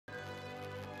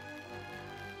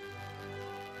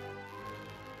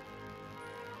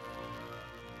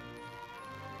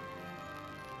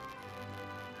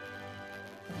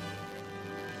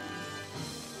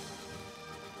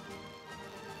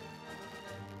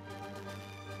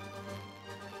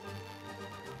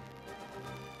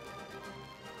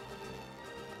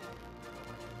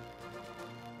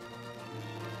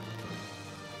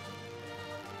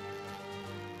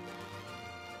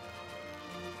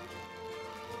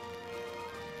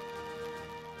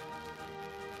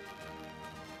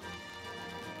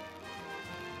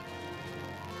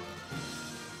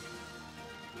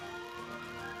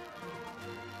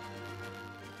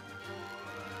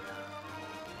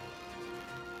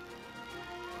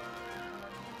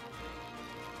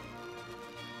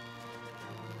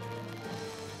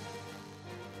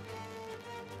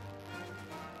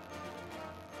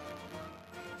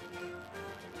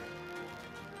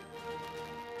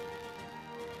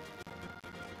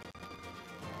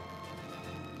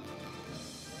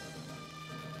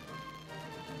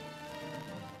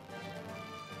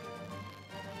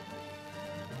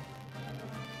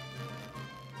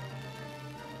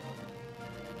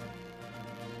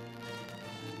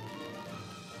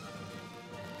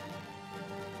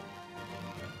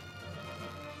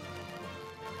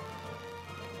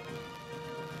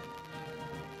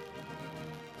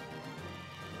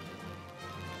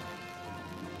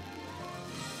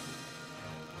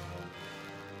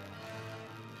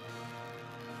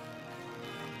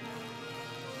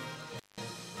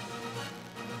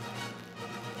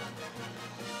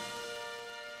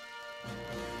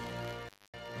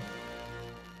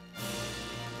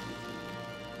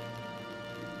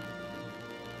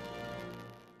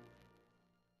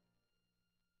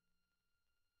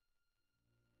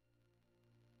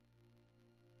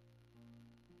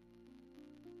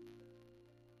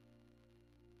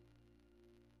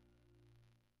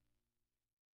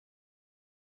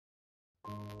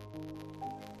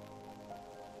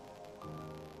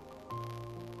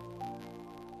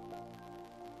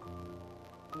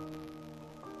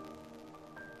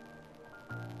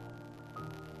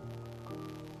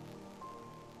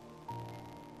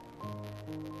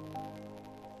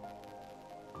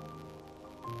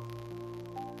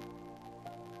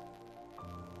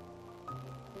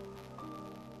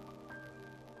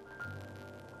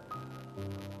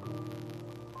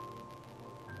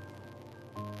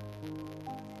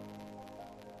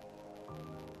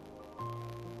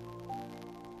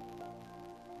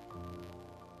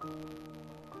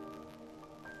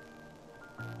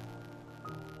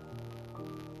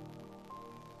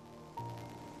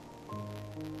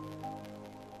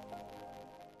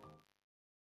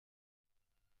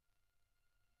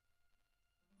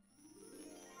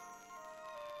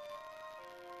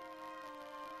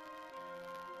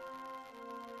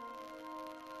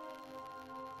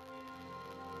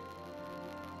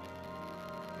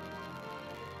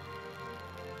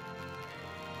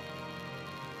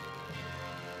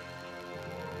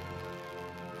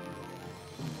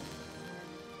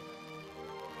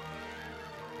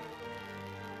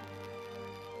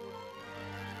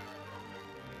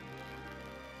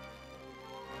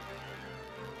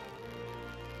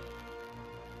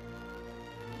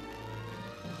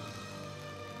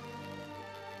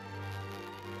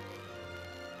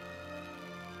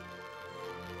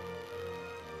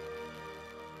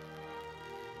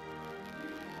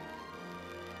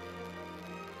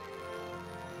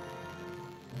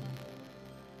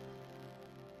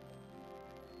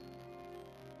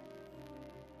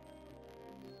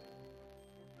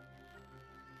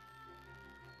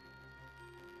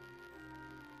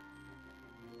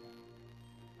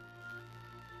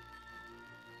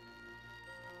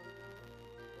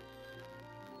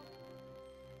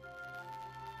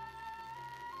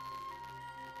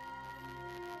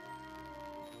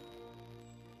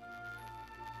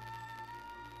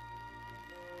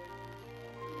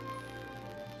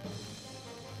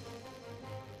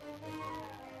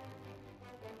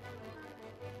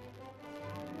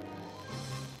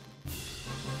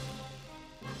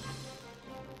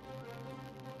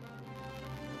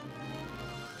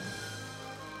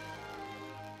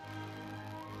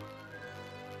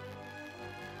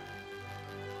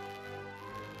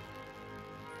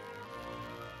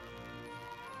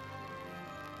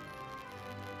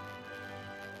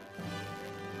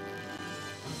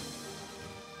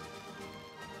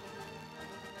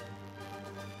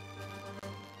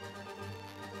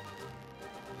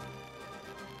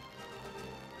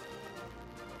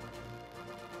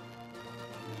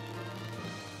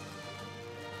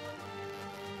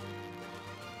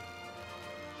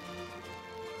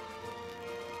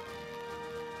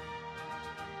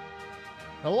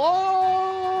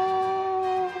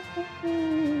Hello!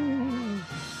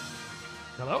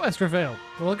 Hello, Astrovail.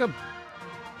 Welcome.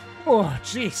 Oh,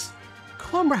 jeez.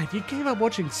 Comrade, you gave up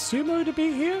watching sumo to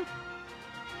be here?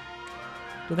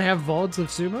 Do they have VODs of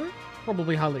sumo?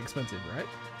 Probably highly expensive, right?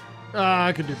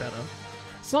 I could do better.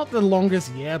 It's not the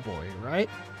longest yeah boy, right?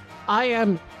 I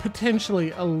am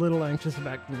potentially a little anxious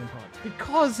about Kingdom Hearts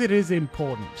because it is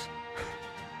important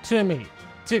to me.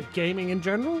 To gaming in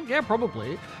general? Yeah,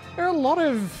 probably. There are a lot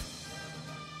of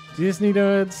Disney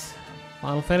nerds,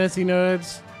 Final Fantasy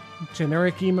nerds,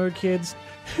 generic emo kids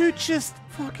who just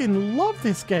fucking love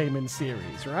this game and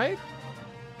series, right?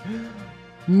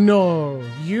 No.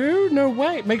 You? No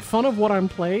way. Make fun of what I'm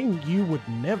playing? You would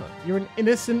never. You're an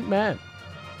innocent man.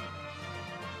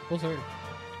 Also,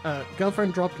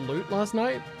 girlfriend dropped loot last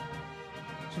night.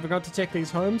 She forgot to check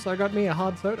these home, so I got me a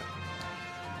hard soda.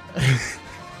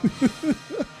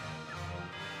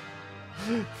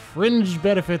 Fringe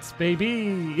benefits,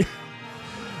 baby.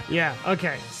 Yeah,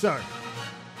 okay, so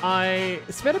I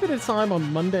spent a bit of time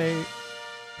on Monday.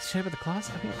 Share with the class?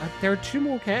 I mean, there are 2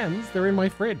 more cans. They're in my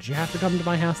fridge. You have to come to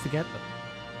my house to get them.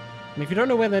 And if you don't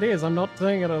know where that is, I'm not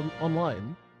saying it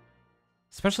online.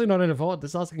 Especially not in a VOD.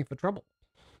 This is asking for trouble.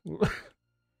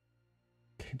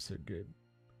 Game's so good.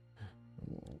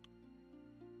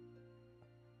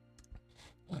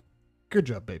 Good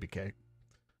job, baby K.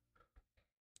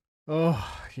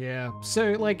 Oh, yeah.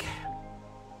 So, like,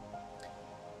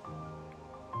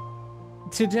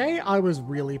 today I was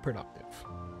really productive,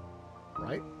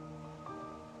 right?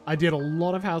 I did a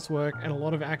lot of housework and a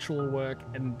lot of actual work,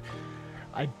 and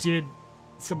I did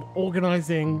some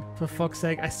organizing, for fuck's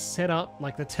sake. I set up,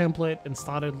 like, the template and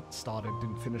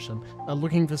didn't finish them,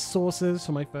 looking for sources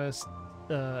for my first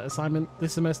assignment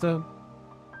this semester.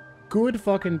 Good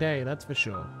fucking day, that's for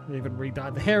sure. I even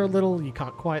re-dyed the hair a little. You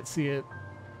can't quite see it,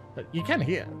 but you can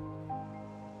hear.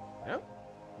 Yep.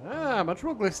 Ah, much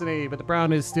more glistening, but the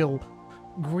brown is still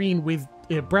green with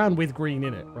brown with green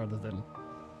in it rather than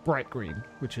bright green,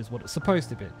 which is what it's supposed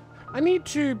to be. I need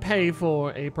to pay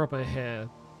for a proper hair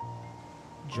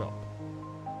job.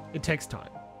 It takes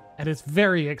time, and it's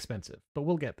very expensive, but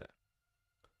we'll get there.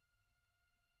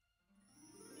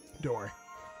 Don't worry.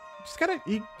 Just gotta,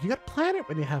 you gotta plan it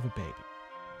when you have a baby,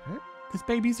 right? Because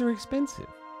babies are expensive.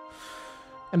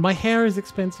 And my hair is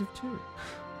expensive too.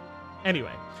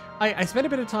 Anyway, I spent a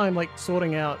bit of time like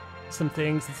sorting out some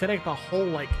things and setting up a whole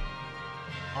like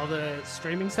other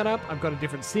streaming setup. I've got a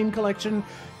different scene collection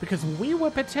because we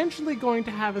were potentially going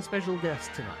to have a special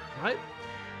guest tonight, right?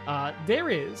 There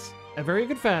is a very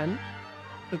good fan,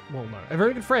 well no, a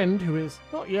very good friend who is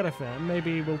not yet a fan,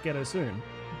 maybe we'll get her soon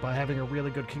by having a really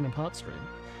good Kingdom Hearts stream.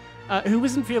 Who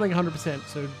isn't feeling 100%,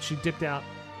 so she dipped out.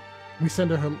 We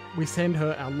send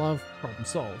her our love, problem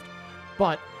solved.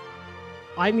 But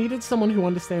I needed someone who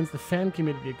understands the fan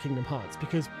community of Kingdom Hearts,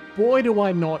 because boy do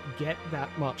I not get that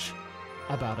much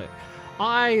about it.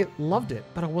 I loved it,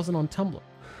 but I wasn't on Tumblr.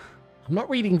 I'm not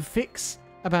reading fics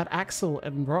about Axel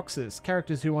and Roxas,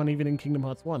 characters who aren't even in Kingdom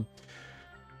Hearts 1.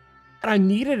 And I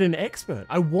needed an expert.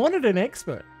 I wanted an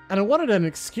expert. And I wanted an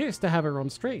excuse to have her on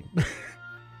stream.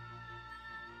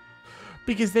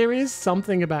 Because there is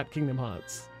something about Kingdom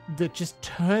Hearts that just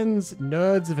turns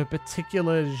nerds of a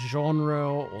particular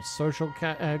genre or social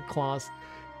class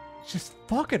just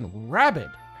fucking rabid.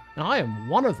 And I am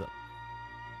one of them.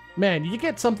 Man, you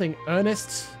get something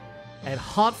earnest and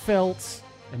heartfelt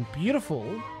and beautiful.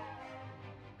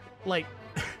 Like,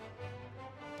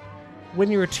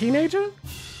 when you're a teenager,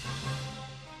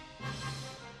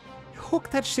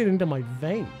 hook that shit into my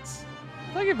veins.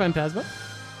 Thank you, Phantasma.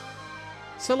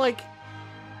 So, like,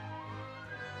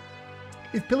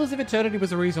 if Pillars of Eternity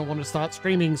was the reason I wanted to start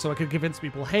streaming so I could convince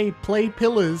people, hey, play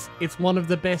Pillars, it's one of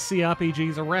the best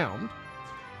CRPGs around.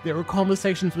 There are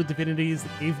conversations with divinities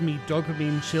that give me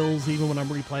dopamine chills even when I'm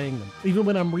replaying them. Even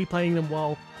when I'm replaying them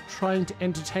while trying to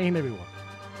entertain everyone.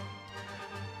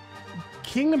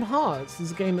 Kingdom Hearts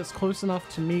is a game that's close enough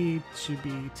to me to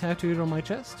be tattooed on my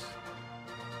chest.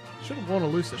 Should have worn a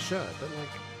looser shirt, but like...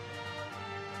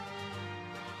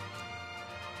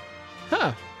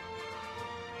 Huh.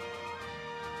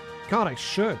 God, I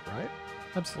should, right?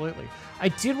 Absolutely. I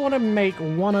did want to make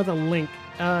one other link.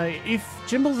 If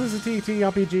Jimbles is a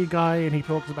TTRPG guy and he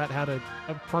talks about how to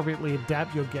appropriately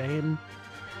adapt your game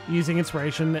using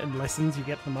inspiration and lessons you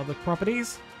get from other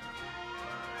properties,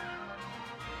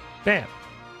 bam.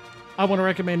 I want to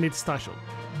recommend its title.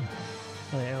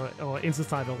 Or Insta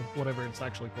title, whatever it's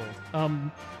actually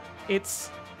called. It's...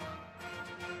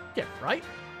 Yeah, right?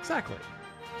 Exactly.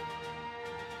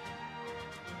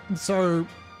 So...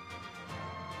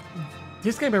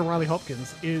 This game by Riley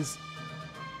Hopkins is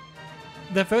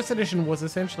the first edition was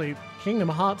essentially Kingdom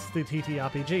Hearts, the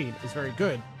TTRPG. It was very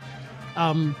good.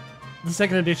 The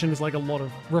second edition is like a lot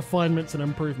of refinements and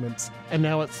improvements, and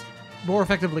now it's more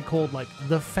effectively called like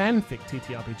the fanfic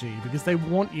TTRPG because they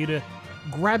want you to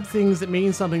grab things that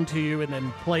mean something to you and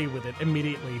then play with it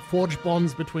immediately, forge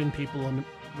bonds between people, and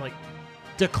like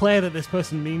declare that this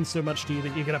person means so much to you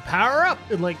that you're gonna power up.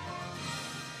 And like,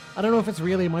 I don't know if it's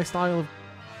really my style of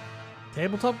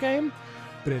tabletop game,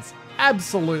 but it's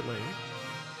absolutely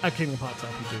a Kingdom Hearts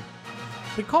RPG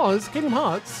because Kingdom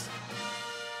Hearts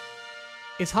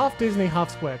is half Disney,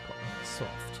 half Squaresoft.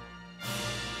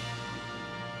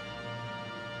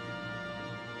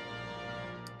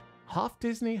 Half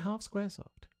Disney, half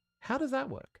Squaresoft. How does that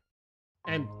work?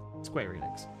 And Square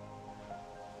Enix.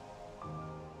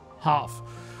 Half.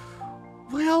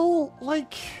 Well,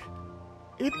 like,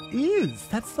 it is.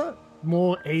 That's the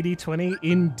more 80-20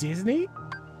 in Disney.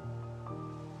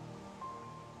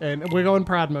 And we're going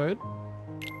proud mode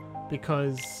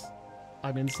because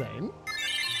I'm insane.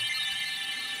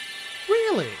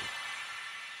 Really?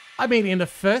 I mean, in the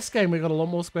first game, we got a lot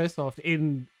more Squaresoft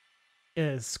in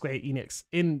Square Enix.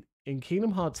 In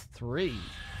Kingdom Hearts 3.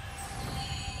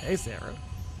 Hey, Sarah.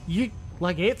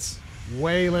 It's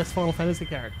way less Final Fantasy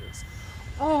characters.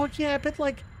 Oh, yeah, but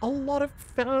like, a lot of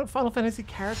Final Fantasy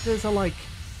characters are like...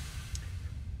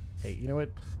 Hey, you know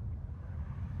what?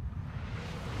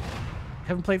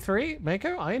 Haven't played 3,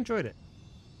 Mako? I enjoyed it.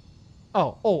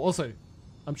 Oh, also,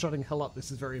 I'm shutting hell up.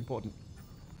 This is very important.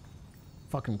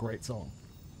 Fucking great song.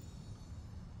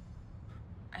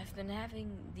 I've been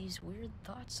having these weird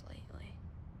thoughts lately.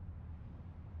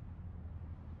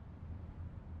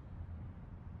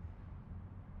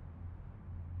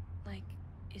 Like,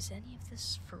 is any of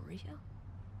this for real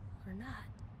or not?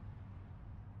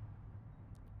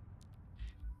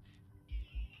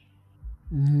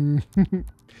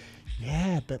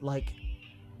 Yeah, but like,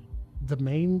 the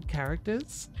main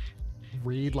characters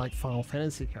read like Final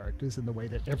Fantasy characters in the way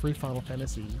that every Final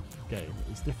Fantasy game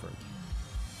is different.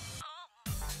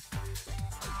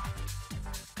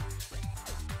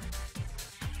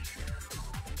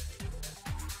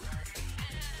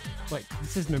 Wait,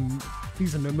 these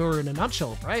are Nomura in a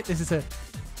nutshell, right? This is a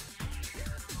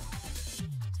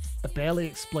barely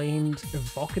explained,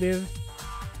 evocative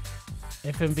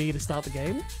FMV to start the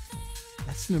game.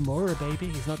 That's Nomura, baby.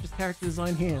 He's not just character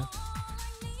design here.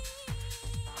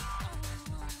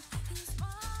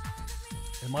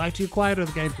 Am I too quiet or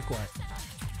the game too quiet?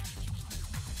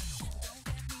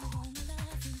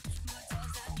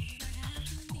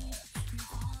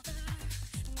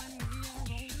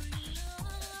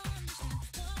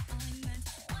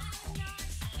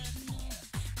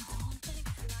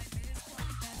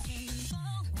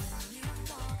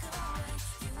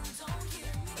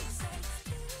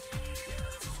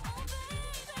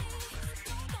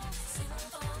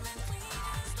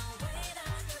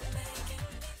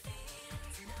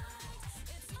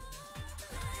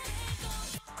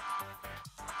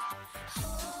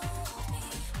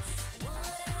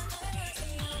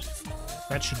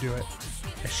 That should do it.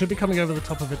 It should be coming over the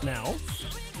top of it now.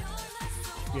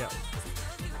 Yeah.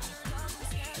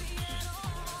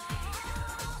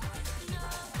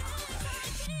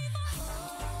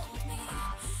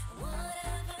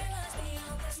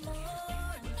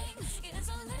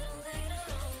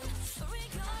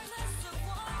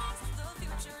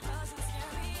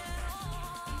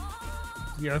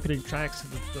 The opening tracks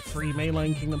of the 3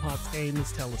 mainline Kingdom Hearts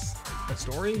games tell us a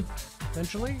story,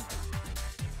 essentially.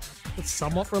 It's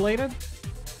somewhat related.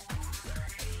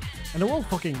 And they're all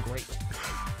fucking great.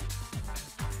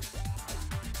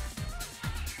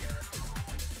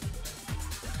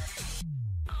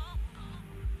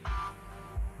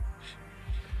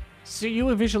 So you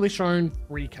were visually shown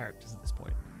 3 characters at this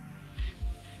point.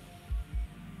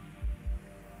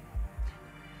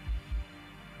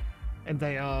 And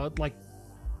they are like...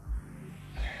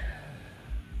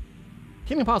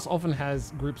 Kingdom Hearts often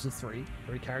has groups of 3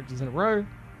 characters in a row.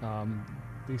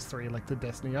 These 3 are like the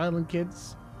Destiny Island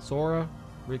kids, Sora,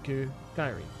 Riku,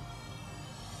 Kairi.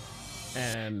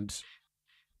 And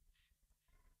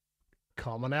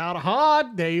coming out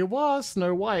hard, there you are,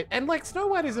 Snow White. And like, Snow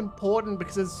White is important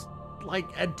because it's like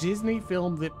a Disney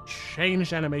film that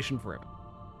changed animation forever.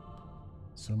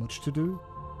 So much to do,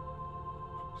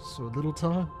 so little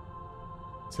time.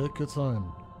 Take your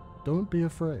time. Don't be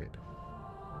afraid.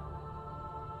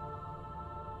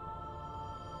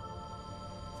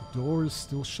 The door is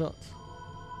still shut.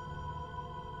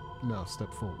 Now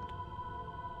step forward.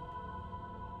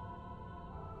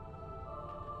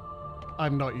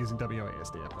 I'm not using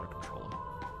WASD, I've got a controller.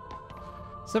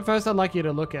 So first I'd like you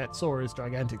to look at Sora's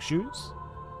gigantic shoes.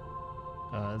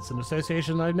 It's an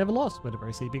association I've never lost. Whenever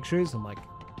I see big shoes, I'm like,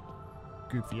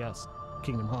 goofy ass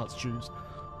Kingdom Hearts shoes.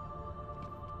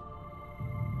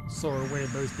 Sora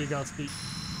wearing those big ass feet.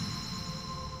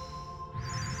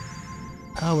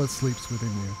 Power sleeps within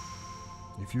you.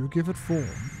 If you give it form,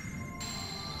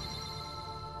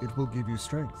 it will give you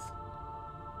strength.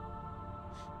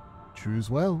 Choose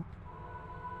well.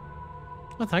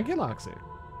 Oh, thank you, Loxy.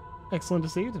 Excellent to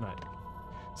see you tonight.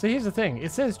 So here's the thing.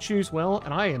 It says choose well,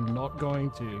 and I am not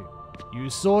going to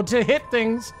use sword to hit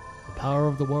things. The power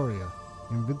of the warrior.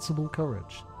 Invincible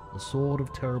courage. The sword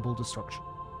of terrible destruction.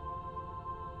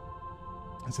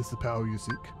 Is this the power you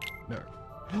seek?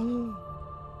 No.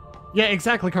 Yeah,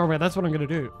 exactly, Comrade. That's what I'm going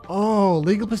to do. Oh,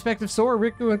 legal perspective, Sora,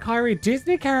 Riku, and Kairi,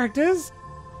 Disney characters?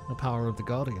 The power of the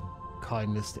guardian.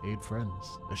 Kindness to aid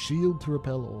friends. A shield to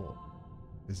repel all.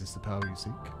 Is this the power you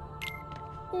seek?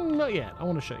 Not yet. I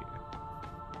want to show you.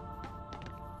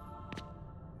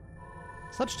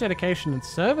 Such dedication and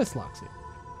service, Luxie.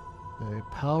 The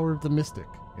power of the mystic.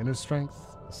 Inner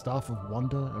strength. The staff of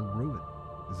wonder and ruin.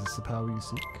 Is this the power you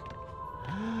seek?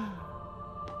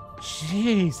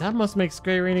 Jeez, that must make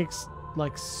Square Enix,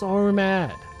 like, so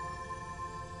mad.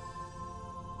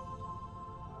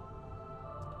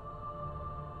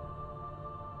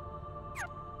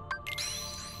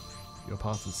 Your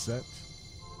path is set.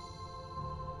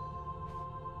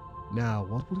 Now,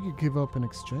 what will you give up in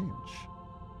exchange?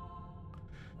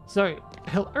 So,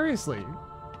 hilariously,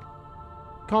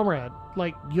 Comrade,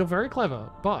 like, you're very clever,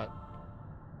 but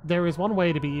there is one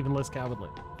way to be even less cowardly.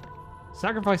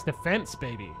 Sacrifice defense,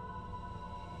 baby.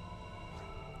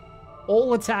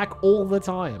 All attack all the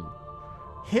time.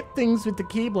 Hit things with the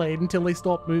Keyblade until they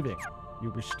stop moving. You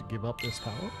wish to give up this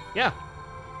power? Yeah.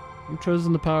 You've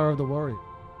chosen the power of the warrior.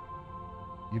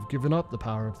 You've given up the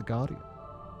power of the guardian.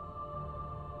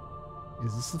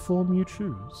 Is this the form you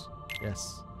choose?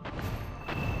 Yes.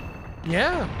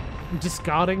 Yeah.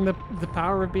 Discarding the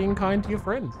power of being kind to your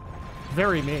friends.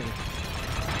 Very me.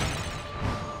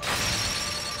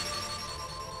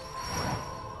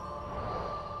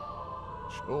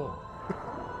 Sure.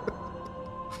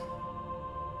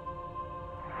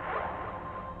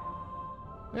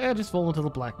 Yeah, just fall into the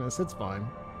blackness. It's fine.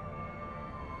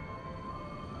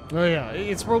 Oh yeah,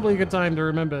 it's probably a good time to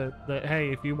remember that,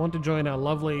 hey, if you want to join our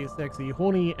lovely, sexy,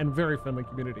 horny, and very friendly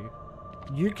community,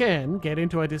 you can get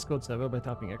into our Discord server by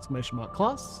typing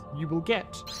 !class. You will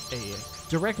get a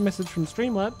direct message from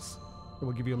Streamlabs that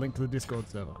will give you a link to the Discord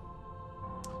server.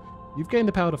 You've gained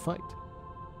the power to fight.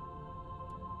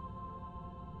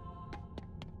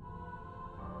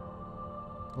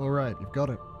 Alright, you've got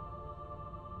it.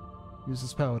 Use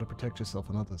this power to protect yourself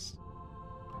and others.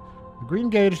 The green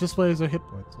gauge displays your hit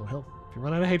points or health. If you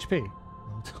run out of HP,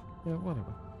 yeah,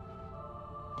 whatever.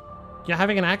 You're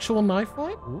having an actual knife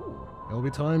fight? Ooh. There'll be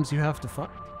times you have to fight.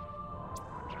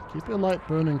 Keep your light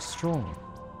burning strong.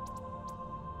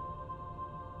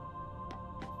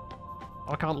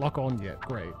 I can't lock on yet.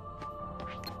 Great.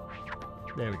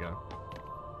 There we go.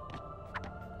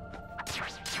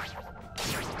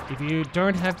 If you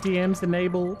don't have DMs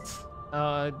enabled,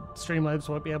 Streamlabs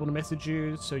won't be able to message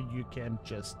you, so you can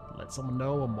just let someone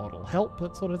know, a model help,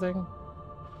 that sort of thing.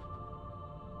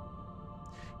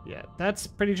 Yeah, that's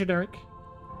pretty generic.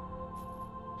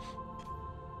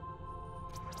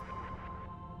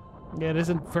 Yeah, there's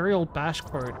a very old Bash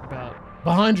quote about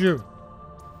behind you,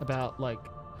 about like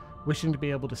wishing to be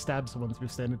able to stab someone through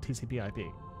standard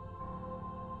TCP/IP.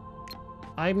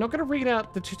 I'm not going to read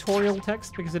out the tutorial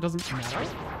text because it doesn't matter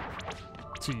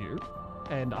to you.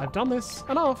 And I've done this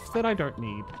enough that I don't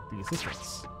need the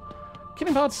assistance.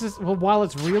 Kingdom Hearts is, well, while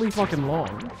it's really fucking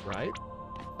long, right?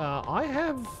 I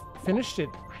have finished it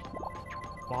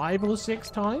 5 or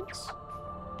 6 times.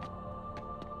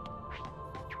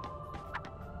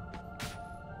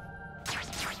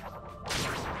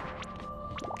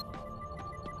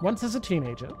 Once as a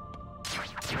teenager.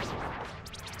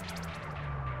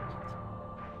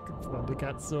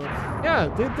 Thundercat sword. Yeah,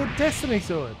 the Destiny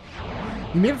sword.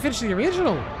 You never finished the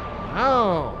original?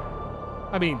 Wow.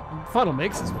 I mean, Final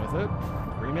Mix is worth it.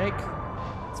 Remake?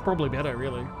 It's probably better,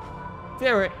 really.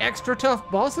 There are extra tough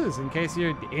bosses in case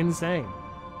you're insane.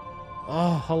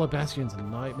 Oh, Hollow Bastion's a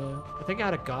nightmare. I think I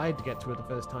had a guide to get to it the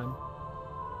first time.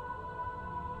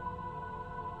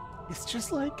 It's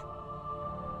just like...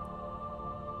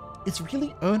 It's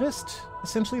really earnest,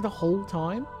 essentially the whole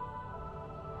time.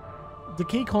 The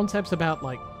key concepts about,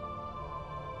 like...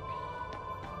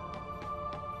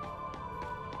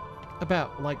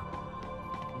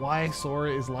 why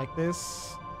Sora is like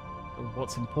this,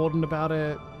 what's important about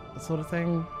it, that sort of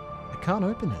thing. I can't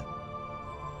open it.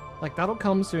 Like, that'll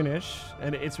come soonish,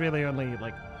 and it's really only,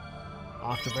 like,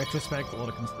 after retrospect, a lot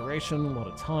of consideration, a lot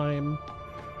of time,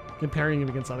 comparing him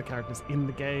against other characters in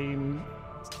the game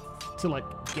to like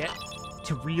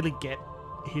really get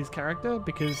his character,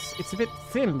 because it's a bit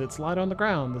thin, it's light on the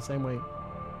ground the same way.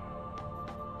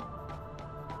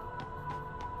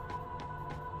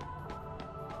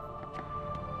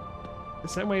 The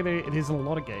same way that it is in a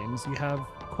lot of games, you have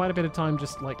quite a bit of time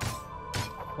just like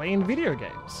playing video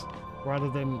games rather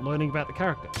than learning about the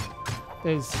character.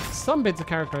 There's some bits of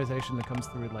characterization that comes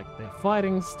through, like their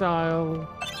fighting style,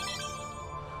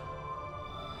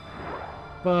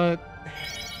 but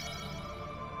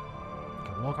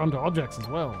you can lock onto objects as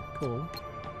well. Cool.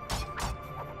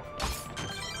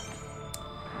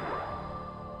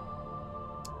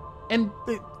 And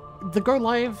the Go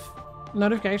Live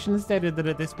notification stated that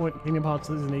at this point Kingdom Hearts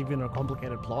isn't even a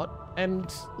complicated plot,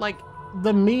 and like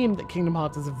the meme that Kingdom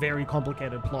Hearts is a very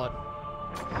complicated plot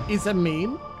is a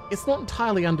meme. It's not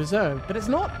entirely undeserved, but it's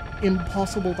not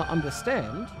impossible to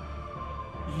understand.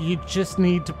 You just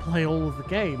need to play all of the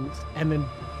games and then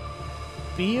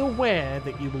be aware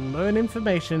that you will learn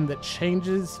information that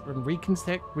changes and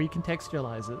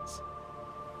recontextualizes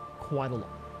quite a lot.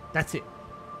 That's it.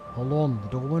 Hold on, the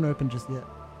door won't open just yet.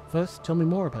 First, tell me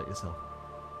more about yourself.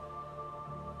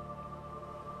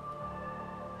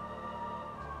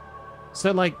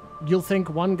 So, like, you'll think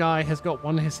one guy has got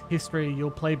one history,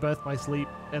 you'll play Birth by Sleep,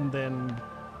 and then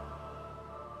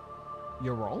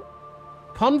you're wrong?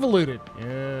 Convoluted.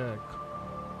 Yeah.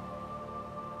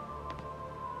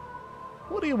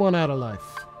 What do you want out of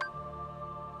life?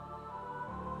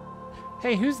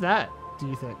 Hey, who's that, do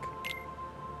you think?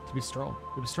 To be strong.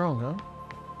 To be strong, huh?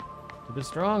 To be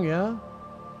strong, yeah?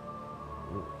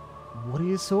 What are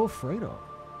you so afraid of?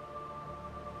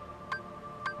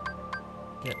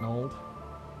 Getting old.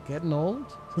 Getting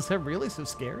old? Is that really so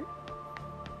scary?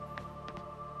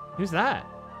 Who's that?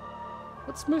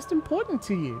 What's most important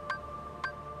to you?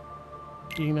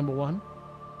 Being number one?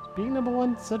 Is being number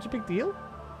one such a big deal?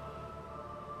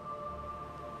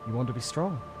 You want to be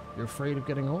strong. You're afraid of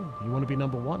getting old. You want to be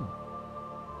number one.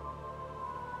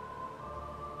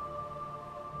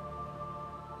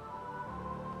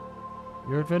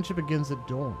 Your adventure begins at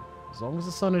dawn. As long as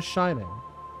the sun is shining,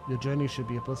 your journey should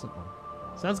be a pleasant one.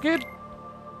 Sounds good.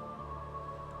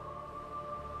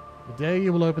 The day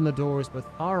you will open the door is both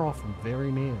far off and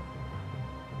very near.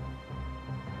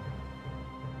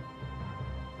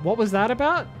 What was that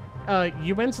about?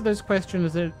 You answer those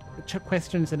questions and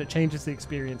it changes the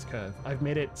experience curve. I've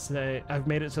made it so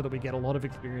that we get a lot of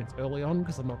experience early on,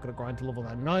 because I'm not going to grind to level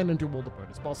 99 and do all the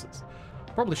bonus bosses.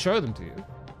 Probably show them to you.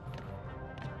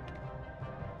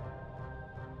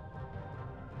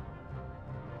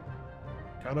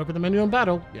 Can't open the menu on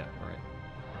battle. Yeah, alright.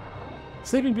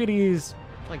 Sleeping Beauty is,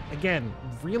 like, again,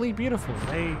 really beautiful.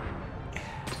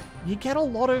 You get a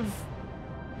lot of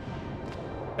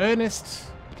earnest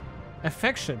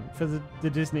affection for the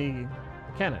Disney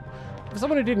canon. For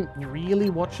someone who didn't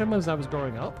really watch them as I was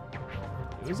growing up,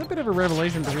 it was a bit of a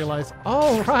revelation to realize,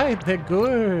 oh, right, they're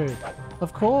good.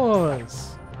 Of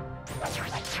course.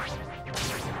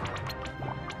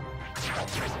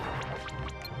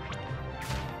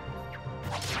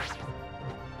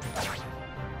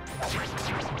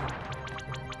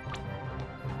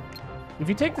 If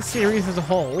you take the series as a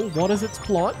whole, what is its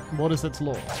plot? What is its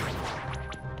lore?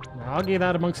 Now, argue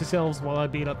that amongst yourselves while I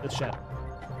beat up this shadow.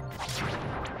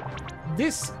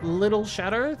 This little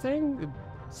shadow thing,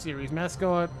 series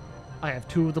mascot, I have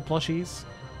 2 of the plushies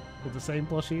with the same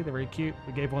plushie. They're very cute.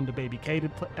 We gave one to baby Kay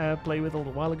to play with a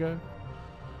little while ago.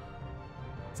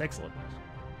 It's excellent.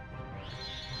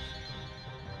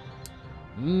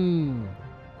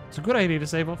 It's a good idea to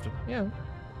save often. Yeah.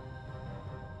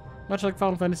 Much like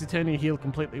Final Fantasy X, you heal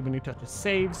completely when you touch a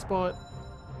save spot.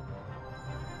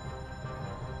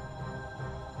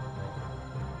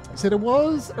 So there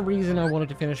was a reason I wanted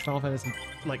to finish Final Fantasy,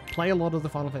 like play a lot of the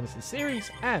Final Fantasy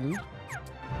series and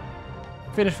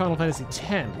finish Final Fantasy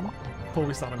X before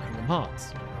we start on Kingdom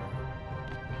Hearts.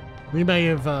 We may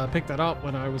have picked that up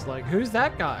when I was like, who's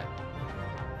that guy?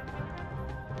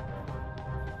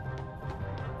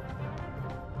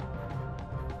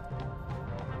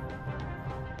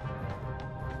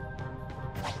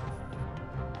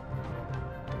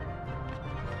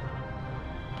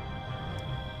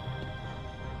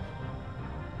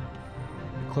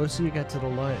 The closer you get to the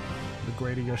light, the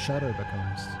greater your shadow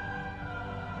becomes.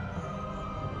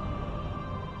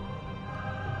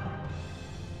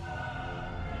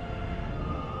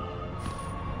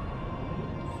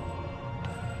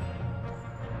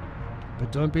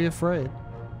 But don't be afraid.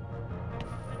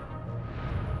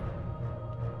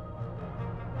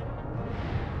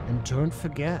 And don't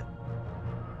forget.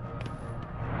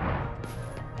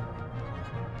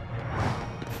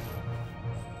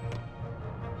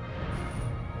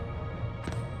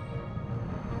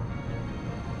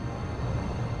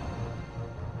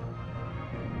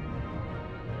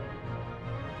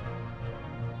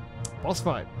 boss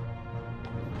fight.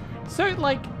 So,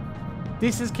 like,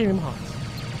 this is Kingdom Hearts.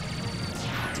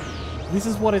 This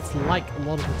is what it's like a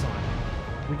lot of the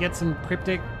time. We get some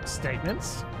cryptic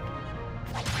statements.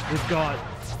 We've got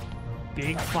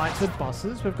big fights with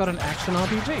bosses. We've got an action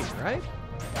RPG, right?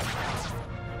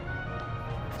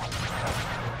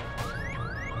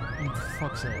 For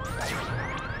fuck's sake.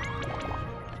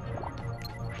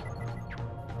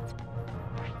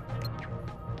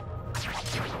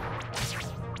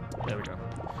 There we go.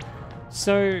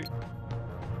 So,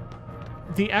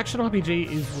 the action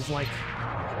RPG was like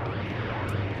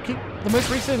the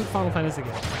most recent Final Fantasy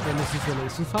game when this was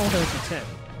released was Final Fantasy X,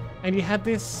 and you had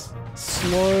this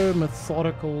slow,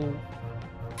 methodical,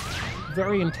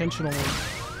 very intentional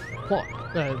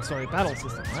battle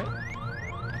system, right?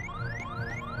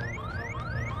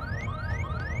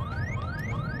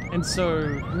 And so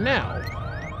now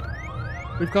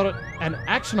we've got an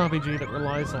action RPG that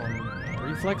relies on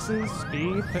reflexes,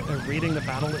 speed, reading the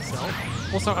battle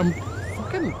itself. Also, I'm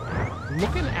fucking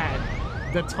looking at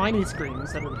the tiny screen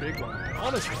instead of the big one.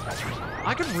 Honestly,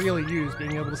 I could really use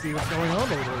being able to see what's going on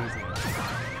a little easier.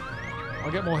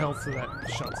 I'll get more health so that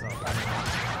shuts up.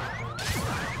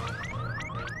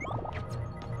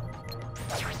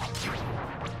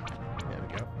 There we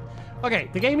go. Okay,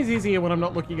 the game is easier when I'm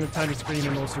not looking at a tiny screen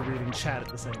and also reading chat at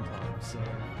the same time, so...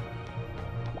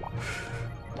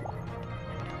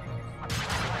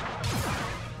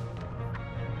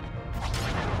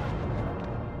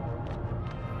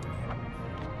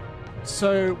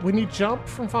 So when you jump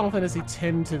from Final Fantasy X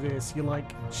to this, you're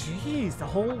like, geez, the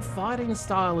whole fighting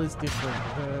style is different.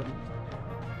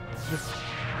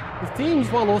 The themes,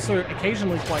 while also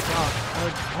occasionally quite dark,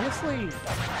 are honestly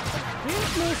a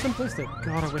bit more simplistic.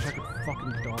 God, I wish I could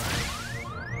fucking die.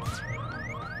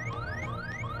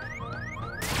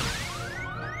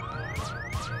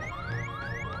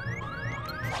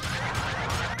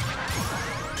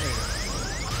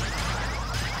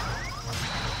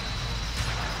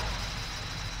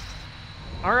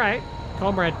 Alright,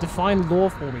 comrade, define law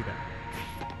for me then.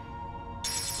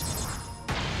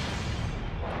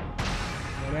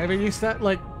 Whenever you start,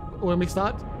 like, when you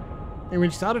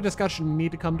start a discussion, you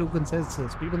need to come to a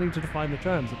consensus. People need to define the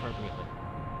terms appropriately.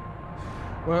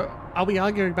 Well, are we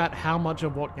arguing about how much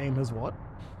of what game has what?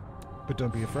 But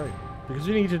don't be afraid. Because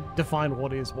we need to define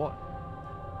what is what.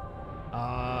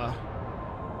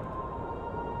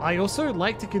 I also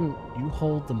like to you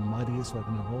hold the mightiest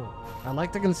weapon of all. I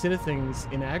like to consider things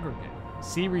in aggregate,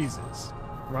 series,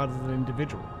 rather than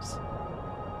individuals.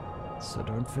 So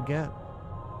don't forget.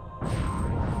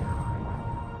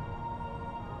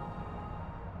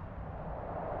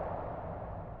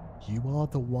 You are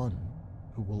the one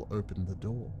who will open the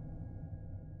door.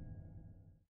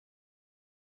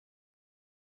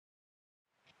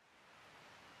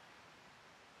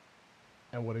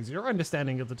 And what is your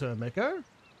understanding of the term echo?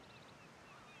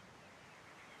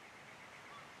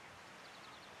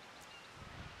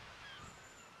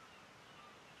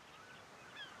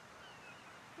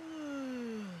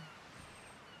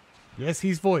 Yes,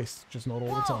 he's voiced, just not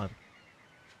all the time.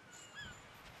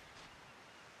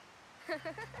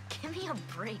 Give me a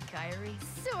break, Kyrie.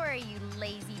 Sorry, you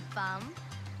lazy bum.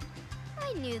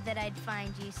 I knew that I'd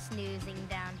find you snoozing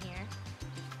down here.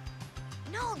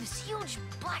 No, this huge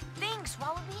black thing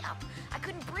swallowed me up. I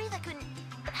couldn't breathe, I couldn't...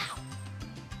 Ow.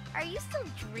 Are you still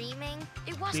dreaming?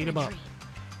 It wasn't a dream.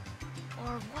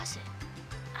 Or was it?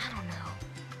 I don't know.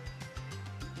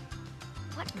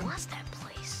 What was that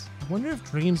place? I wonder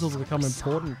if dreams will become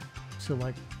important to,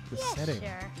 like, the setting.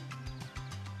 Sure.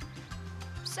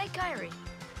 Say, Kyrie,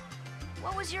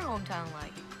 what was your hometown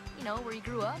like? You know, where you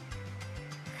grew up?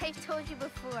 I've told you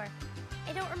before.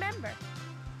 I don't remember.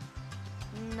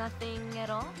 Nothing at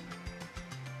all?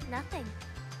 Nothing.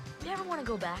 You ever want to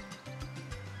go back?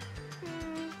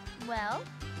 Well,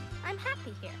 I'm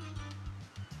happy here.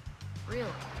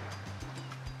 Really?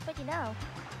 But you know,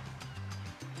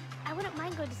 I wouldn't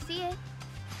mind going to see it.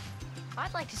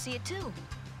 I'd like to see it too.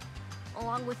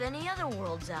 Along with any other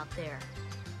worlds out there.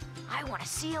 I want to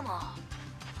see them all.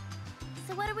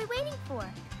 So what are we waiting for?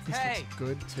 This Hey! looks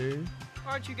good too.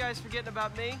 Aren't you guys forgetting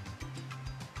about me?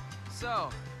 So,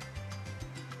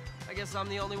 I guess I'm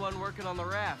the only one working on the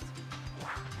raft.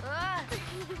 Ah!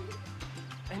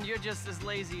 And you're just as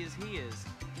lazy as he is.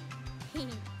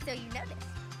 So you noticed.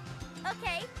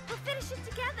 Okay, we'll finish it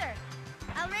together.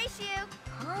 I'll race you.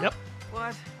 Huh? Yep.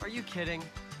 What? Are you kidding?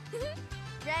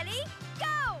 Ready?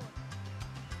 Go!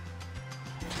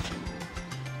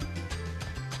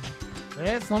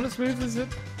 Yeah, it's not as smooth as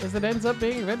it ends up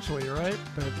being eventually, right?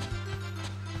 But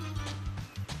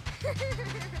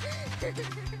I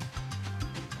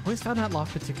always found that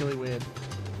laugh particularly weird.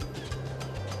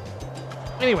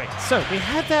 Anyway, so we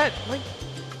had that, like...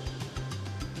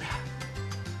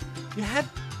 You had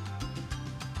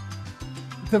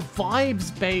the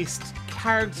vibes-based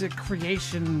character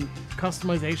creation,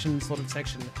 customization sort of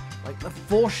section. Like the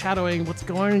foreshadowing, what's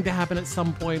going to happen at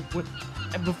some point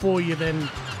before you then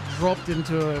dropped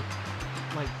into a,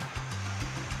 like,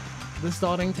 the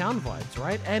starting town vibes,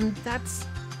 right? And that's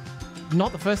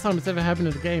not the first time it's ever happened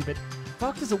in the game, but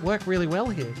fuck, does it work really well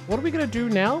here. What are we going to do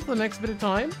now for the next bit of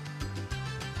time?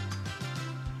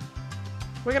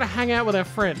 We're going to hang out with our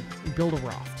friends and build a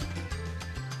raft.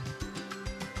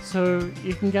 So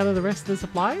you can gather the rest of the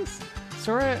supplies?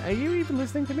 Sora, are you even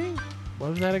listening to me? What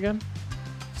was that again?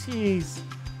 Jeez.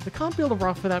 We can't build a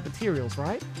raft without materials,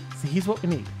 right? So here's what we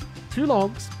need. 2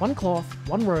 logs, 1 cloth,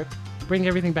 1 rope. Bring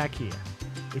everything back here.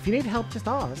 If you need help, just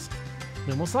ask.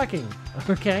 No more slacking.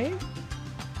 Okay?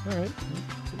 Alright.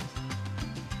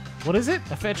 What is it?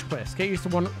 A fetch quest. Get used to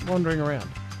wandering around.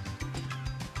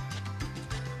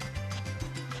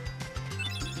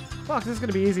 Fuck, this is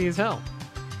gonna be easy as hell.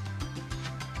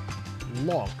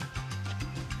 Log.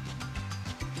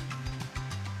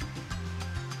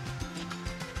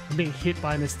 I'm being hit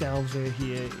by nostalgia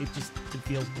here. It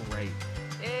feels great.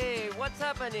 Hey, what's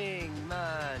happening,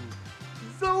 man?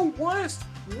 The worst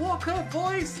Walker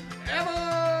voice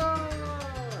ever!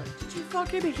 Did you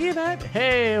fucking hear that?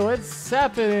 Hey, what's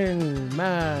happening,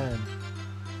 man?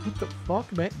 What the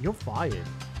fuck, man? You're fired.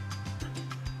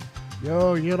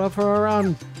 Yo, you're up for a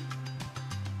run.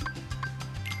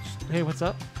 Hey, what's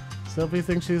up? Sylvie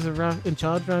thinks she's in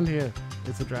charge around here.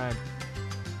 It's a drag.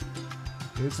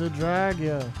 It's a drag,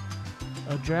 yeah.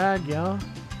 A drag, yeah?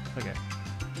 Okay.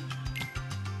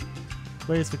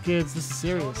 Plays for kids, this is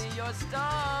serious. Show me your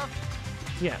stuff.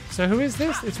 Yeah, so who is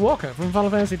this? It's Walker from Final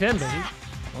Fantasy X, baby.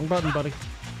 Wrong button, buddy.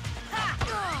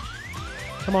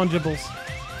 Come on, Jimbles.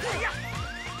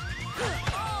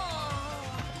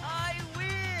 I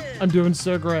win. I'm doing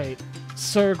so great.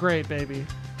 So great, baby.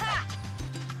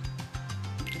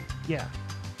 Yeah.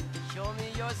 Show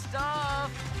me your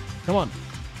stuff. Come on.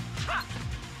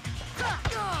 I'm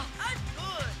good.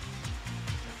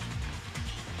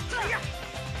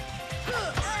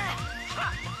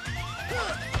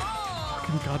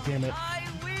 Fucking goddamn it. I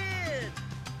win.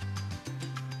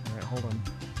 Alright, hold on.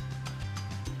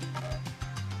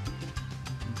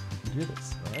 We can do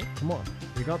this, alright? Come on.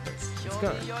 We got this. Let's Show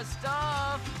go. me your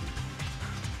stuff.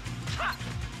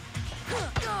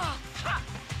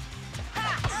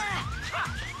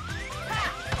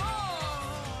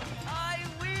 I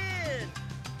win.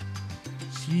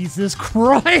 Jesus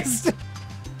Christ!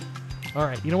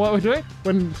 Alright, you know what we're doing?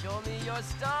 When Show me your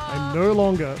stuff. I'm no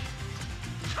longer...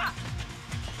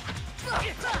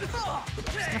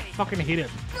 fucking hit him.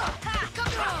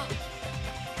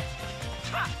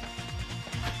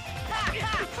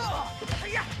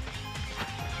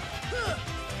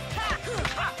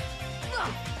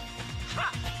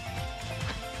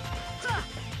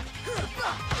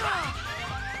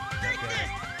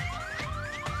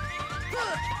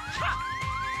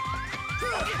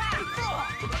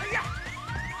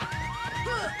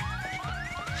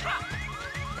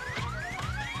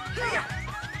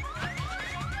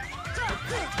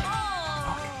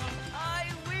 I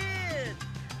win.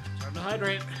 Time to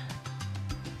hydrate.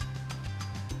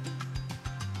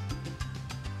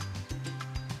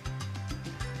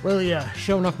 Well, yeah,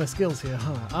 showing off my skills here,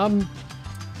 huh?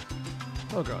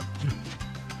 Oh god.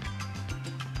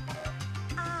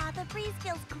 Ah, the breeze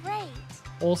feels great.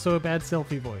 Also a bad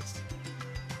selfie voice.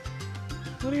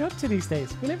 What are you up to these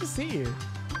days? We never see you.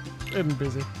 I'm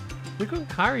busy. Luke and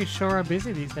Kairi sure are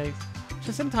busy these days.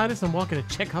 Just send Titus and Walker to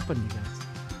check up on you guys.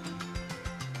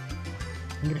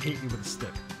 I'm gonna hit you with a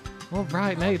stick. All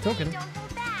right, now you're talking. Don't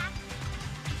hold back.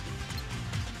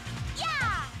 Yeah.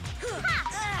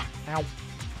 Ha. Ow.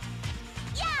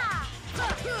 Yeah. Ha.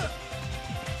 Come on.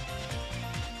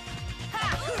 Ha.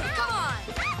 Come on.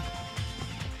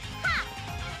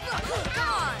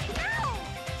 Ow.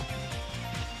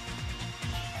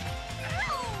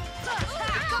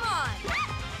 Come on.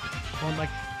 Oh my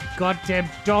goddamn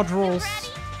dodge rolls.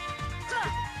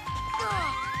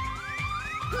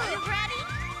 Are you ready?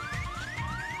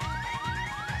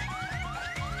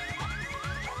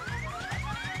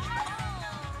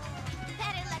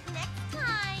 Better luck next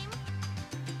time.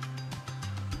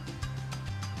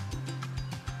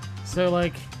 So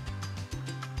like,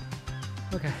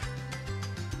 okay.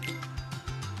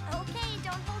 Okay,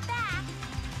 don't hold back.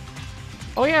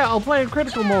 Oh yeah, I'll play in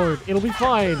critical mode. It'll be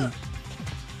fine.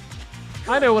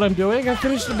 I know what I'm doing. I've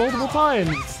finished it multiple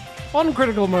times. On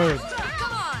critical mode.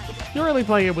 Come on. You're really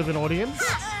playing it with an audience.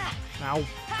 Ow.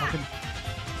 Fucking.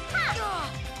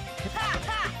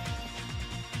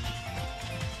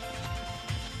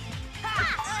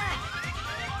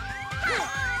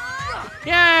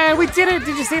 Yeah, we did it!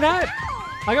 Did you see that?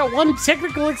 I got 1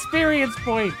 technical experience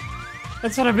point.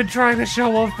 That's what I've been trying to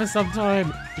show off for some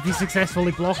time. If you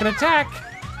successfully block an attack,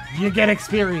 you get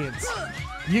experience.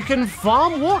 You can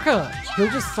farm Walker. He'll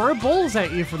just throw balls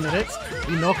at you for minutes.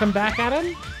 You knock him back at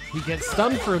him, he gets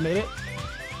stunned for a minute.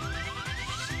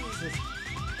 Jesus.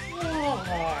 Oh.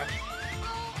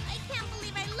 I can't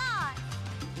believe I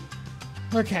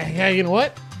lost. Okay, yeah, you know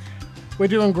what? We're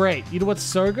doing great. You know what's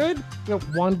so good? We got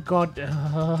 1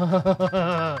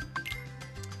 god.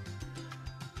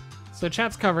 So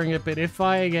chat's covering it, but if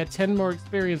I get 10 more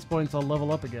experience points, I'll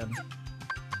level up again.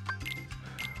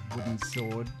 Wooden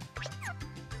sword.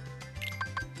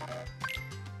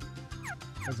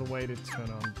 As a way to turn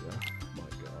on. Oh my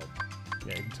god.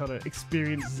 Yeah, you can turn it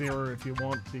experience 0 if you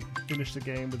want. You can finish the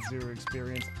game with 0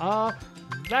 experience.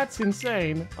 That's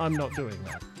insane. I'm not doing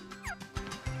that.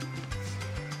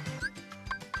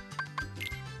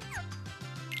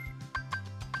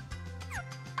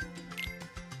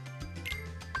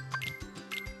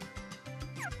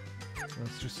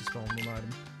 That's just a stolen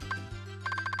item.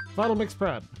 Vital mix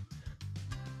prad.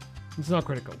 It's not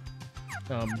critical.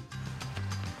 I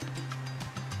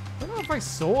don't know if I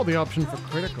saw the option for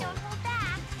critical. Don't hold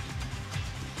back.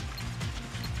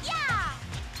 Yeah.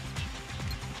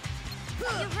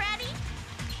 You ready?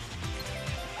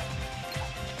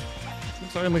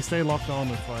 Looks like I only stay locked on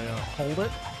if I hold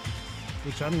it,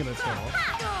 which I'm gonna turn off.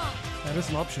 That is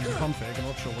an option in config. I'm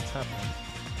not sure what's happening.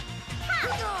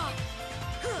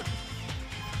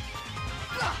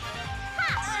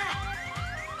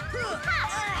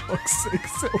 Fuck's sake,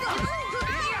 Sylvie.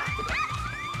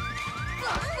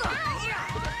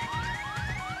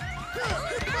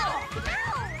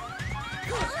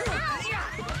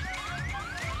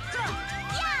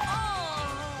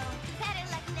 Better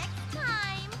luck next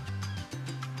time.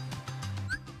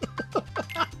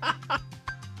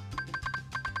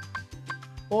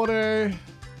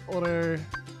 Order.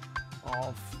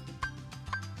 Off.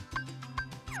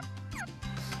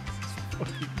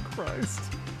 Fucking Christ.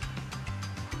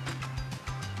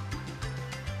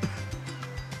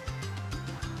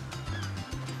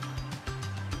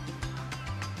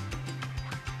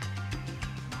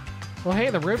 Well,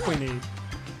 hey, the rip we need.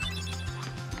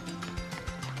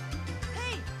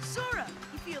 Hey, Sora,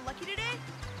 you feel lucky today?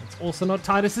 It's also not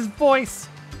Titus's voice.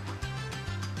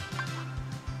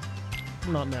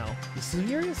 Not now. You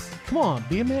serious? Come on,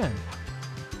 be a man.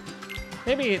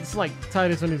 Maybe it's like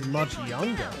Titus when he's much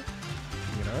younger.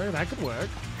 You know, that could work.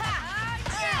 Ow.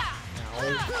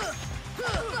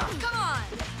 Come on!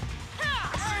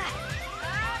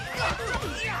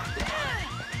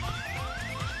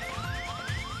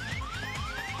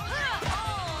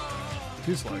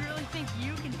 Too slow. You really think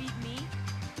you can beat me?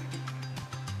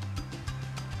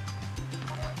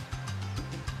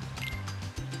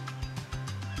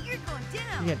 You're going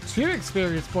down! You get 2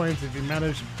 experience points if you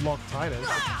manage to block Titus.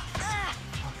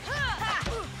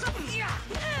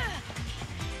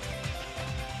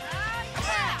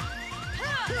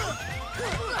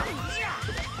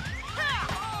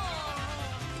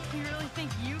 You really think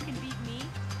you can beat me?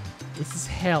 This is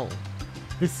hell.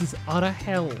 This is utter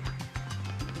hell.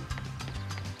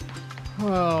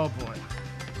 Oh boy.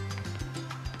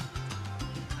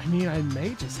 I mean, I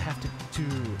may just have to do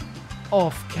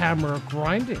off-camera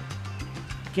grinding.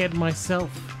 Get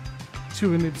myself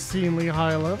to an obscenely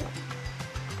high level.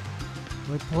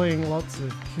 By playing lots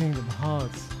of Kingdom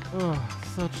Hearts. Oh,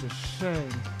 such a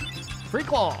shame.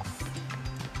 Freak off!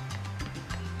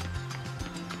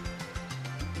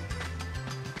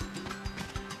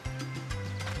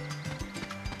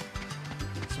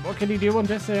 What can you do on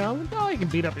Destiny Island? Oh, you can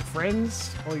beat up your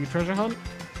friends or you treasure hunt.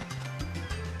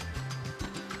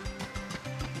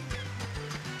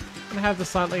 And have the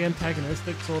slightly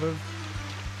antagonistic sort of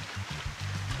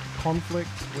conflict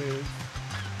with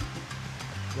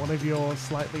one of your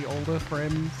slightly older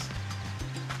friends.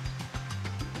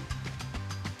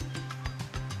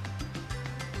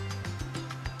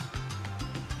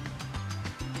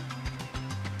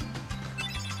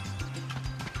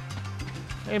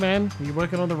 Hey man, are you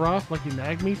working on the raft like you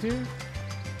nagged me to?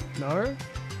 No? Did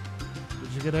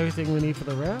you get everything we need for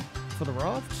the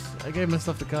raft? I gave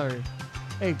myself the carry.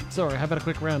 Hey, sorry, how about a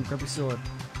quick round? Grab your sword.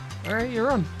 Alright, you're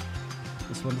on.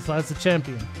 This one decides the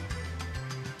champion.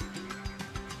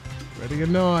 Ready or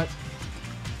not.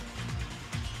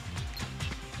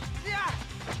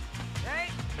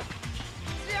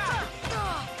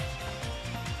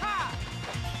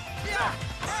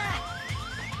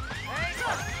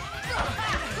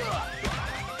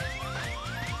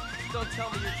 Don't tell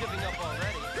me you're giving up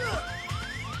already.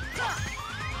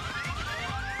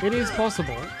 It is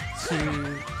possible to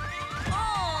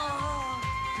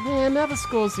Man, now the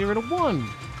score's 0-1.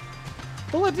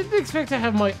 Well, I didn't expect to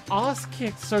have my ass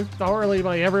kicked so thoroughly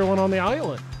by everyone on the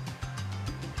island.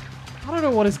 I don't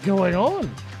know what is going on.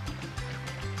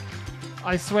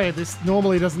 I swear, this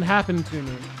normally doesn't happen to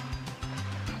me.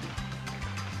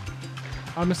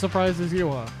 I'm as surprised as you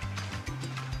are.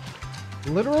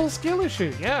 Literal skill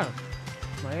issue, yeah.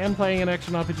 I am playing an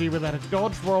action RPG without a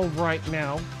dodge roll right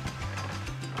now.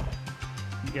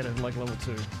 You get it like level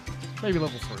 2. Maybe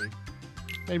level 3.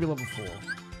 Maybe level 4.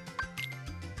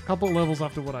 A couple levels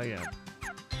after what I am.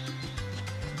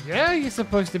 Yeah, you're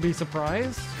supposed to be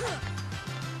surprised.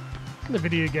 I'm the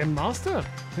video game master.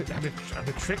 I'm a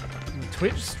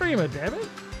Twitch streamer, damn it.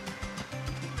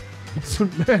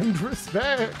 Demand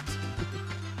respect.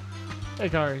 Hey,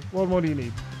 Kari, what more do you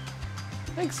need?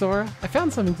 Thanks, Sora. I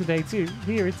found something today, too.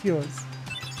 Here, it's yours.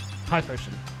 High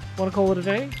potion. Want to call it a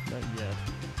day? Not yet.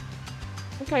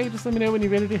 Okay, just let me know when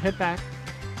you're ready to head back.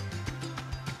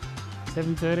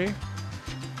 7:30.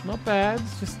 Not bad.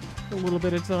 It's just a little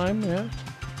bit of time, yeah.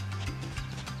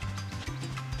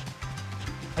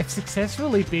 I've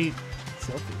successfully beat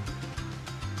Selfie.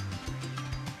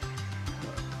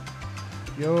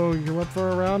 Yo, you up for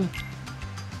a round?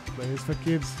 Players for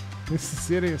kids. This is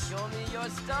serious. Show me your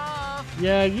stuff.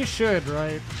 Yeah, you should,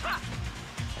 right?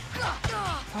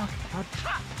 Fuck, God.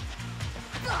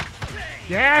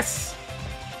 Yes!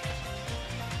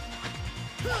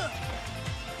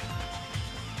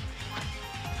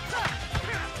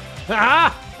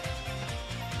 Ah!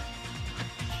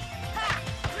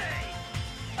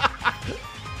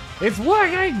 It's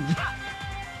working!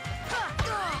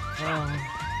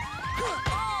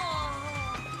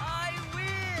 I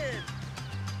win.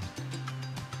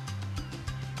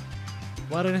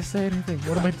 Why did I say anything?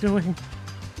 What am I doing?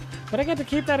 But I get to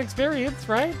keep that experience,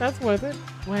 right? That's worth it.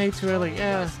 Way too early,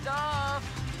 yeah. Stuff.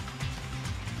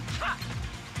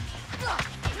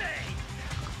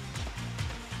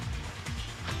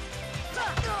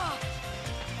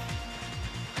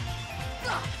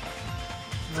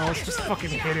 No, let's just fucking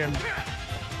hit him.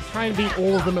 Try and beat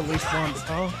all of them at least once,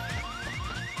 huh?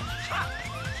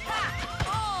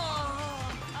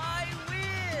 I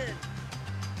win.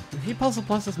 If he puzzle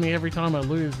pluses me every time I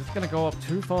lose, it's gonna go up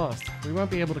too fast. We won't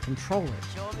be able to control it.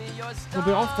 Show me your stuff. We'll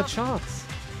be off the charts.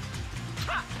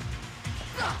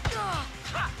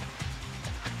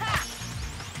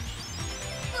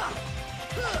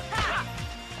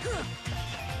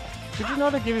 Could you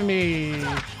not have given me...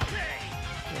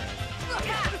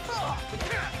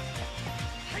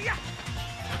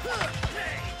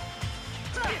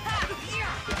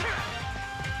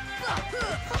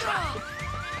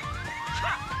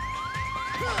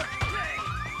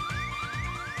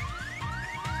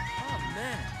 Oh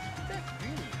man, that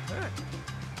really hurt.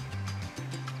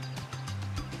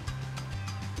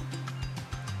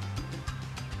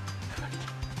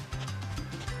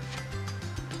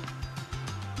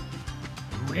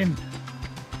 Win.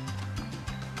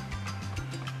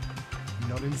 I'm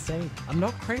not insane. I'm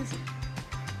not crazy.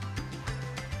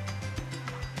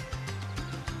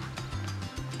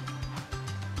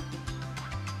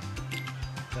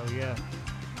 Oh yeah.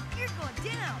 You're going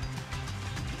down.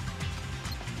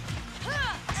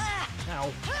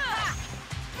 Ow.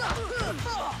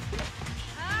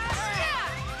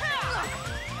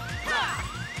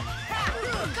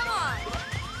 Come on.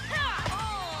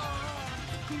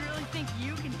 You really think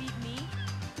you can beat me?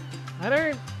 I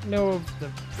don't know if the...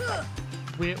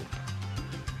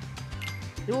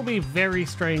 It will be very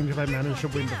strange if I manage to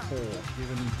win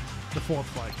the fourth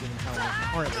fight, given how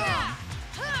hard it is.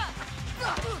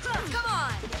 Come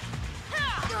on.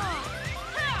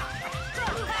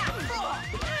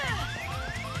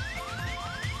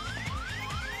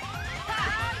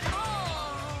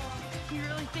 You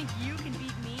really think you can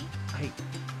beat me?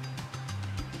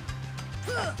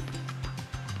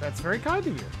 That's very kind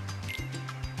of you.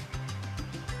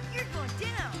 You're going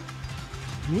down.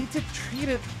 You need to treat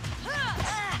it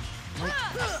like...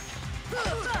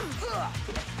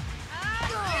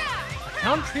 I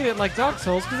can't treat it like Dark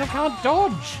Souls because I can't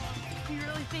dodge. You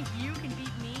really think you can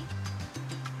beat me?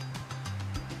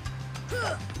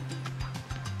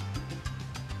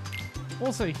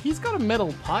 Also, he's got a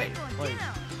metal pipe. Going Like,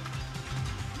 down.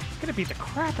 he's gonna beat the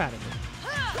crap out of me.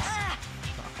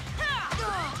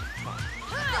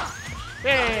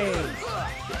 Hey!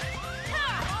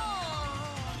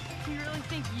 You really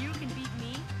think you can beat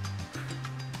me?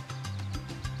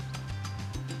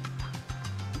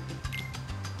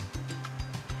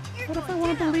 What if I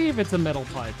want to believe it's a metal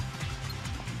pipe?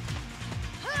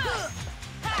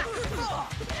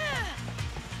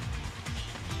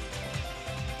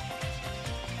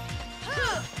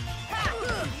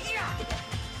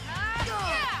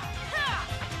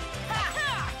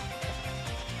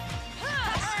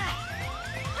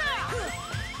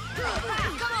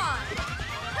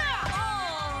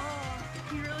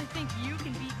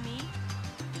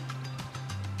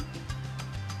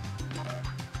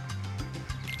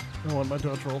 I want my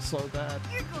dodge roll so bad.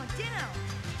 You're going down.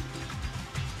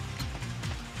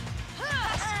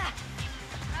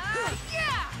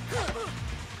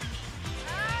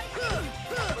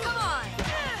 Come on.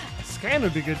 Scan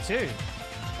would be good too.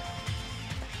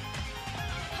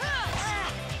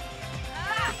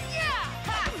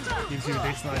 Gives you a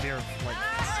decent idea of like.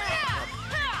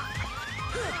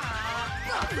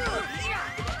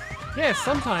 Yeah,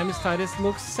 sometimes Titus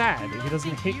looks sad if he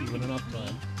doesn't hit you in enough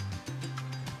time.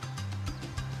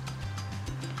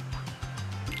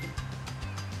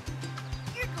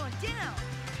 You're going down.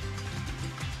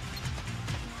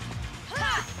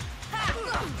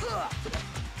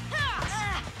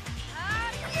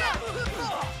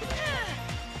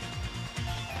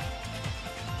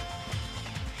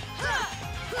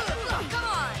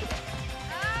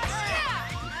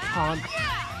 Come on.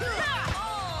 Can't.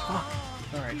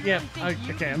 Alright, yeah,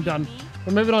 okay, I'm done.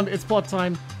 We're moving on, it's plot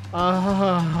time.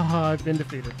 I've been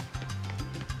defeated.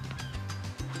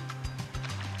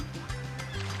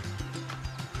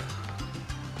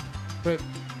 But...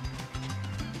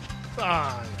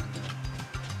 I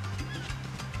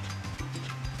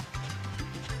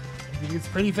think it's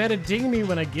pretty fair to ding me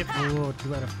when I get... Oh,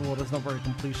 2 out of 4, that's not very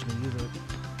completion-y, is it?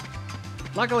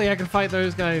 Luckily, I can fight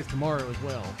those guys tomorrow as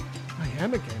well. I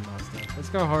am a game master. Let's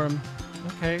go home.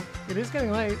 Okay, it is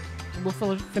getting late. We'll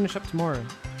finish up tomorrow.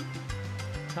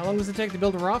 How long does it take to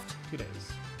build a raft? 2 days.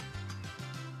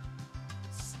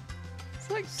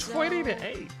 It's like 20 to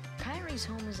 8. Kyrie's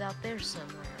home is out there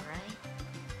somewhere, right?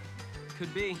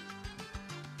 Could be.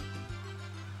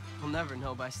 We'll never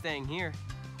know by staying here.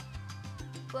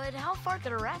 But how far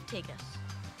could a raft take us?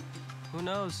 Who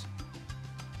knows?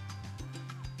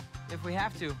 If we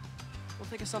have to, we'll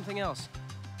think of something else.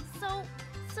 So,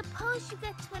 suppose you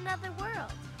get to another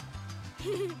world.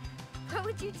 What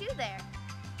would you do there?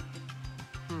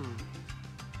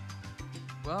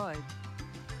 Well,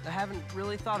 I haven't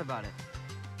really thought about it.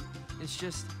 It's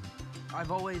just,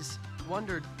 I've always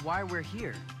wondered why we're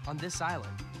here, on this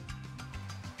island.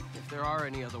 If there are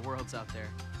any other worlds out there,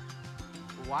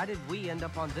 why did we end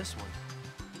up on this one?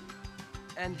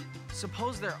 And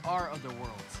suppose there are other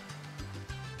worlds.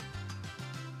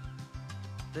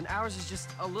 Then ours is just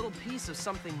a little piece of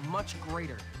something much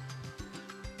greater.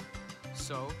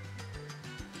 So,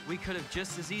 we could have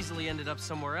just as easily ended up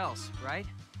somewhere else, right?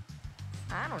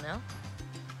 I don't know.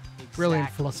 Brilliant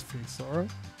Exactly. philosophy, Sora.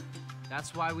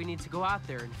 That's why we need to go out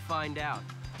there and find out.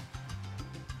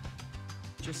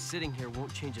 Just sitting here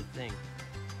won't change a thing.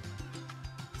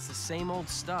 It's the same old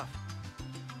stuff.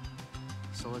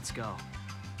 So let's go.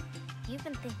 You've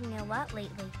been thinking a lot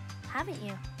lately, haven't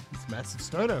you? It's massive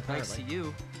Stodo, Thanks to apparently.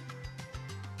 you.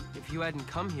 If you hadn't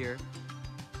come here,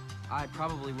 I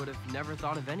probably would have never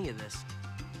thought of any of this.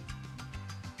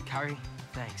 Kyrie,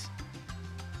 thanks.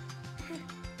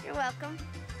 You're welcome.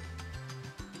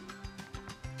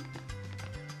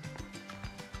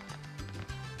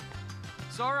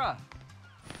 Sora!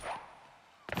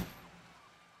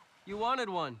 You wanted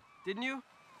one, didn't you?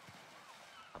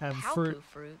 Have Palpu fruit.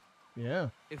 fruit. Yeah.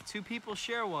 If two people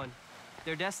share one,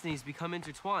 their destinies become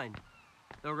intertwined.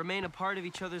 They'll remain a part of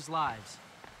each other's lives,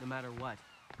 no matter what.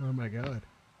 Oh my god.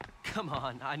 Come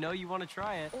on, I know you want to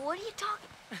try it. What are you talking?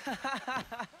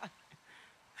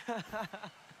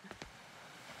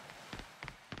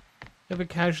 Ever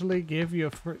casually give your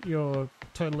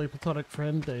totally platonic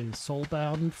friend a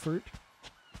soulbound fruit?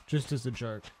 Just as a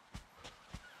joke.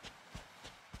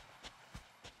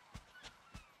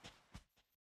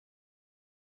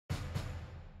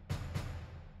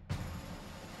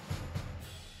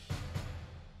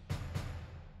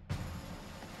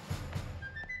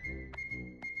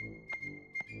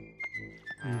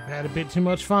 You've had a bit too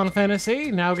much Final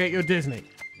Fantasy, now get your Disney.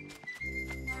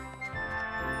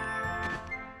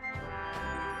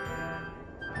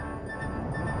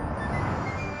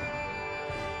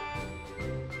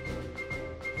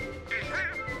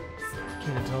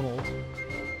 King Donald.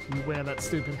 You wear that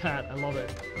stupid hat, I love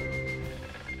it.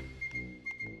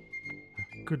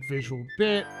 Good visual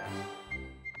bit.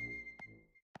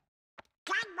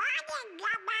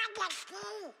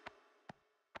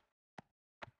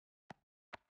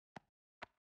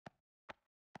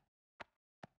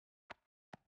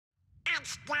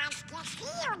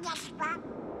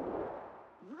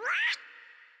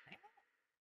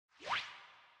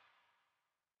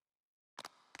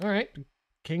 Alright,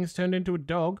 King's turned into a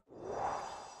dog.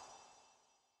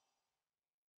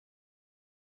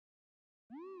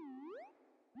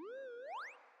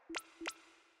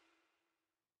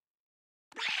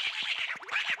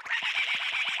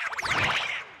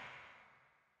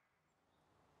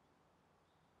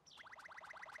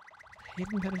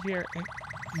 Hidden pedicure.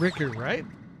 Ricker, right?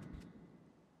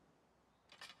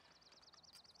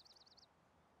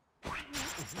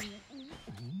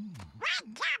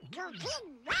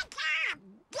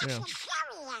 Yeah.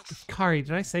 Kari,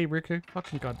 did I say Riku?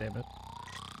 Fucking goddamn it.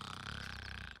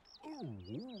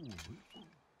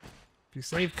 If you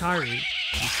save Kari, you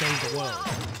save the world.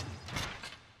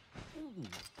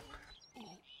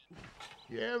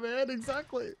 Yeah, man,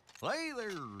 exactly. Hey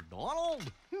there, Donald.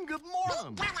 Good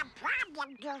morning.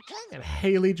 And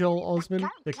Haley Joel Osment,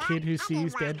 the kid who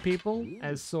sees dead people,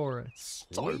 as Sora.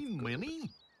 Hey,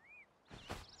 Minnie.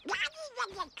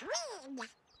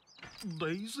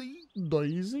 Daisy.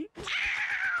 Daisy?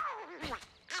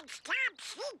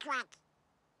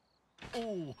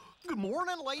 Oh, good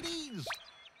morning, ladies.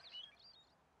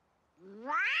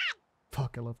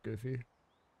 Fuck, I love Goofy.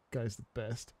 Guy's the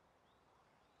best.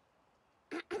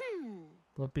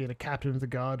 Love being a captain of the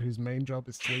guard whose main job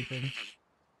is sleeping.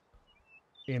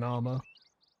 In armor.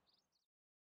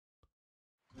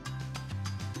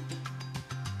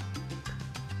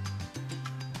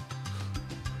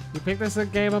 You pick this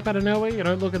game up out of nowhere, you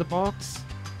don't look at the box.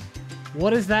 What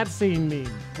does that scene mean?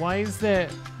 Why is there...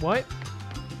 What?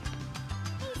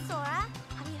 Hey, Sora.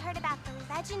 Have you heard about the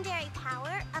legendary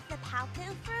power of the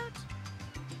Palpu fruit?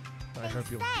 I hope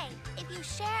They you'll... say if you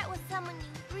share it with someone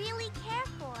you really care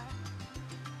for,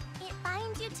 it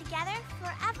binds you together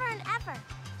forever and ever,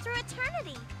 through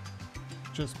eternity.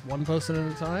 Just one person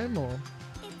at a time, or...?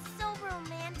 It's so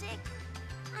romantic.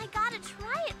 I gotta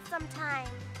try it sometime.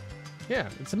 Yeah,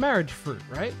 it's a marriage fruit,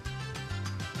 right?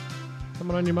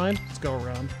 Someone on your mind? Let's go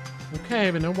around. Okay,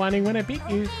 but no whining when I beat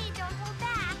you. Okay, don't hold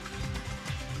back.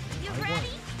 You I ready?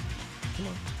 Come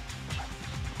on.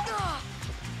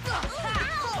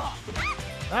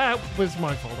 That was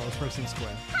my fault. I was pressing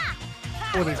square.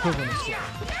 Or the equivalent of square.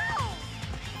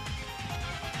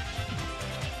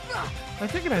 I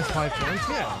think it has 5 points,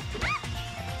 yeah.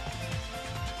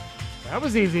 That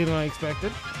was easier than I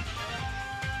expected.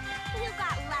 You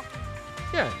got lucky.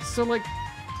 Yeah, so like...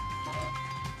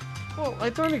 Well, I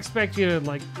don't expect you to,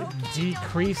 like,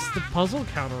 decrease the puzzle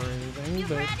count or anything, You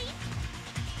but... ready?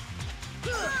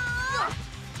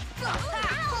 Come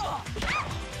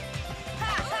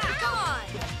on.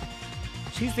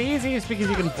 She's the easiest because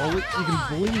you can bully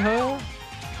her.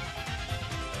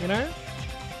 You know?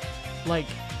 Like,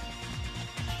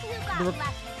 You got The- lucky.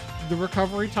 the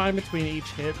recovery time between each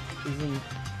hit isn't...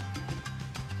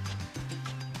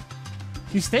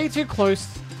 You stay too close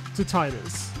to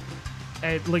Titus.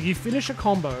 And, like, you finish a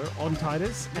combo on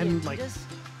Titus, and, like... Titus,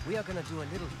 we are gonna do a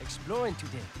little exploring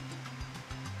today.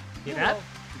 Hear You that? know,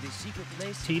 to the secret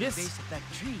place at Titus? the base of that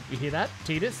tree. You hear that,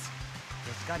 Titus?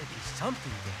 There's gotta be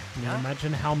something there. Can you yeah?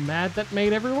 imagine how mad that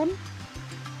made everyone?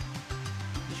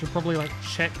 You should probably, like,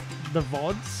 check the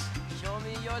VODs Show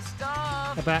me your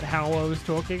stuff. about how I was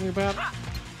talking about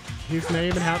his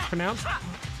name and how it's pronounced.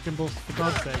 Jimbles, for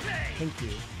God's sake. Thank you.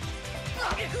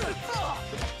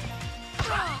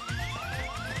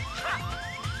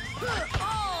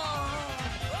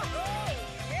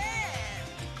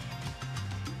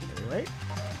 Anyway,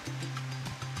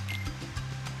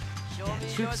 Show me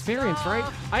to your experience, right?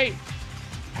 stuff. I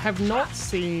have not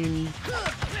seen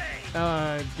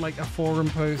like a forum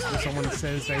post where someone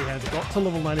says they have got to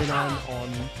level 99 on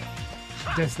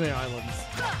Destiny Islands.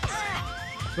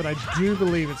 But I do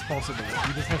believe it's possible.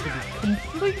 You just have to be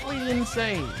completely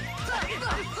insane.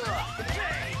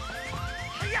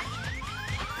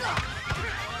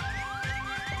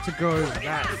 To go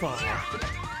that far.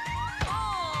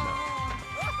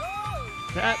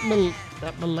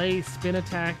 That melee spin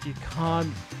attack, you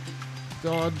can't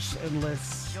dodge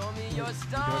unless Show me your you don't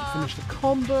stuff. finish the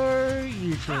combo.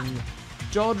 You can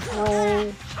dodge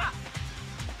roll.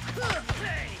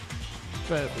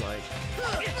 But like...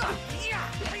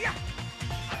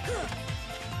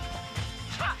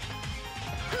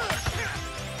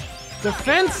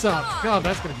 Defense up! God,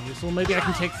 that's gonna be useful. Maybe I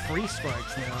can take 3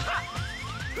 strikes now.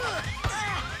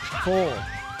 4.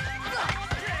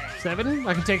 7?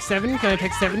 I can take 7? Can I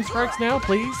take 7 strikes now,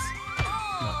 please?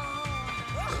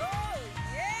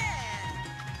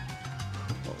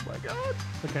 Oh my god.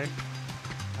 Okay.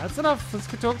 That's enough. Let's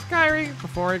go talk to Kairi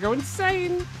before I go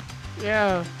insane.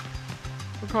 Yeah.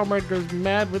 The comrade goes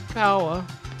mad with power.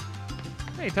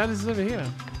 Hey, Titus is over here.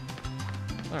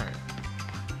 Alright.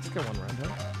 Let's go one round,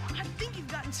 huh? I think you've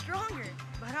gotten stronger,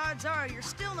 but odds are you're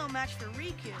still no match for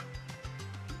Riku.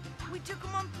 We took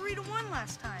him on 3-1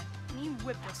 last time, and he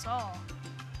whipped us all.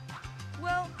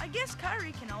 Well, I guess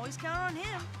Kairi can always count on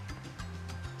him.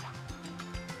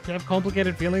 Do you have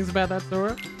complicated feelings about that,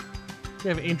 Sora? Do you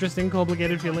have interesting,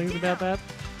 complicated feelings about that?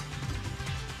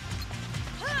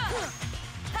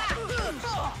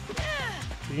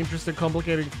 The interesting,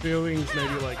 complicated feelings,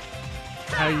 maybe like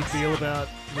how you feel about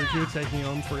Riku taking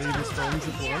on 3 of his friends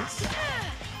at once.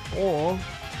 Or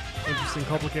interesting,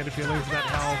 complicated feelings about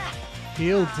how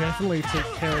he'll definitely take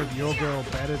care of your girl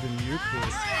better than you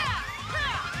could.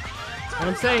 What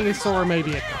I'm saying is Sora may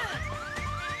be a cop.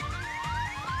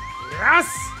 Yes!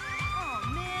 Oh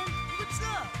man, what's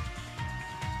up?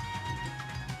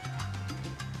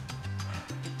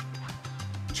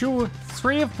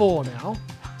 Three of 4 now.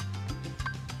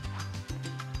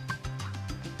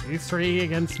 You 3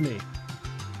 against me.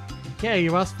 Okay,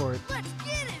 you asked for it. Let's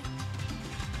get him!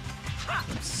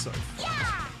 I'm so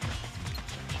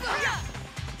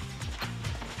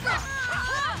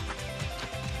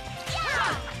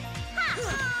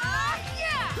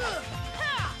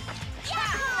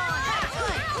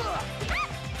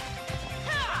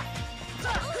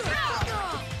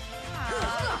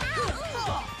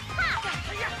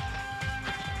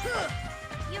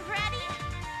You ready?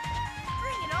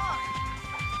 Bring it on!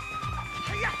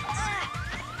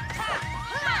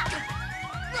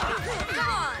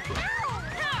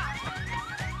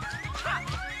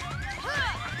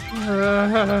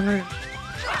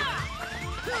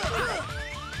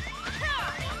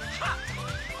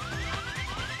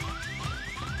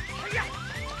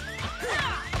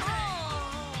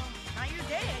 Not your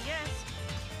day, I guess.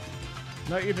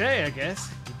 Not your day, I guess.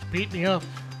 You beat me up.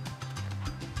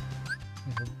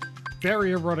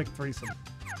 Very erotic threesome.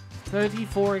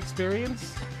 34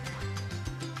 experience.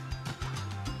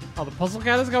 Oh, the puzzle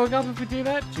counter's going up if we do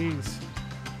that? Jeez.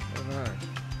 I don't know.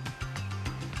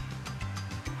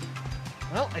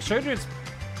 Well, I showed you it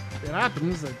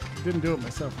happens. I didn't do it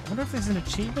myself. I wonder if there's an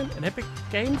achievement, an Epic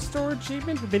Game Store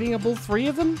achievement for beating up all 3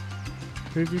 of them?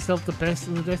 Prove yourself the best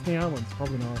in the Destiny Islands.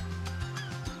 Probably not.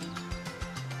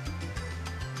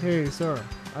 Hey, Sora.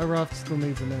 Raft still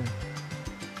needs a name.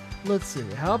 Let's see.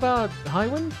 How about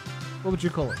Highwind? What would you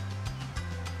call it?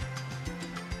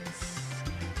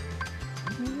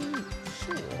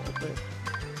 Sure, but...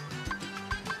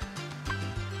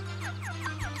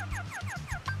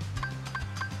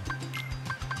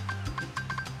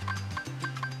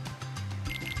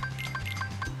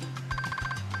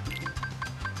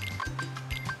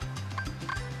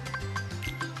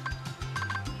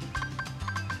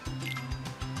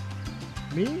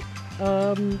 Me?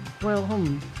 Well,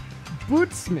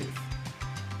 Bootsmith.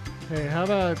 Hey, how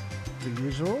about the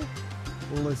usual?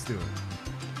 Well, let's do it.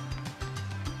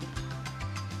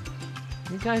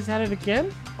 You guys at it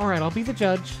again? Alright, I'll be the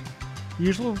judge.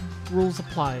 Usual rules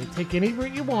apply. Take any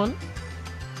route you want.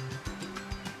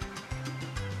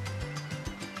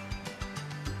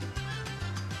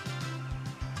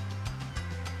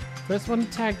 First one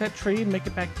to tag that tree and make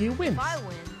it back to you wins. If I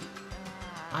win,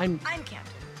 I'm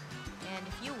captain. And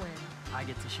if you win, I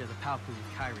get to share the Palpu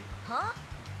with Kyrie. huh?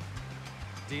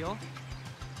 Deal?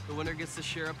 The winner gets to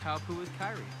share a Palpu with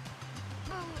Kyrie.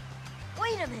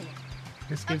 Wait a minute.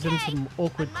 This gives him some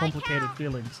awkward, on my complicated count.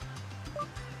 feelings.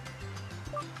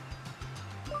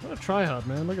 What a tryhard,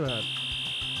 man. Look at that.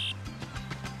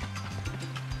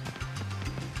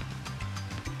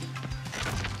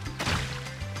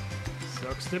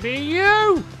 Sucks to be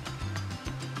you!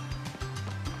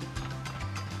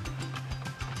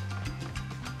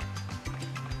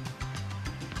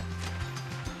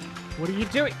 What are you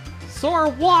doing? Sora,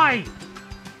 why?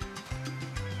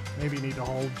 Maybe you need a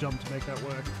whole jump to make that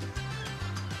work.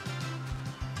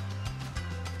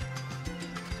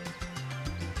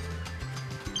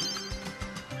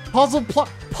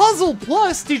 Puzzle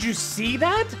Plus? Did you see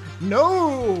that?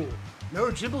 No! No,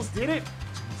 Jimbles did it.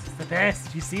 Jimbles is the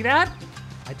best. You see that?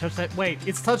 I touched that. Wait,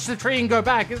 it's touch the tree and go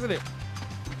back, isn't it?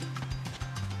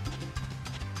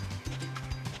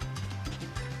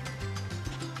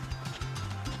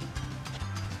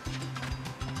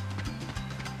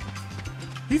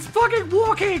 He's fucking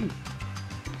walking!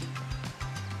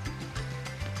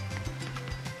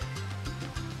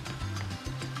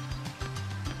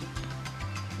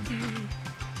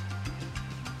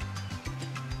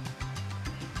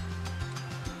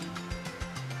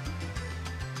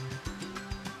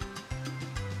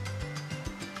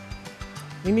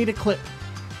 We need a clip.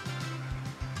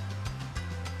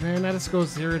 Man, that score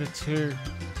 0 to 2.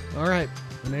 Alright,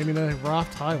 we're naming the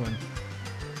Raft Highwind.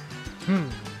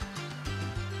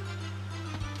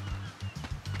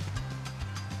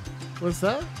 What's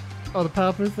that? Oh, the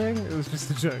PowerPoint thing? It was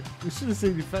just a joke. We should have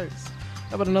seen your face.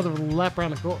 How about another lap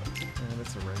around the court? Oh,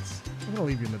 that's a race. I'm gonna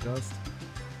leave you in the dust.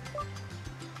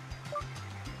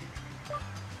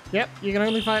 Yep, you can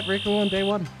only fight Rico on day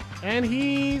 1. And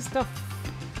he's tough.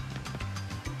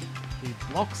 He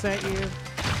blocks at you.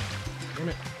 Damn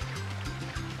it.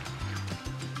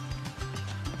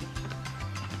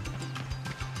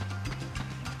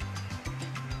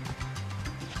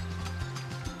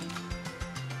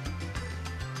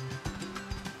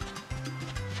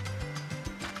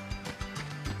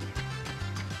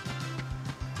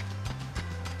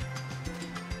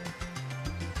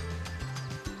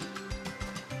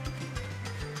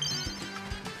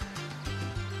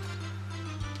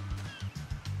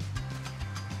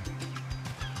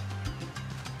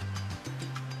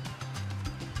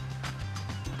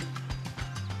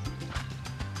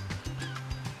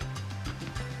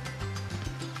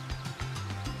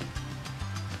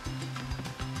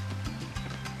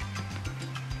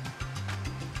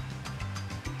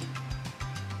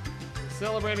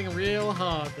 celebrating real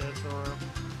hard there, Sora.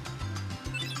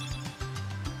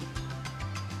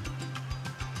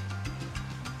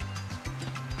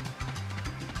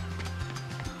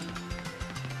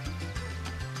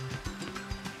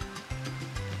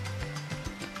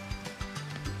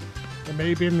 It may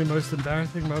have been the most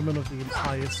embarrassing moment of the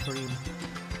entire stream.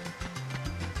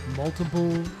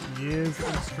 Multiple years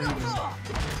of streaming.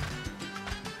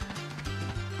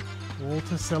 All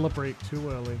to celebrate too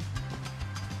early.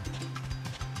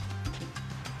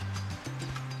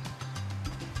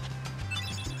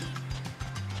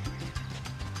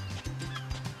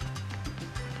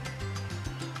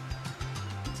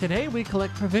 Today we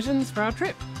collect provisions for our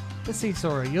trip. Let's see,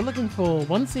 Sora, you're looking for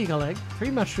 1 seagull egg,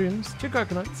 3 mushrooms, 2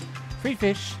 coconuts, 3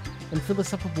 fish, and fill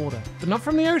us up with water. But not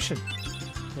from the ocean.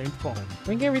 Named bottle.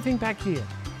 Bring everything back here.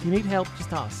 If you need help,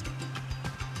 just ask.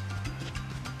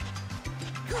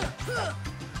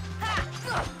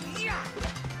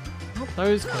 Not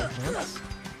those coconuts.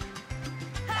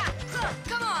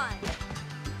 Come on!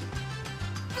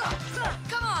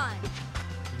 Come on!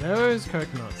 Those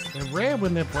coconuts. They're rare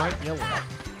when they're bright yellow.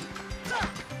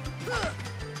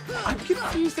 I'm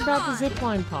confused about the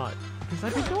zipline part, because I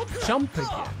did not jump again.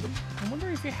 I wonder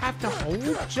if you have to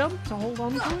hold jump to hold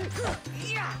on to it?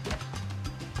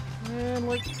 And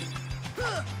like,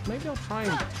 maybe I'll try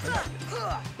and take it.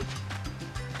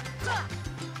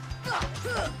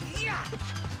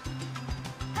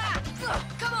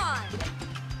 Come on!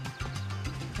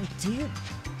 I did.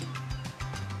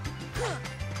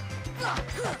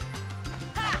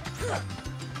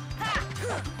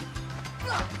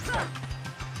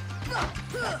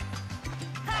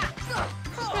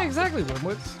 Yeah, exactly,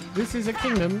 Wimwits. This is a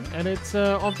kingdom, and it's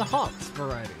of the hearts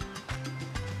variety.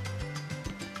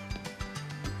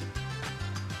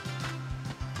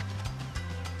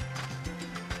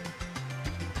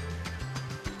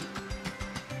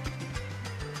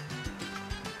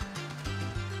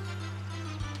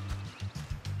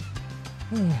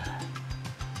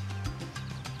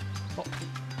 Oh.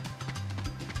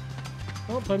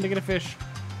 Oh, time to get a fish.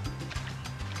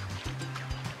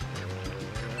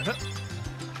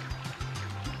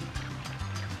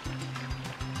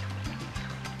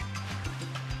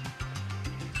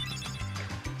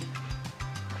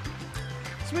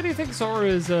 So where do you think Sora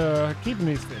is keeping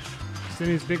these fish? Just in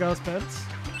his big ass pants?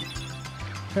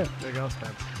 Big ass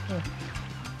pants. Huh.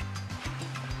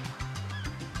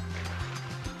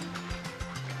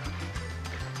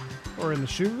 Or in the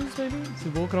shoes, maybe? Is he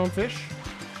walking on fish?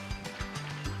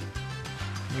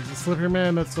 He's a slippery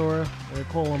man, that's Sora. They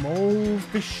call him Old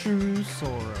Fish Shoes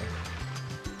Sora.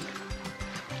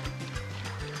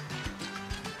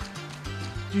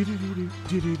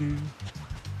 Do-do-do-do-do-do-do.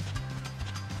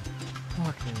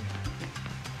 Okay.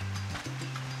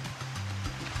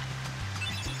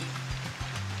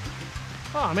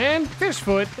 Aw, man, fish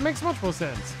foot. It makes much more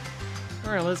sense.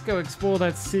 Alright, let's go explore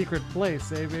that secret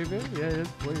place, eh, baby? Yeah, yes,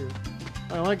 please.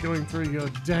 I like going through your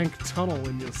dank tunnel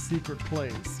in your secret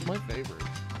place. My favorite.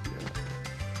 Yeah.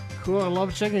 Cool, I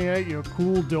love checking out your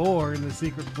cool door in the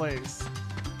secret place.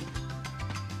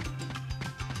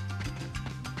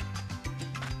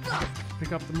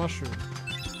 Pick up the mushroom.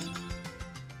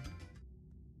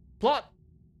 Plot!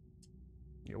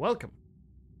 You're welcome.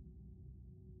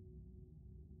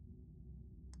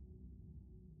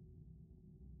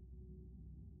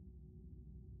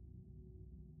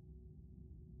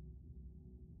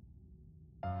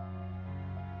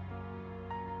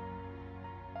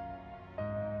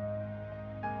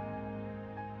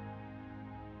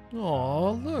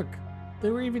 Aw, look. They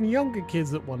were even younger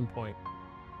kids at one point.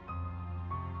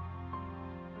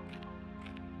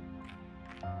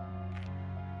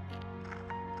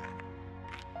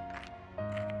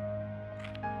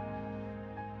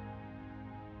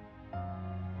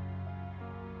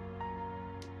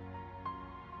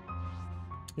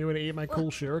 You want to eat my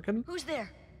cool shuriken? Who's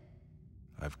there?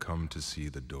 I've come to see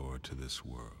the door to this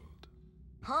world.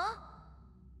 Huh?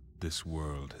 This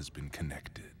world has been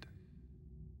connected.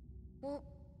 Well,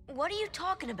 what are you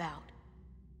talking about?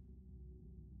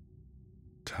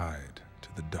 Tied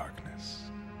to the darkness.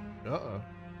 Uh-oh.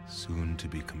 Soon to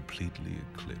be completely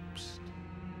eclipsed.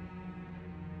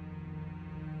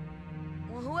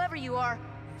 Well, whoever you are,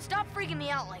 stop freaking me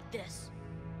out like this.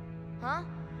 Huh?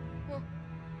 Well,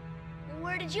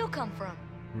 where did you come from?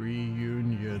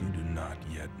 Reunion. You do not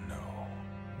yet know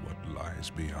what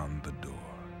lies beyond the door.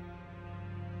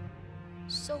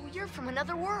 So you're from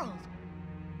another world.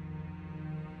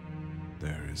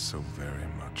 There is so very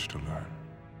much to learn.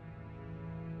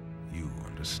 You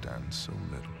understand so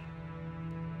little.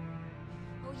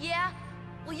 Oh yeah?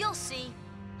 Well, you'll see.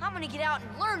 I'm gonna get out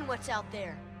and learn what's out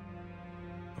there.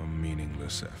 A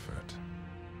meaningless effort.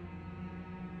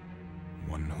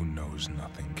 One who knows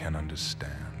nothing can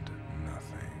understand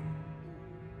nothing.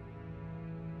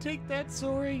 Take that,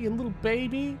 Sora, you little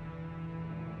baby.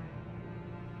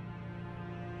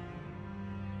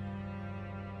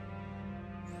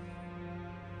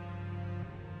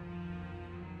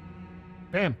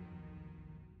 Bam.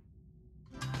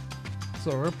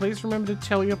 Sora, please remember to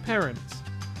tell your parents.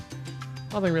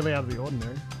 Nothing really out of the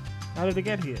ordinary. How did it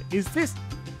get here? Is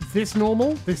this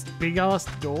normal? This big ass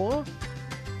door?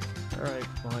 Alright,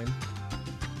 fine.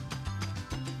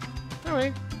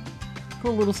 Alright.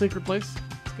 Cool little secret place.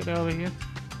 Let's get out of here.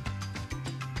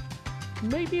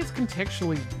 Maybe it's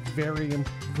contextually very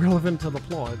relevant to the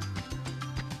plot.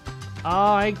 Oh,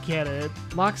 I get it.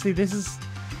 Loxy, this is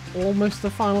almost a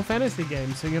Final Fantasy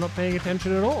game, so you're not paying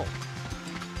attention at all.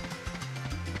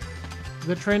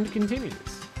 The trend continues.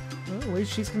 Well, at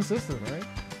least she's consistent, right?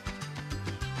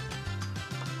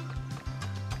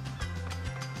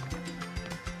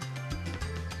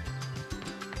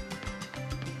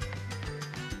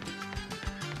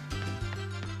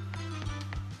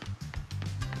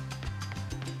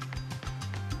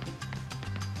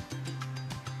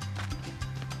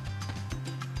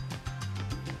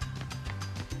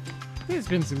 There's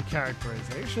been some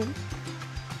characterization.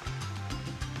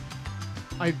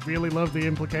 I really love the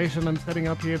implication I'm setting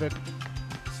up here that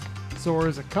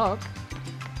Sora's a cuck.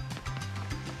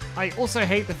 I also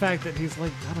hate the fact that he's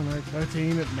like, I don't know,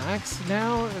 13 at max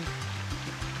now.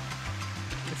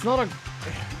 It's not a...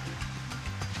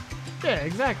 Yeah,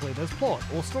 exactly. There's plot,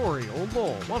 or story, or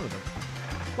lore, one of them.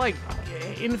 Like,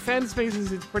 in fan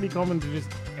spaces, it's pretty common to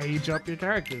just age up your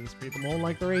characters, treat them all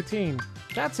like they're 18.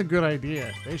 That's a good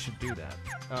idea. They should do that.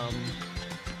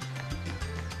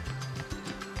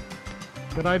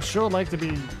 But I'd sure like to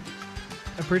be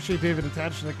appreciative and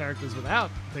attached to the characters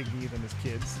without thinking of them as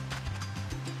kids.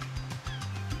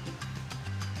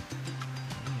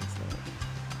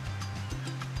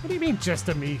 What do you mean, just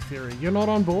a me theory? You're not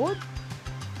on board?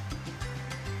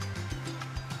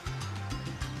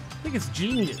 I think it's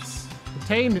genius.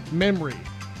 Retained memory.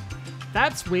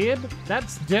 That's weird.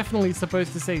 That's definitely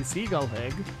supposed to say seagull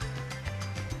egg.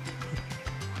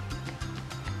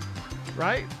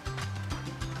 Right?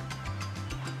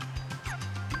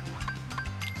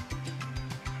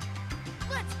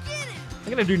 Let's get it!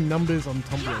 I'm gonna do numbers on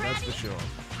Tumblr, that's for sure.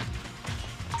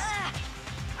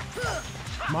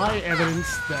 My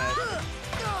evidence that...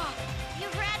 You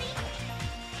ready?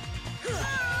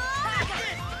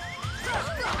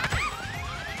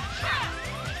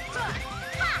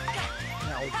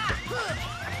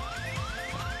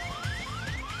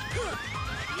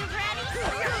 You ready?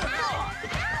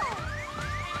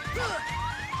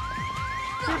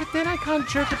 Yeah, but then I can't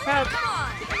joke about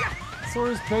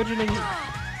Sora's burgeoning...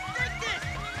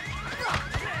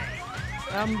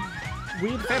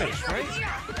 weird fetish, right?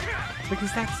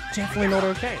 Because that's definitely not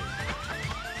okay.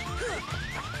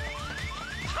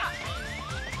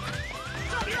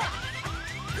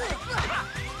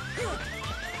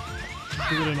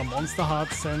 Do it in a Monster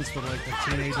Heart sense where like the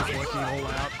teenagers working it all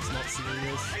out, it's not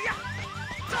serious.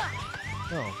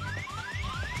 Oh.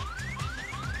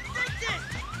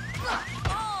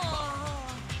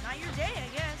 Not your day, I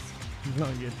guess.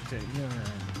 Not yet today. Yeah.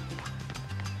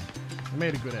 I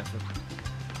made a good effort.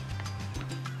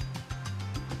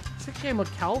 It's a game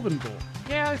of Calvin ball.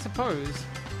 Yeah, I suppose.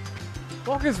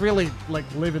 Walkers really like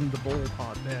live in the ball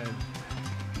part there.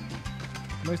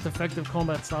 Most effective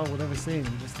combat style we've ever seen.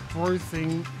 He just throws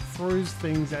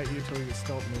things at you till you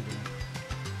stop moving.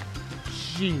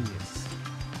 Genius.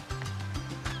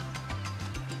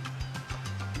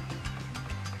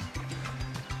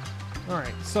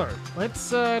 Alright, so let's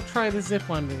try the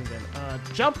zipline thing again.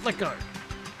 Jump, let go.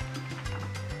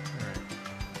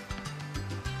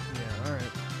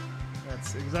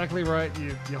 That's exactly right.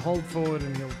 You hold forward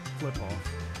and you'll flip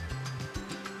off.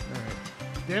 Alright.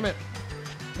 Damn it.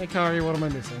 Hey Kari, what am I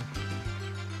missing?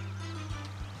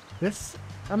 This?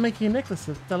 I'm making a necklace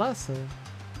of thalassa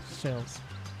shells.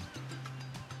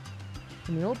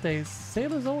 In the old days,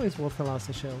 sailors always wore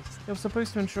thalassa shells. They were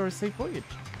supposed to ensure a safe voyage.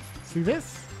 See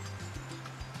this?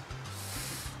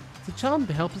 It's a charm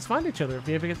to help us find each other if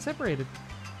we ever get separated.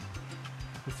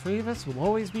 The three of us will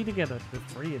always be together. The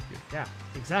three of you. Yeah,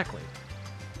 exactly.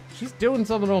 She's doing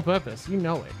something on purpose. You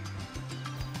know it.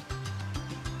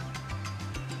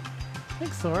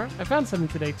 Thanks, Sora. I found something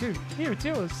today, too. Here, it's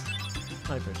yours.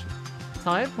 Hi, Bridget.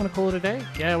 Tired? Want to call it a day?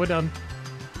 Yeah, we're done.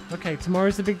 Okay,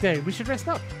 tomorrow's the big day. We should rest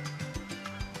up.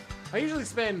 I usually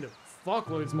spend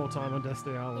fuckloads more time on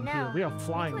Destiny Island here. We are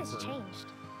flying Nicholas through. changed.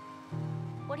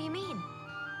 What do you mean?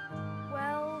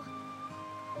 Well,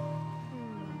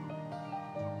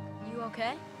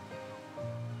 okay?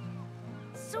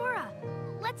 Sora,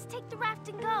 let's take the raft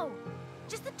and go.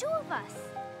 Just the two of us.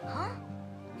 Huh?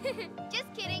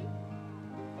 Just kidding.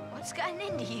 What's gotten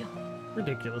into you?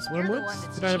 Ridiculous, You're the Wormwoods. one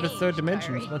that's You don't have a third changed,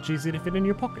 dimension. It's Kyrie. much easier to fit in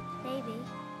your pocket. Maybe.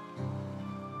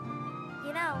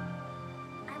 You know,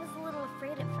 I was a little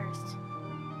afraid at first.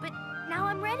 But now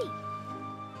I'm ready.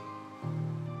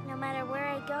 No matter where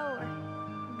I go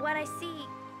or what I see,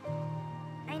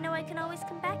 I know I can always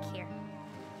come back here.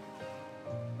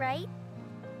 Right?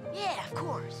 Yeah, of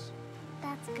course.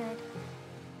 That's good.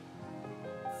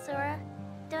 Sora,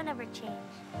 don't ever change.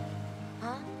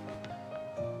 Huh?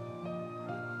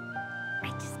 I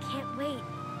just can't wait.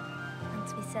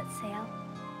 Once we set sail,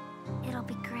 it'll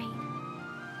be great.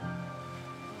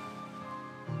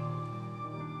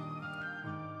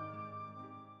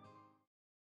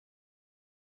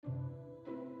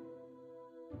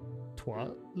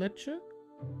 Toiletche?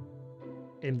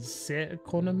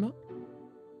 Enseignement?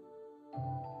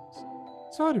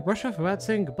 Sorry to rush off without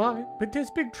saying goodbye, but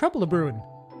there's big trouble a-brewing.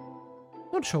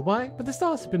 Not sure why, but the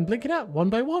stars have been blinking out one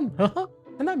by one, haha,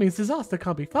 and that means disaster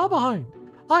can't be far behind.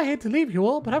 I hate to leave you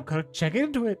all, but I've got to check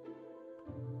into it.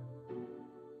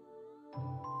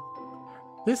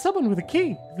 There's someone with the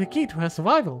key to our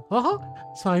survival, haha,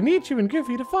 so I need you and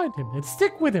Goofy to find him and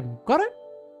stick with him, got it?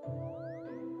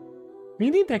 We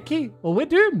need that key, or we're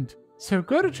doomed. So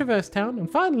go to Traverse Town and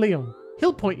find Leon.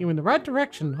 He'll point you in the right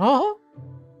direction, haha.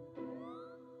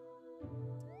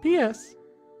 P.S.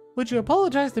 Would you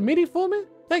apologize to Minnie for me?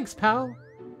 Thanks, pal.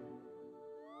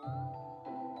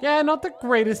 Yeah, not the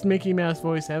greatest Mickey Mouse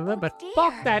voice ever, but dear.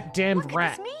 fuck that damned What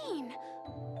rat. does this mean?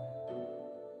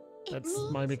 That's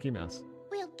my Mickey Mouse.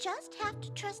 We'll just have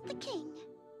to trust the king.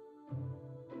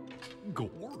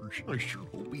 Gorge, I sure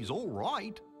hope he's all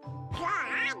right.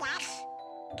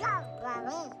 Don't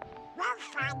worry. We'll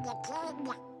find the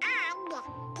king and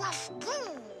this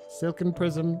key. Silken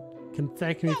Prism can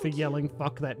thank me for yelling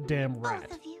fuck that damn rat.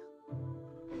 Both of you.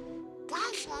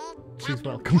 She's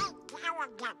welcome.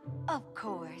 Of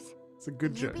course. It's a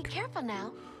good You joke. be careful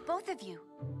now, both of you.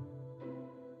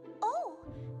 Oh,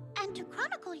 and to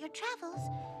chronicle your travels,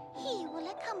 he will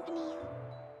accompany you.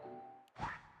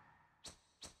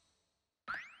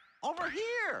 Over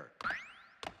here!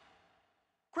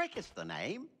 Cricket's the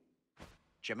name.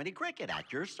 Jiminy Cricket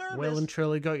at your service. Well and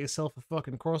truly got yourself a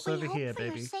fucking We crossover hope here, for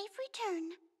baby. your safe return.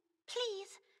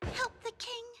 Please help the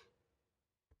king.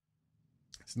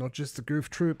 It's not just the Goof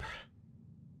Troop.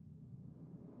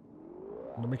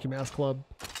 The Mickey Mouse Club.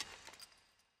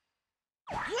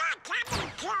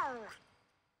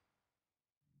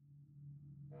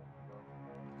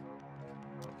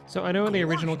 So I know in the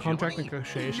original Gorge, contract Jiminy,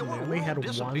 negotiation they your only had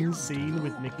world one disappeared scene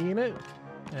with too. Mickey in it.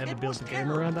 I had to It build was the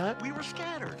game around terrible. that. We were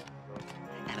scattered.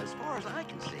 And as far as I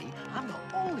can see, I'm the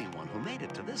only one who made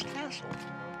it to this castle.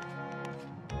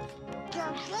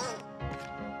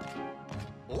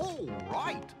 Oh,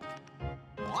 right.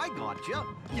 I gotcha.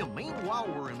 You mean while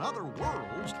we're in other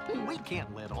worlds, we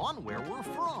can't let on where we're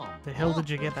from. The hell did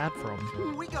you get that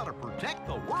from? We gotta protect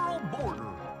the world border.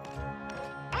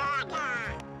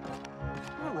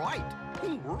 Right.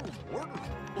 World border.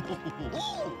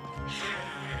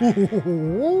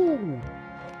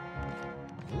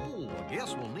 Oh, I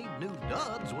guess we'll need new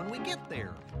duds when we get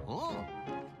there. Huh?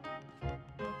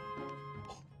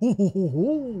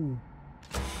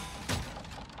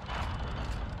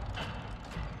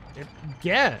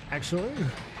 Yeah, actually.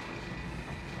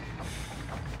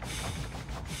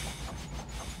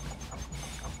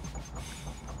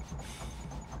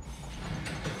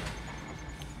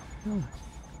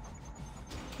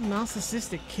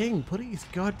 Narcissistic king putting his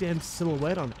goddamn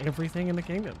silhouette on everything in the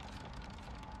kingdom.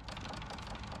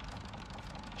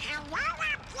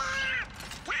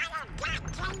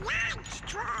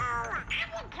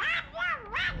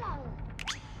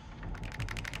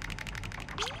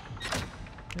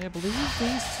 I believe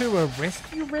these two are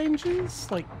rescue rangers?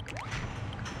 Like,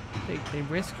 they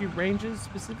rescue rangers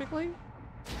specifically?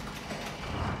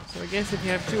 So I guess if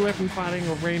you have two weapon fighting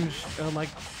or range, like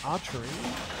archery,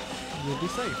 you'll be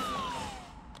safe.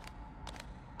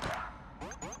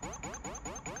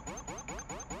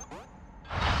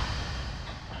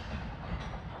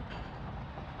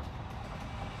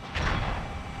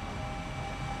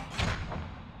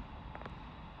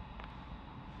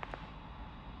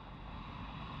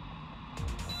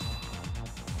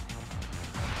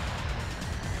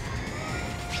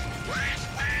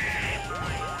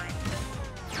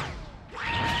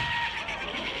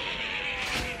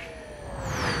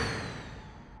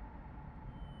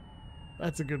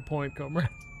 That's a good point, comrade.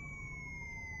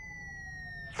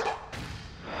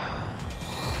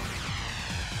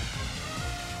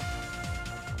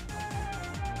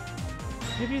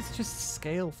 Maybe it's just a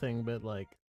scale thing, but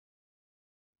like,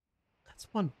 that's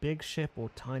one big ship or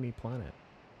tiny planet.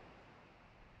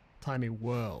 Tiny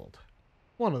world.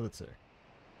 One of the two.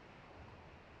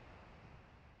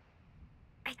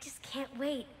 I just can't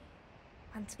wait.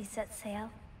 Once we set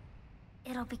sail,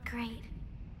 it'll be great.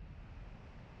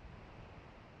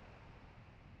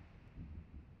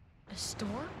 A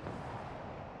storm?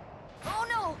 Oh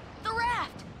no! The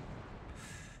raft!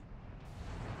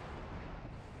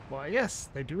 Why, yes,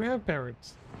 they do have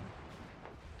parents.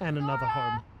 And another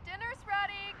home. Dinner's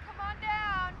ready. Come on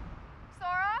down.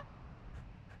 Sora?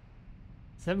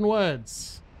 7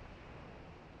 words.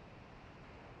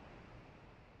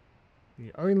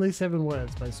 The only 7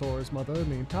 words by Sora's mother in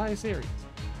the entire series.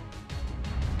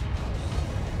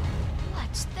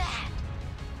 What's that?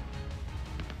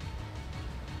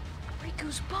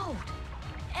 Riku's boat.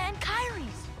 And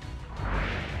Kairi's.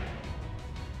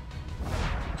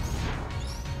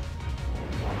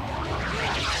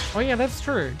 Oh yeah, that's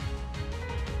true.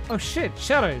 Oh shit,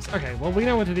 shadows. Okay, well we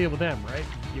know what to deal with them, right?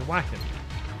 You whack them.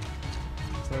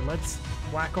 So let's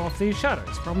whack off these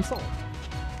shadows from Soul.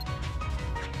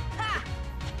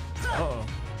 Uh-oh.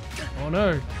 Oh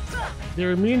no.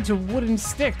 They're immune to wooden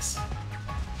sticks.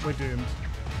 We're doomed.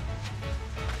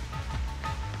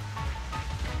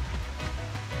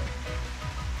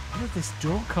 Where did this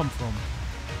door come from?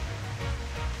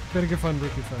 Better go find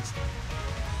Riku first.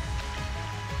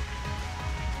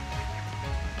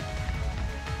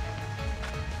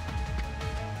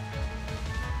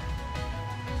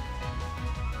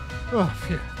 Oh,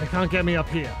 phew. They can't get me up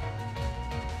here.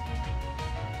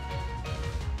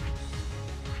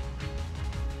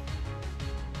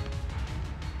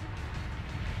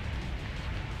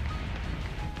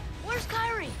 Where's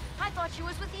Kairi? I thought she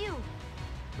was with you.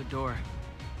 The door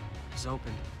is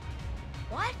open.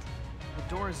 What?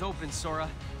 The door is open, Sora.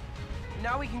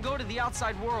 Now we can go to the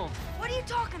outside world. What are you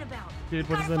talking about? Dude,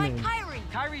 We what does gotta that find mean? Kairi.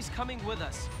 Kairi's coming with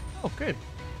us. Oh, good.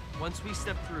 Once we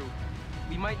step through,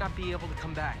 we might not be able to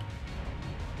come back.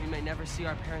 We may never see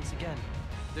our parents again.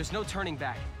 There's no turning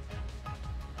back.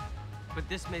 But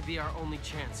this may be our only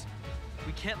chance.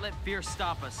 We can't let fear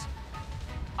stop us.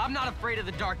 I'm not afraid of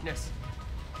the darkness.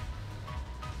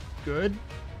 Good.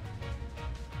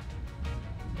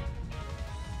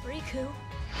 Riku.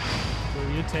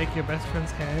 Will you take your best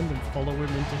friend's hand and follow him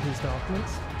into his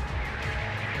darkness?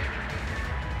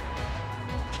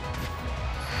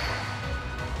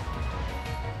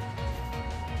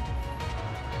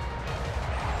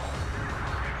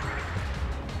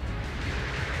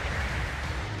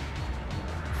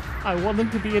 I want them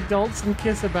to be adults and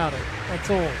kiss about it. That's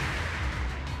all.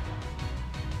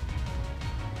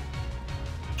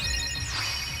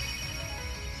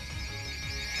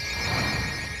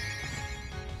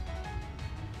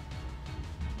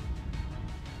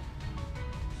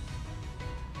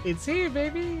 It's here,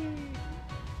 baby!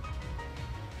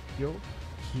 Yo.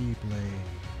 Keyblade.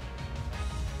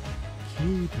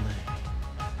 Keyblade.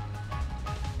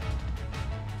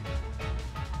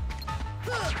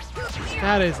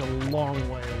 That is a long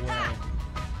way away.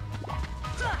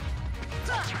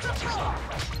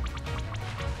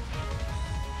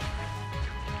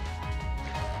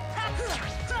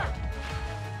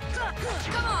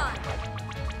 Come on!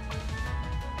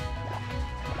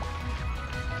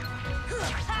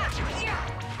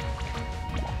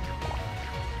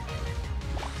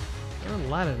 There's a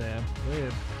ladder there.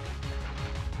 Weird.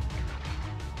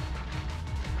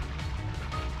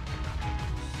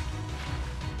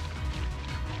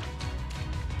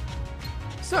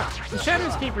 So, the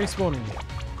shadows keep respawning here.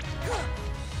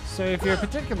 So if you're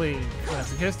particularly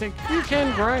masochistic, you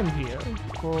can grind here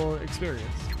for experience.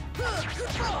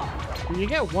 But you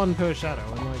get 1 per shadow,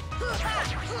 and like,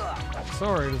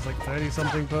 sorry, it is like 30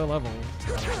 something per level.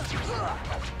 So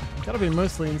gotta be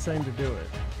mostly insane to do it.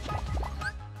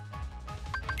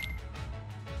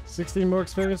 16 more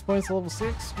experience points to level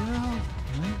 6? Well,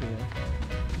 maybe.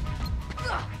 Come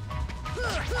on!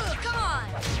 Come on!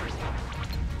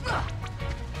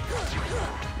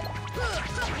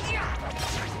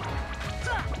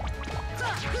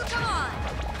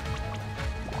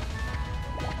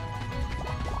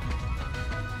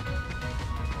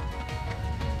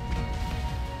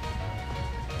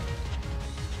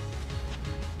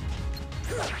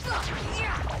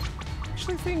 I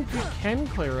actually think we can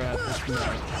clear out this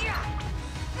map.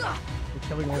 We're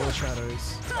killing all the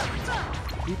shadows.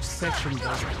 Each section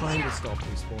does kind of stop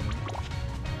respawning.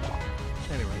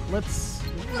 Anyway, let's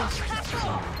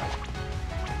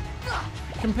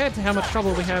compared to how much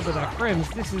trouble we have with our friends,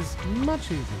 this is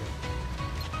much easier.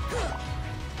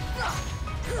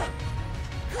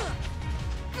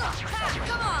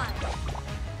 Come on!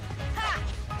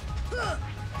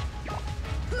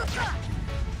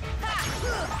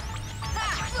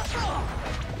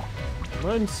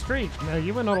 Learn street. No,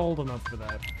 you were not old enough for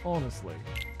that, honestly.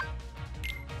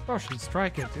 Gosh, you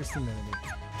strike a distant enemy.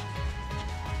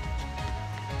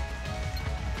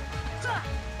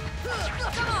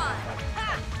 Come on!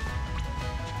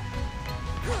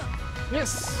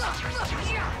 Yes!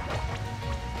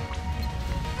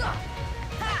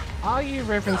 Are you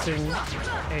referencing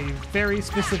a very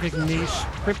specific niche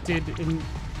cryptid in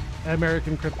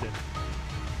American cryptid?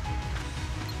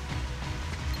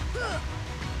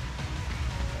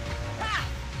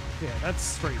 Yeah, that's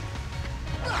straight.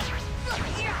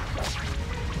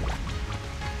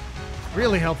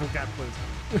 Really helpful cat clues.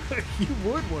 You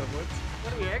would, Wormlets.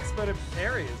 What are you, expert at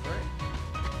areas, right?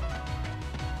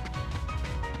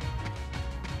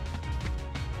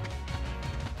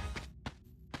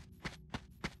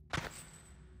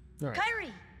 All right.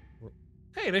 Kyrie!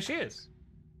 Hey, there she is.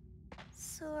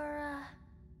 Sora.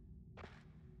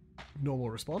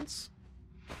 Normal response.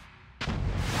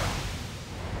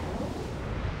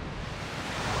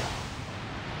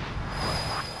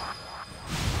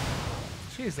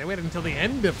 Jeez, they waited until the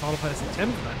end of Final Fantasy X for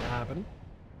that to happen.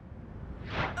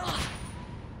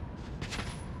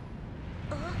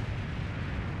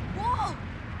 Whoa!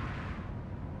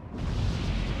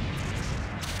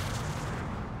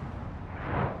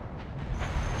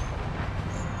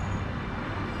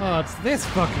 Oh, it's this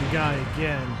fucking guy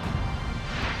again.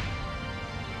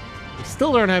 We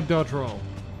still don't have dodge roll.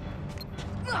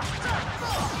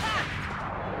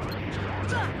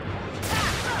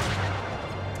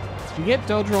 You get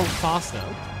dodge roll faster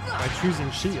by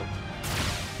choosing shield,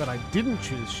 but I didn't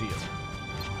choose shield.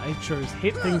 I chose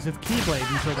hit things with Keyblade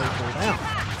until they fall down.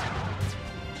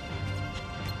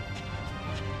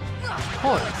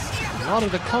 Because a lot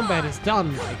of the combat is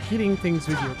done by hitting things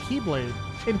with your Keyblade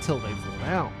until they fall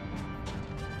down.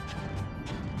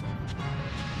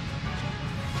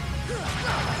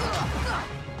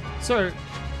 So,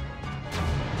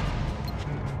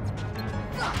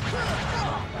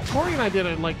 Tori and I did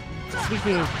it, like,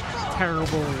 speaking of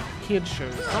terrible kid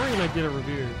shows, Tori and I did a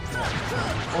review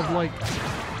of, like,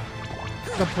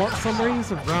 the plot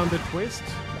summaries of Rounded Twist.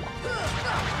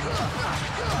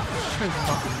 Show's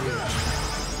fucking weird.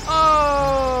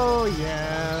 Oh,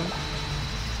 yeah.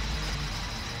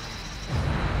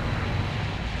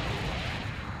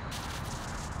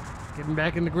 Getting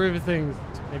back in the groove of things.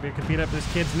 Maybe I could beat up those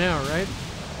kids now, right?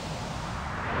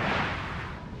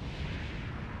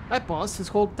 That boss is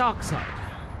called Darkside.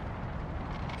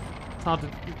 It's hard to...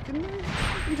 You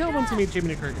can tell once you meet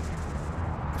Jiminy Cricket.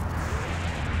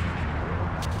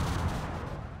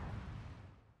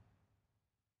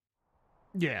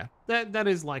 Yeah, that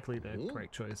is likely the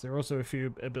correct choice. There are also a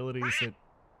few abilities that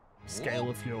scale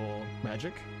with your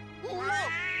magic. Look,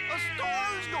 a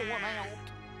star's going out.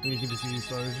 And you can just use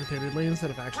those repeatedly instead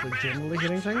of actually generally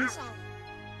hitting things.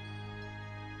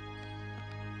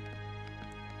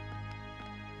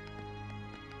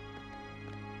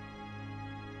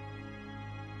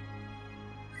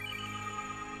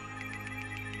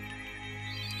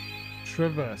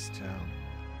 Traverse Town.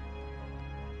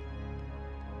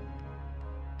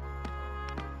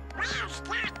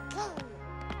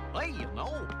 Hey, you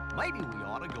know, maybe we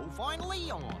ought to go find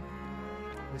Leon.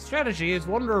 The strategy is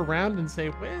wander around and say,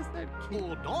 where's that kid?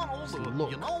 Oh, Donald,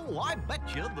 you know, I bet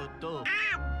you that,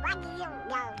 What do you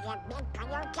know, you big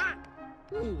Toyota?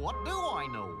 What do I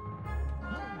know?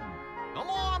 Come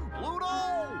on, Pluto!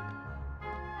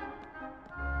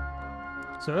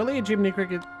 So earlier Jiminy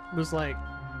Cricket was like,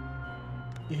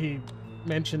 he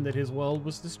mentioned that his world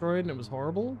was destroyed and it was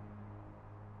horrible.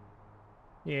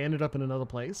 He ended up in another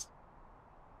place.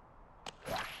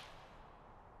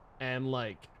 And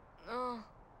like,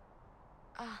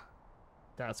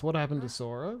 that's what happened to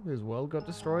Sora. His world got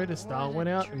destroyed, his star went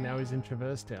out, and now he's in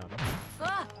Traverse Town.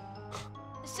 Ah!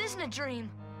 This isn't a dream.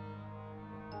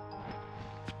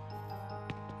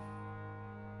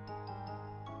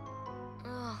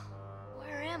 Ugh,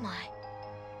 where am I?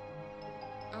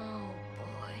 Oh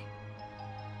boy.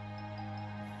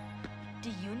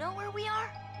 Do you know where we are?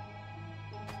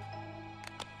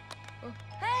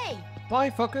 Hey! Bye,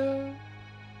 fucker!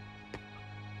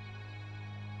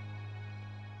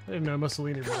 I didn't know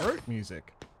Mussolini wrote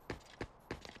music.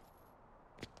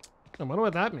 I wonder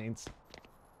what that means.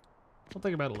 I'll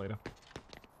think about it later.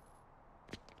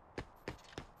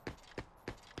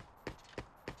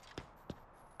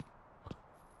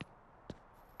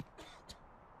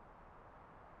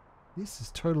 This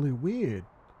is totally weird.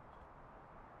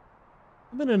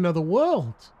 I'm in another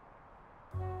world.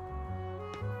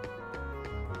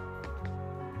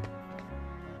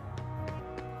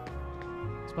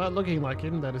 Despite looking like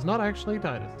him, that is not actually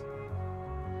Titus.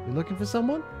 You're looking for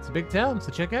someone? It's a big town,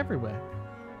 so check everywhere.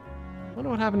 Wonder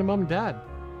what happened to Mom and Dad.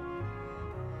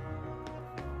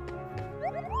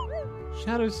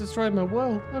 Shadows destroyed my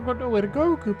world. I've got nowhere to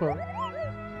go, Koopa.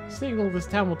 Seeing all this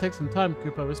town will take some time,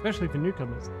 Koopa, especially for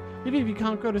newcomers. Even if you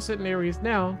can't go to certain areas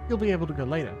now, you'll be able to go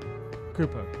later.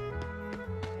 Koopa.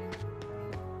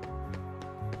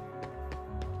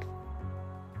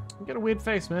 You got a weird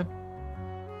face, man.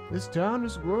 This town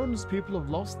has grown as people have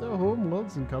lost their home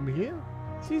worlds and come here.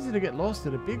 It's easy to get lost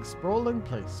in a big, sprawling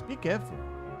place. Be careful.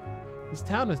 This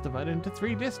town is divided into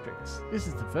 3 districts. This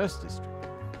is the first district.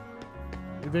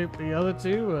 You think the other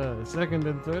 2, second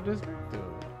and third district?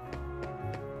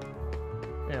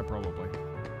 Yeah, probably.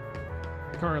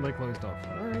 Currently closed off.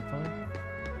 Alright, fine.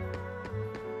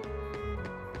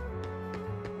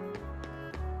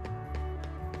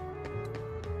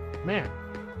 Man,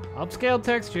 upscale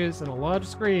textures and a large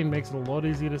screen makes it a lot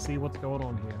easier to see what's going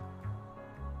on here.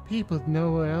 People with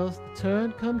nowhere else to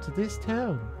turn come to this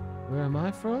town. Where am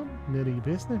I from? None of your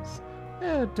business.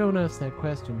 Don't ask that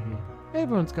question here.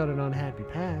 Everyone's got an unhappy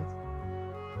past.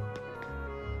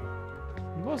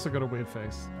 You've also got a weird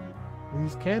face.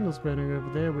 These candles burning over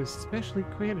there were specially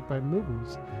created by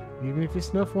moogles. Even if you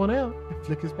snuff one out, it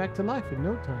flickers back to life in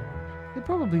no time. You'll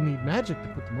probably need magic to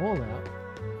put them all out.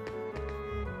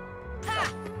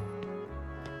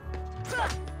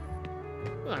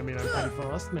 I mean, I'm pretty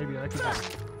fast. Maybe I could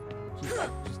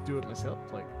just do it myself.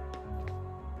 Like,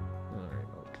 alright,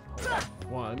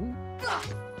 1,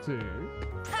 2,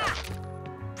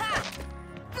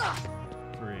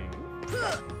 3.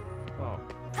 Oh,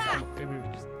 maybe we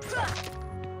just.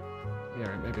 Yeah,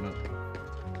 right, maybe not. It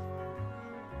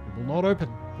will not open.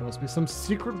 There must be some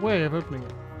secret way of opening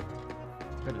it.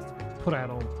 Better put out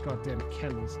all goddamn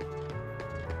candles.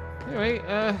 Anyway,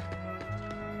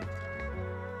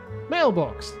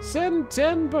 mailbox. Send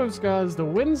 10 postcards to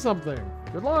win something.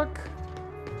 Good luck.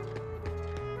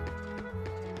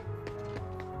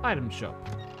 Item shop.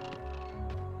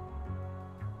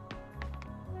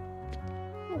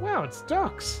 Oh wow, it's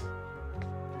ducks.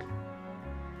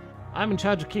 I'm in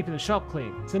charge of keeping the shop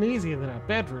clean. It's an easier than our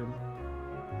bedroom.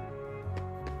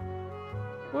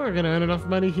 We're gonna earn enough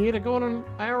money here to go on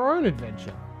our own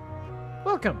adventure.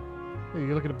 Welcome. Are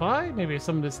you looking to buy? Maybe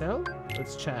something to sell?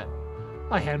 Let's chat.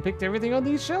 I handpicked everything on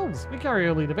these shelves. We carry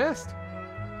only the best.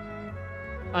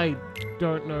 I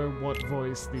don't know what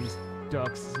voice these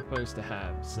ducks are supposed to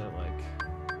have, so like,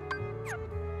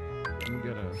 I'm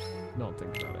gonna not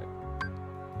think about it.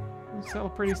 We'll sell a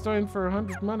pretty stone for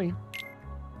 100 money.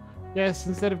 Yes,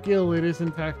 instead of gil, it is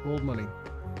in fact gold money.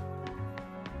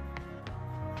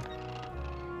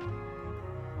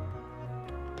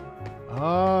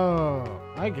 Oh,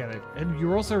 I get it. And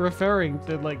you're also referring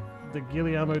to, like, the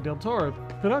Guillermo del Toro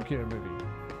Pinocchio movie.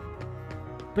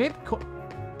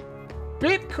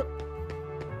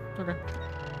 Okay.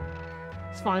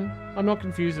 It's fine. I'm not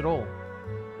confused at all.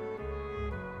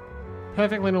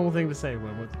 Perfectly normal thing to say,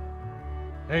 Wormwood.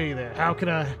 Hey there, how can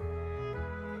I...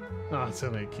 Oh, it's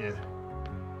only a kid.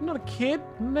 I'm not a kid.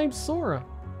 My name's Sora.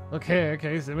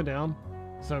 Okay, simmer down.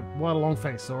 So, what a long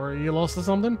face, Sora. You lost or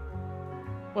something?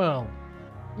 Well,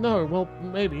 no, well,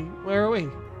 maybe. Where are we?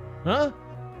 Huh?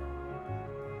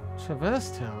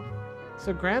 Traverse Town.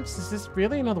 So, Gramps, is this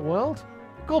really another world?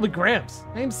 Call me Gramps.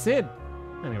 Name's Sid.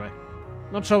 Anyway,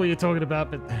 not sure what you're talking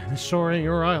about, but this sure ain't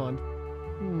your island.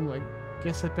 I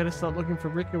guess I'd better start looking for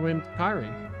Riku and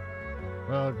Kairi.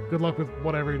 Well, good luck with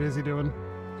whatever it is you're doing.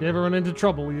 If you ever run into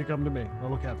trouble, you come to me. I'll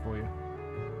look out for you.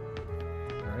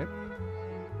 Alright.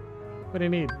 What do you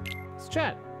need? Let's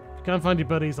chat. If you can't find your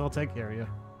buddies, I'll take care of you.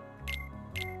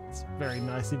 It's very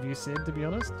nice of you, Sid, to be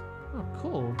honest. Oh,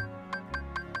 cool.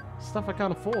 Stuff I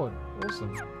can't afford.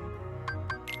 Awesome.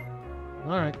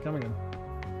 Alright, coming in.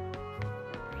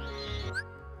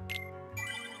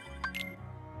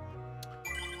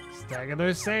 Stagger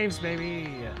those saves,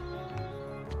 baby!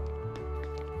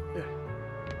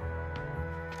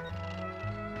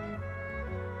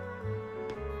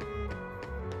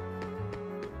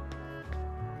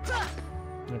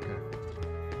 Okay.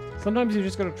 Sometimes you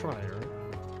just gotta try, right?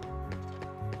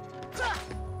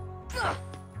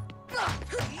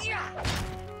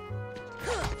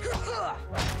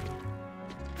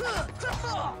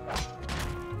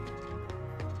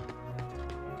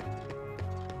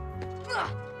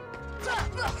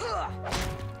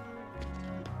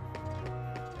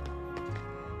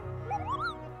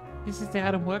 This is the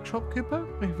Item Workshop, Koopa.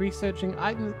 We're researching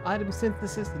item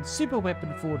synthesis and super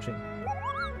weapon forging.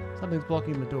 Something's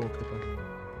blocking the door, Koopa.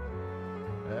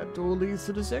 That door leads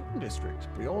to the second district.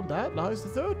 Beyond that lies the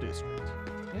third district.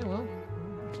 Yeah, well,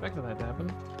 I expected that to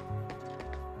happen.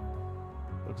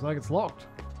 Looks like it's locked.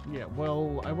 Yeah,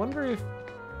 well, I wonder if...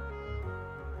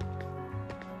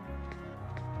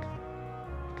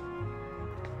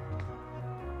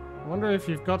 wonder if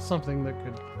you've got something that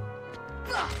could...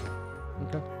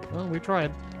 Okay, well, we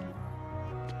tried.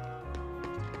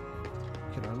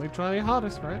 Can only try your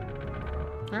hardest, right?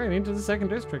 Alright, into the second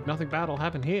district. Nothing bad will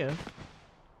happen here.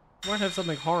 Might have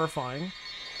something horrifying.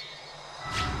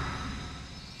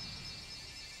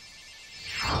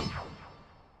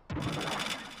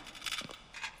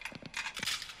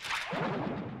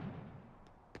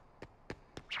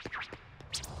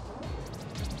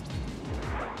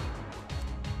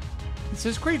 It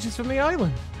says creatures from the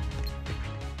island.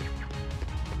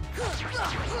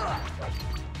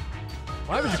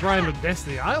 Why would you grind on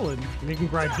Destiny Island? You can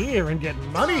grind here and get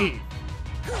money.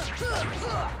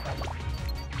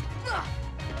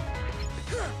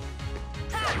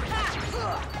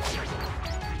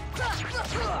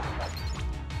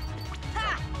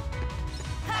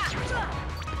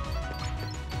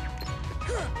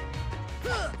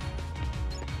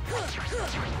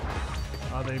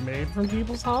 Are they made from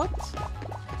people's hearts?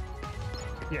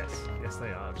 Yes, yes they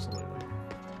are, absolutely.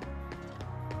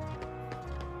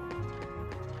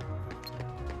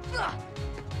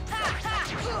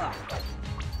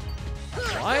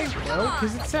 Why? Well,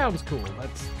 because it sounds cool.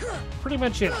 That's pretty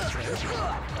much it.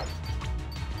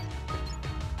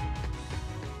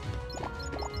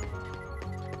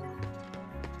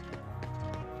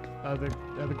 Are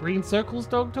the green circles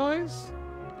dog toys?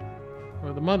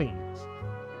 Or the monies?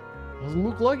 Doesn't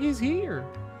look like he's here.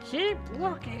 Keep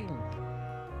looking.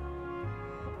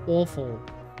 Awful,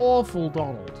 awful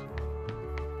Donald.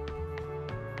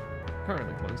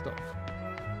 Currently closed off.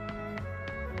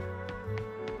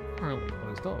 Currently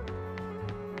closed off.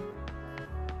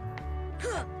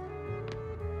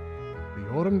 The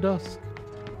Autumn Dusk.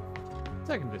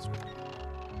 Second district.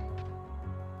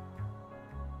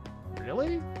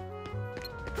 Really?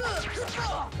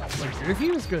 Like, Goofy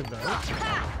was good though.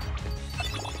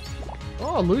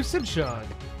 Oh, Lucid Shard.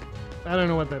 I don't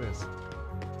know what that is.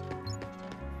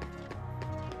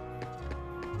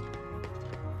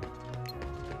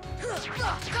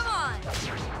 Come on!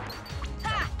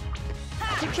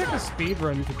 Should check a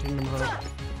speedrun for Kingdom Hearts.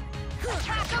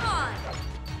 Come on!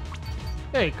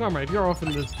 Hey, comrade, you're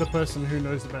often the person who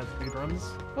knows about speedruns.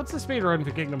 What's the speedrun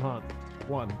for Kingdom Hearts?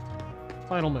 1.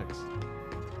 Final mix.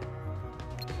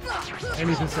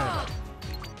 Any percent.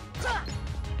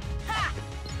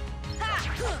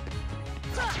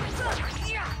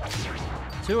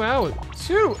 2 hours.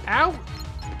 2 hours?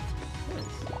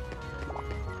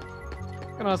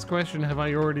 I'm gonna ask a question, have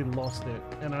I already lost it?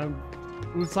 And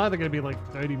it's either gonna be like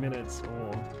 30 minutes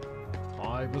or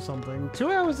 5 or something.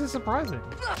 2 hours is surprising.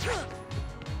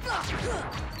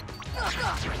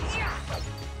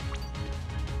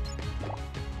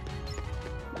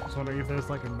 Just wondering if there's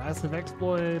like a massive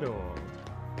exploit or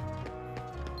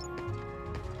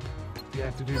you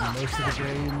have to do most of the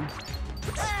game.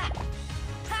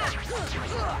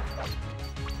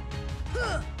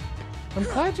 I'm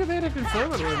glad you're there to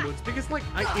confirm it, Linwoods, because like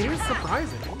it is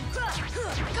surprising.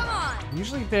 Come on!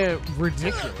 Usually they're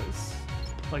ridiculous.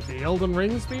 Like the Elden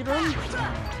Ring speedrun.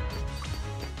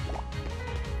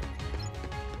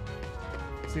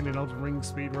 Seen an Elden Ring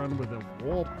speedrun with a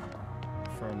warp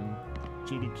from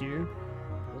GDQ.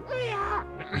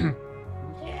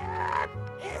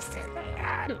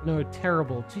 No,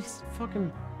 terrible. Jeez,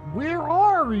 fucking, where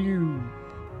are you?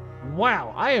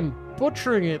 Wow, I am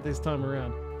butchering it this time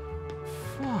around.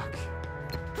 Fuck.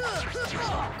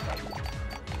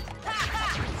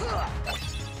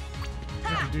 I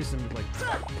have to do some like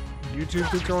YouTube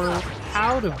tutorials.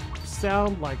 How to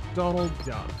sound like Donald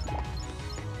Duck.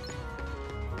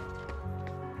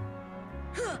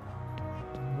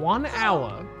 One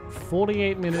hour,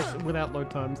 48 minutes without load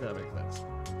times. That makes sense.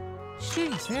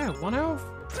 Jeez, yeah, 1 hour.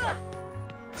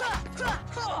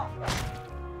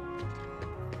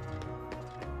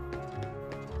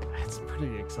 That's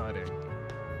pretty exciting.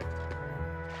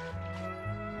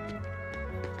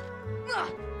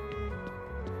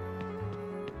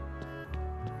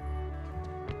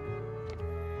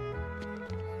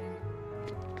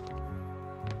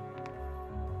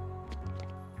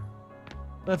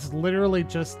 That's literally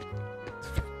just...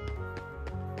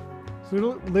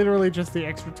 literally just the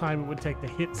extra time it would take to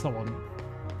hit someone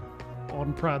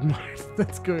on Proud Mode.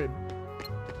 That's good.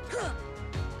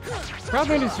 Proud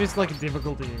Mode is just like a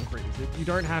difficulty increase. You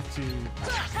don't have to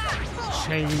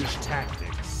change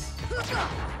tactics.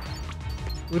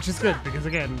 Which is good, because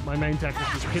again, my main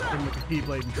tactic is hit them with the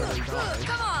Keyblade until they die.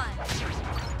 Come on!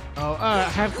 Oh,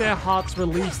 have their hearts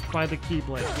released by the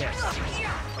Keyblade, yes.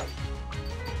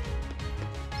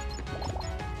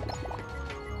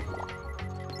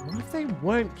 What if they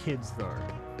weren't kids, though?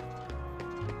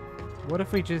 What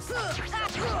if we just...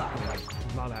 Yeah,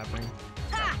 not happening.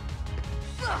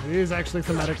 It is actually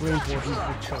thematically important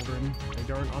for children. They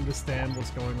don't understand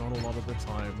what's going on a lot of the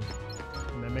time.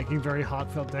 And they're making very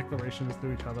heartfelt declarations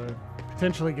to each other,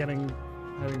 potentially having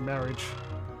marriage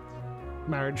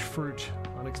fruit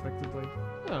unexpectedly.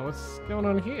 Oh, what's going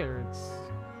on here? It's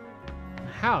a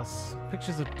house,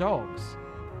 pictures of dogs.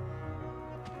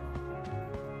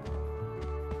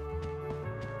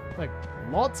 Like,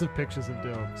 lots of pictures of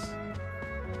dogs.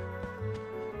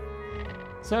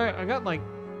 So, I got like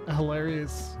a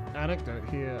hilarious anecdote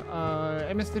here.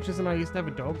 Emma Stitches and I used to have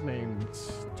a dog named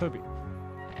Toby.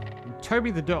 And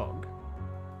Toby the dog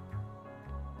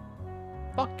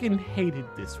fucking hated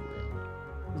this room.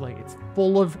 He was like, it's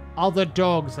full of other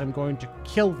dogs, I'm going to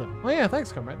kill them. Oh yeah,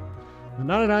 thanks, comrade. The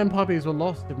 99 puppies were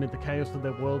lost amid the chaos of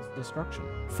their world's destruction.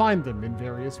 Find them in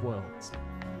various worlds.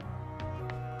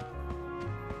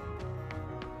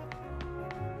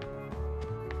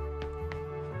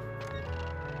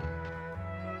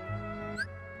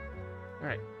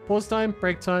 Alright, pause time,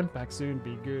 break time, back soon,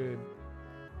 be good.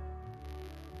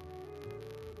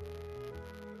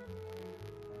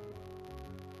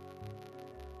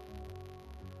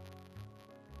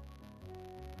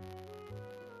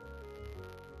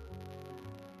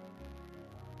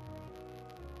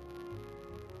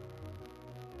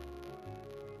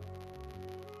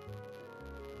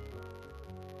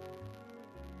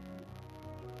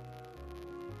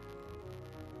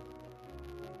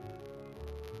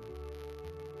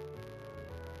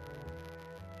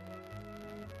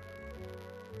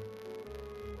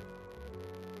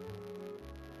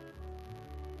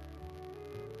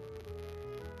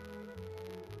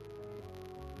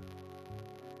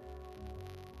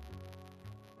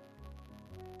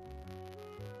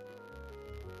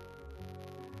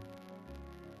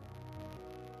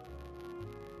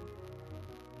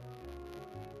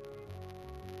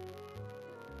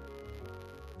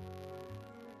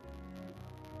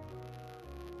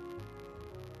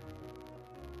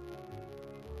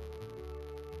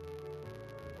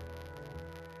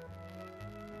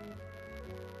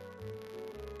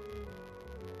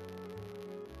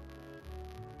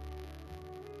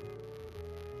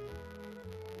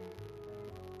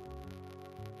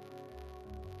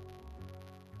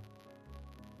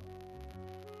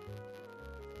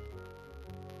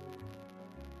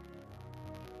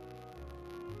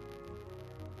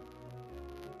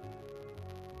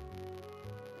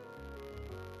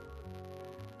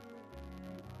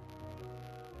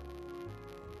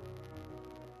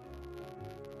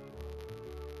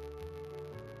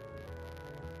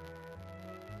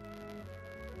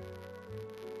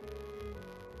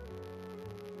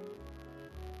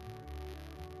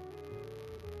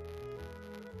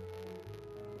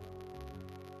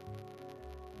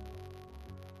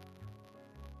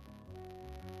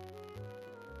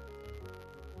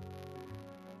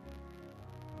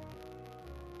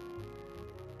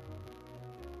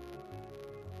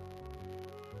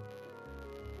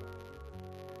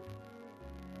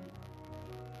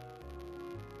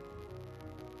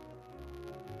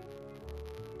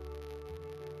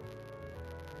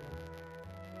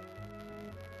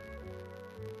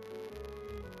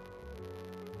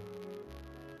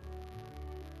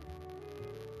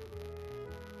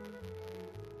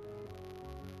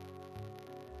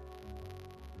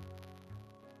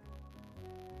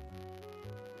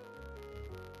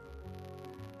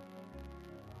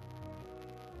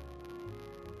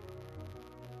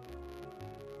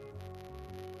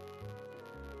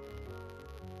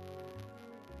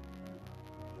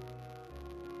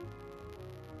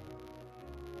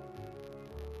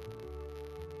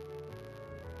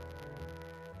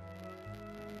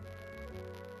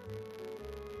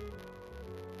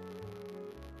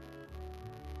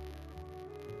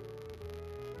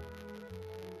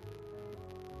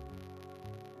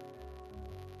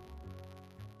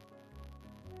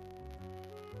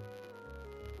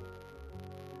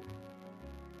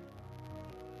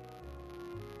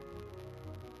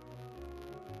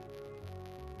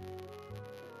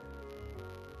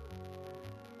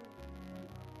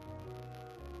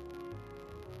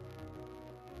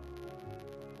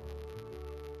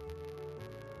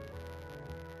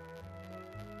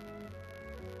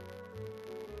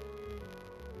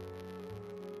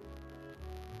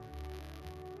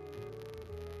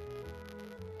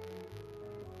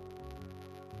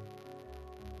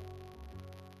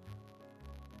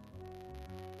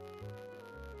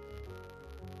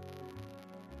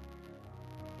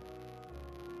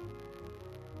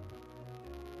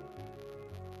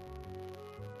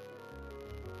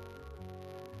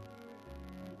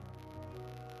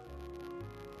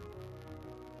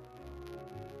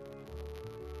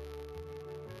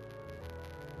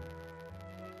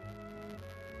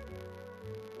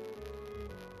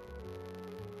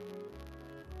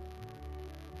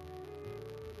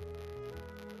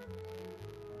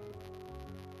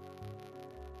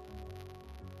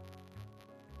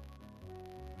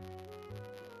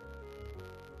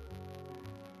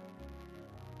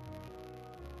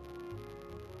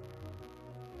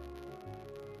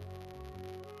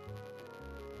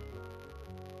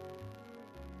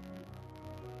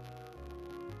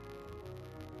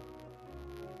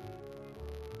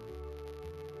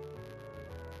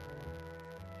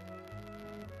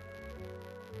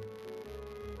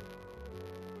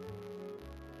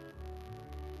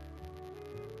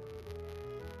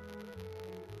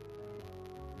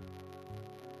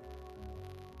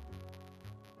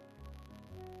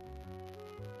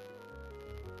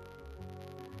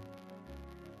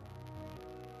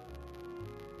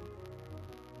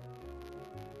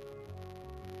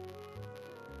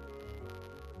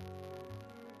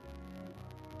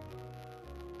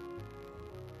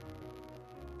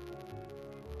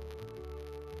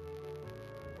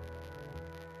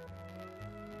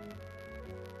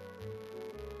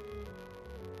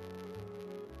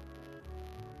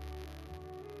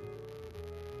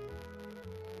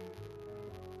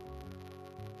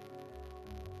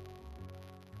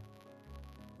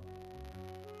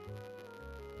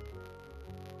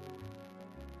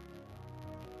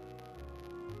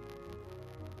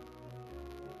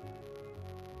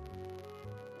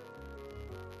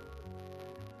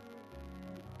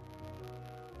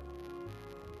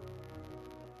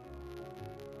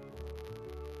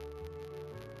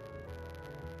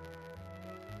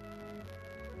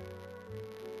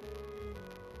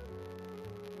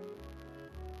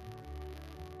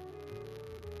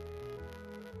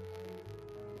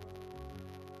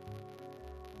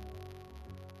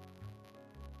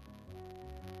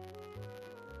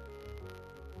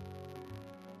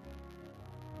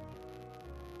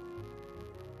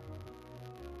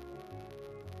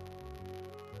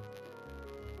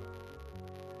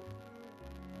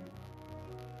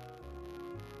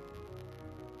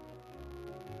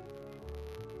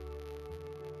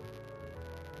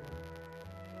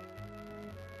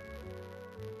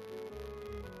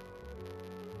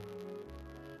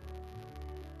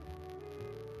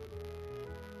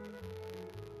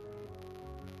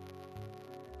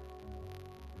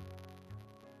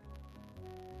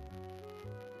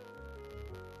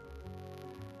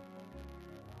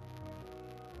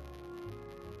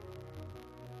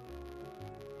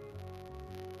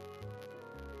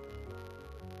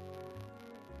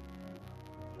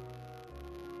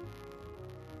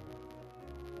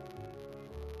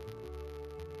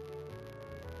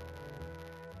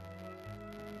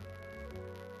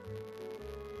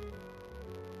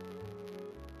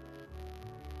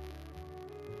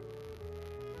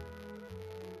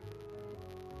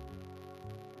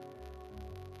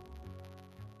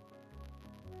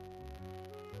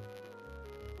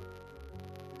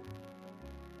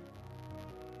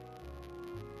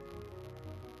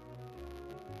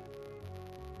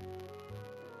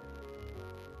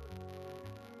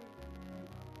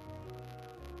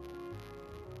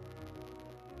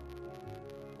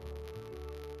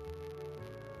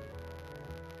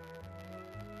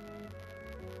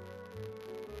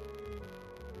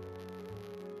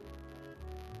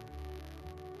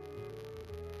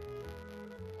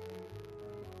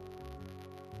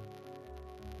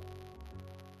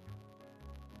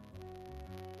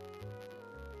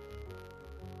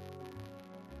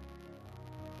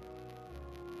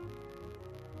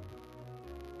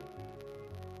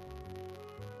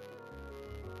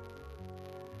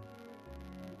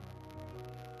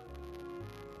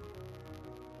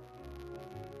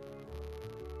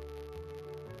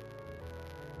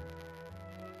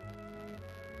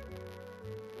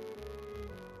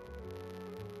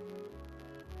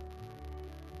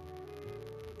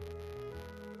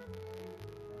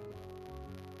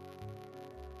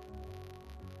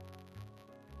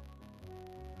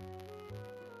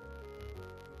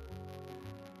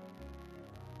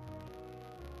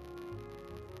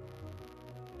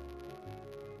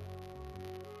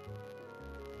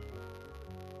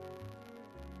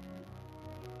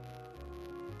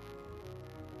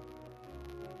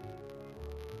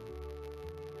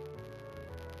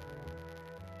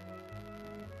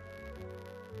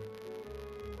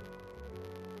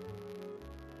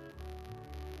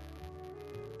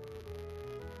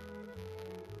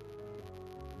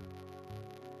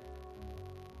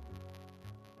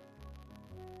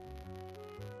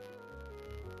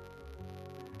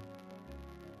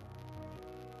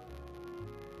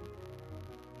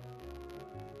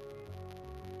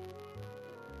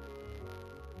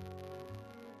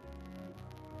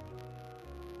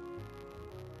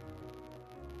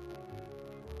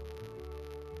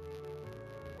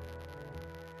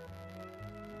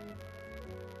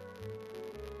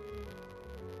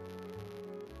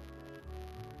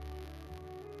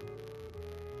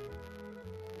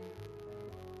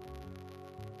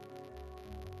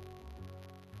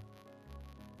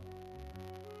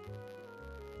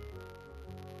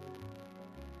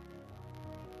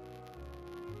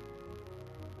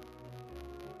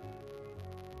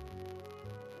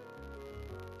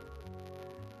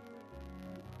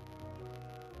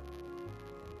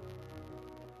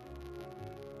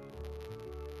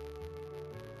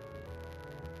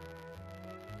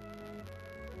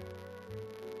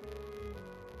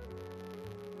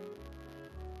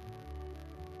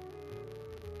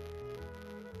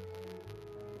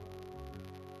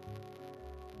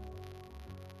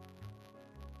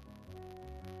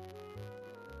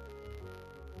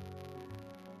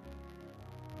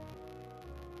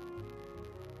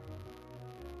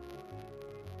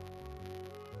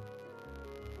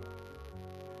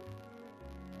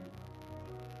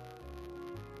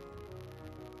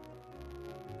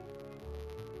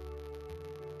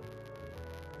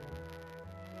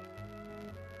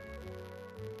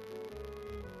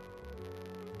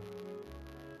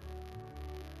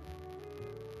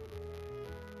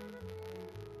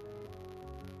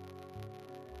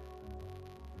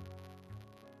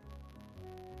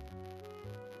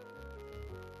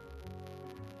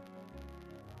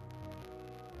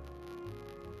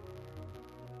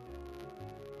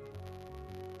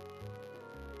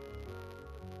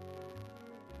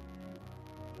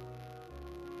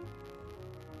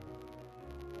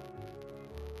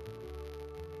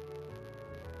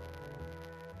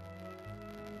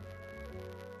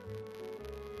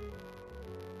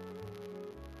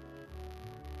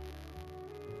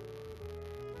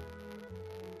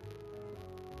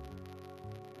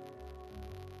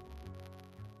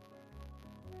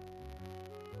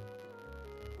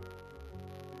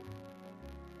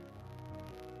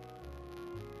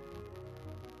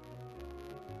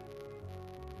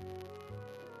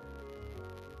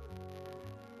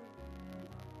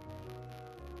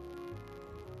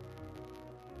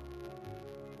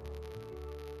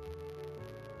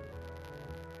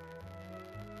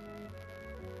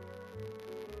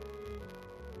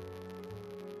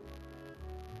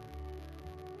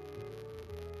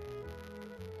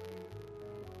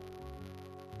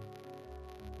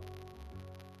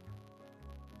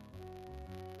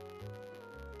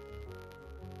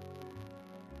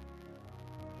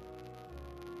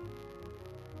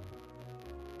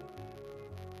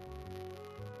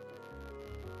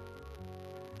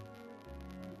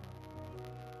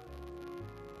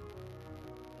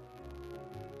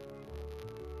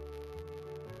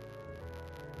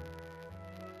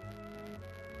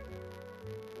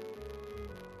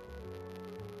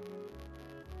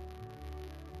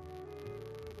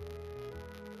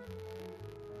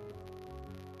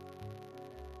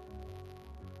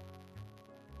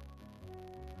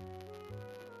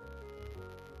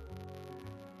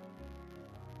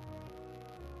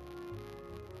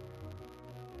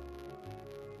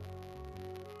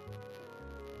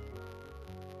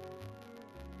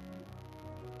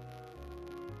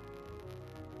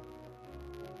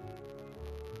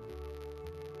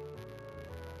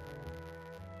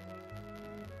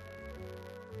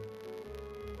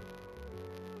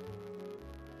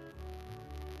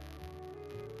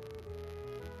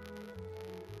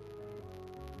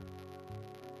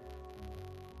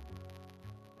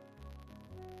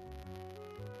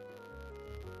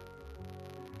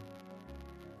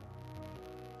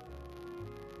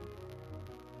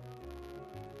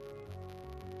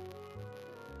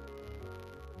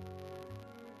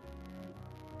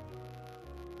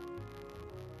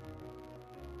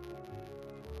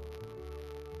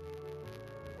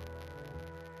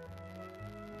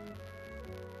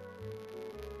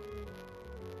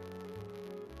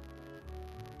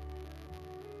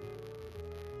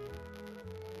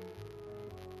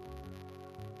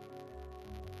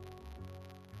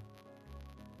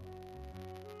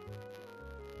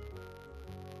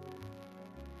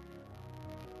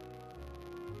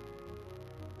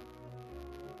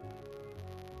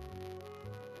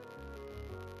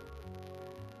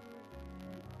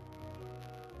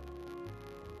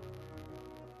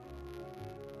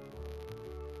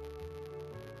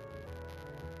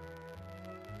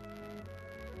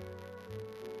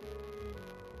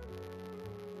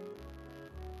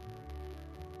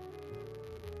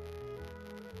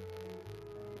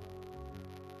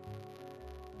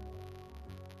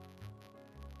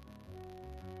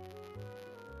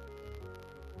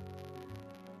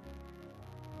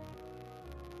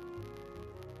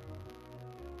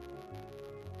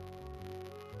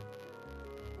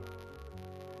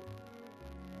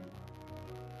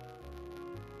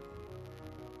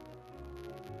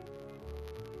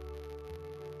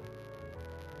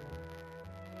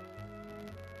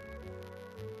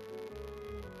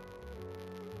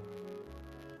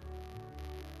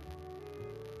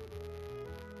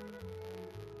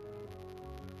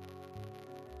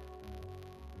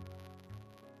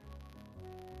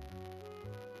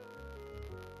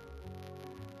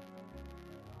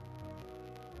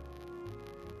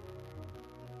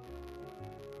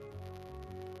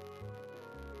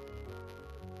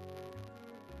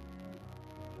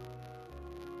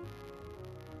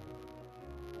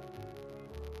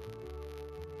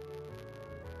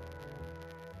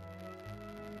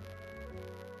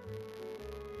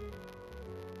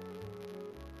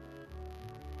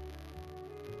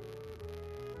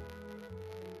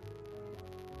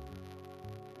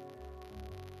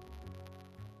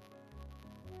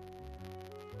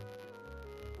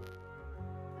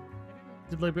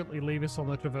 deliberately leave us on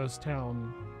the Traverse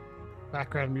Town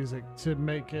background music to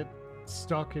make it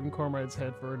stuck in Cormorant's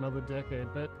head for another decade,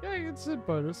 but yeah, it's a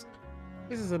bonus.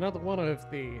 This is another one of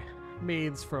the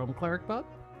meads from Cleric Bud,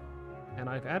 and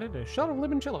I've added a shot of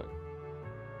limoncello.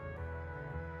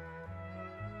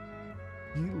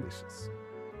 Delicious.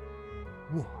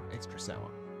 Whoa, extra sour.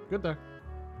 Good though.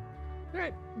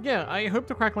 Alright, yeah, I hope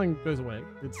the crackling goes away.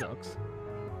 It sucks.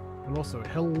 And also,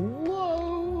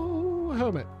 hello,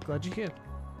 Hermit. Glad you're here.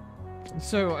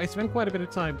 So, I spent quite a bit of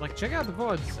time, like, check out the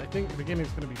VODs. I think the beginning's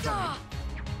gonna be funny.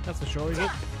 That's for sure.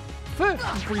 For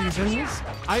reasons,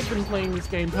 I've been playing this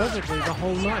game perfectly the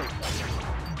whole night.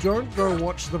 Don't go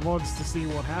watch the VODs to see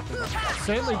what happens.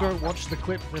 Certainly don't watch the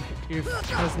clip that, if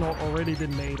has not already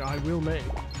been made, I will make.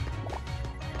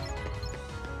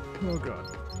 Oh god.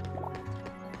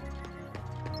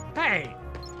 Hey!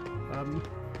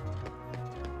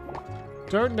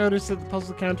 Don't notice that the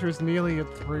puzzle counter is nearly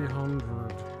at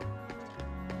 300.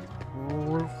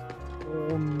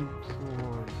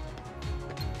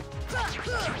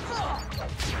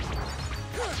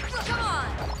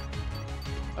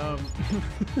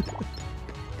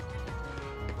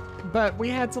 But we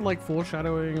had some like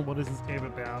foreshadowing. What is this game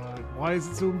about? Why is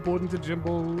it so important to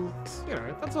Jimbles? You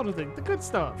know, that sort of thing. The good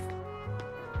stuff.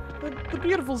 The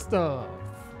beautiful stuff.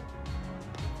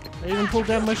 I even pulled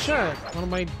down my shirt, one of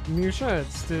my new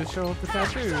shirts, to show off the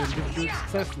tattoo and didn't do it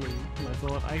successfully. And I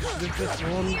thought I should have just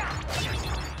worn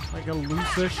like a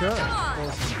looser shirt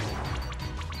or something.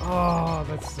 Oh,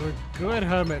 that's so good,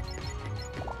 Hermit.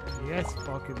 Yes,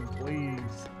 fucking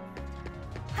please.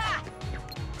 I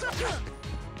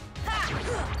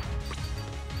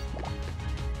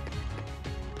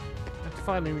have to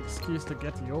find an excuse to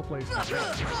get to your place.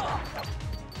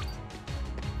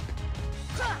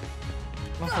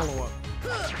 I'll follow up.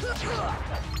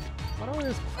 Why do I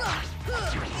just...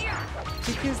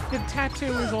 Because the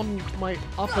tattoo is on my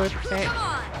upper pec.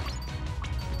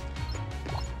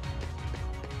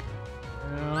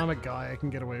 I'm a guy, I can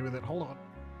get away with it. Hold on.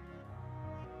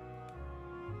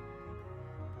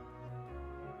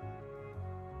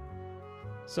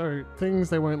 So, things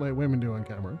they won't let women do on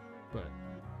camera, but...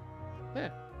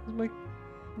 Yeah, it's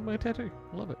my tattoo.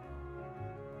 I love it.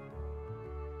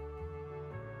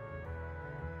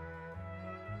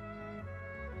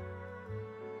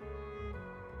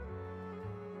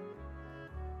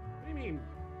 Him?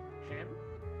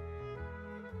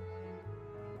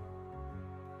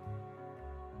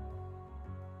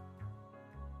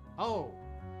 Oh,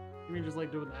 you mean just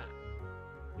like doing that?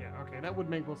 Yeah, okay, that would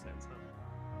make more sense, huh?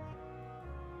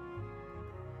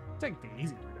 Take the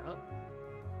easy route out.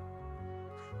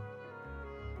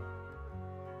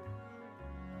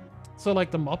 So like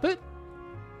the Muppet?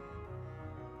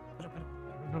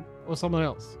 Or someone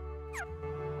else?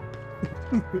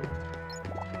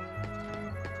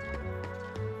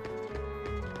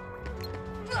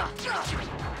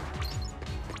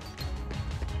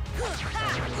 I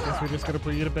guess we're just gonna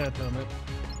put you to bed, Hermit.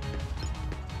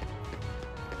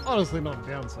 Honestly, not a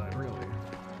downside, really.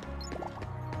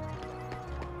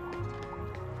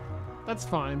 That's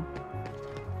fine.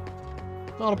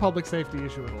 Not a public safety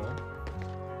issue at all.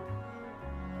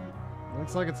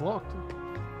 Looks like it's locked.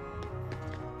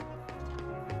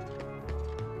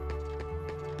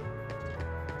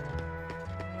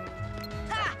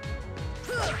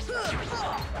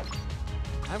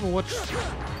 I haven't watched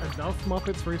enough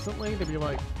Muppets recently to be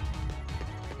like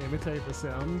imitate the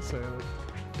sound, so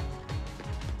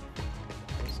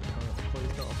also kind of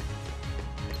closed off.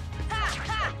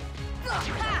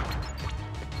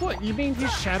 What, you mean his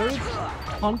shadow's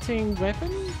hunting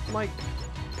weapon? Like,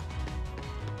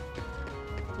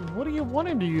 what do you want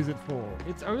him to use it for?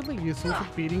 It's only useful for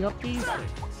beating up these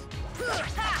things.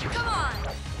 Come on!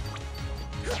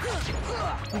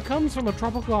 He comes from a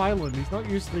tropical island. He's not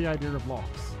used to the idea of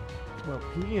locks. Well,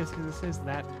 he is, because it says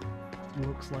that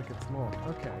looks like it's locked.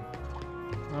 Okay.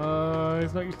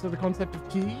 He's not used to the concept of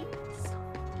keys?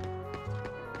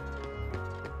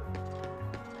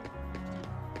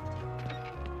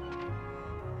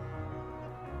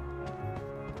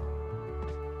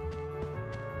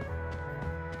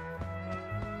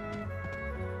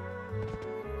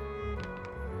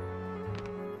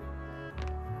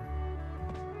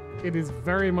 It is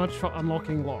very much for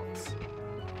unlocking locks.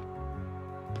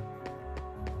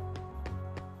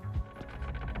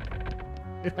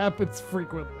 It happens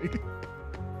frequently.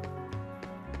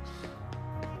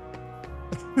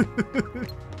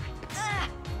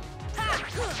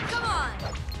 Come on!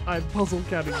 I'm puzzle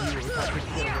counting you.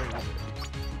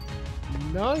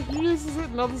 No, he uses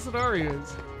it in other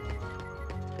scenarios.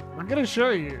 I'm gonna show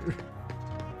you.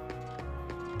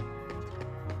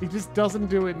 He just doesn't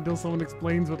do it until someone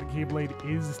explains what the Keyblade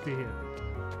is to him.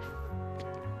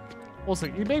 Also,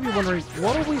 you may be wondering,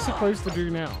 what are we supposed to do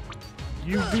now?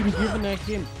 You've been given a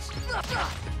hint.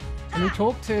 And we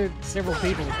talked to several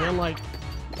people, they're like,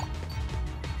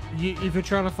 if you're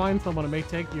trying to find someone, it may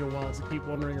take you a while, so keep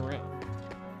wandering around.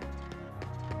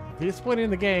 At this point in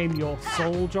the game, your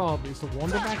sole job is to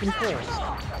wander back and forth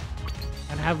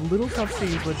and have little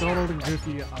cutscenes where Donald and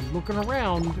Goofy are looking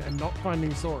around and not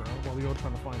finding Sora while you're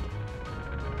trying to find him.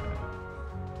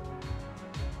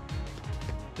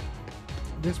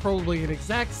 There's probably an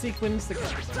exact sequence that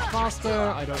gets faster.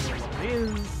 I don't know what it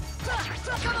is. I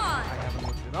haven't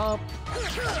looked it up.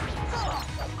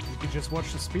 You could just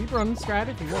watch the speedrun strat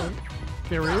if you want.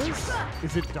 There is?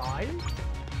 Is it die?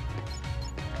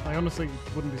 I honestly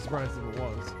wouldn't be surprised if it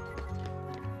was.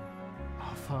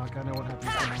 Oh fuck, I know what happens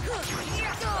now.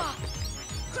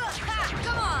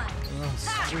 Come on! Oh,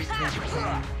 sweet Pinky.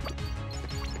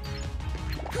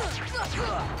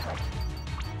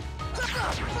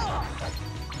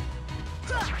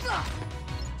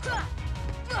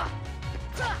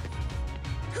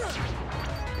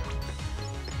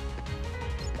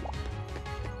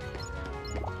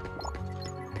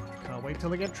 Can't wait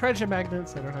till I get treasure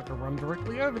magnets. I don't have to run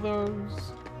directly over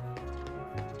those.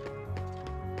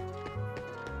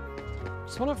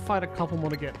 Just want to fight a couple more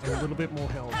to get a little bit more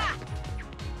health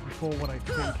before what I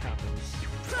think happens.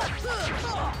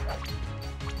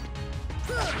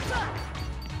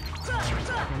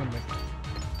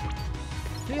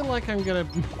 I feel like I'm gonna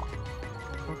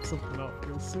fuck something up.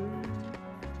 You'll see.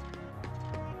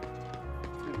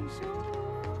 Pretty sure.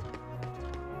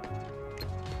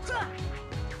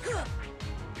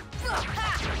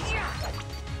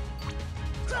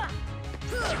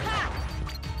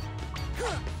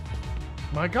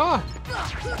 My God!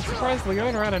 I'm surprised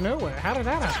Leona out of nowhere. How did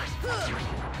that happen?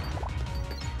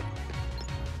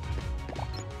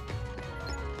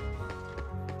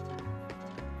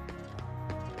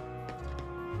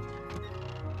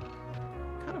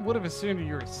 Kind of would have assumed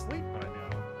you were asleep by now.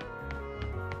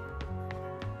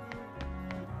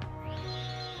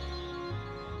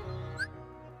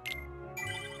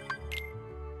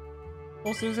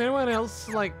 Also, is anyone else,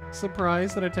 like,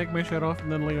 surprised that I take my shirt off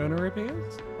and then Leona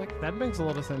appears? Like, that makes a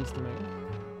lot of sense to me.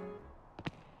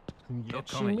 And They'll yet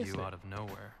come she at missed you it. out of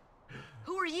nowhere,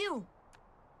 Who are you?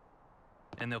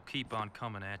 and they'll keep on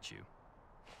coming at you,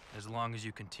 as long as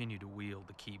you continue to wield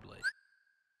the Keyblade.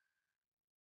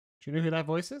 Do you know who that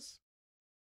voice is?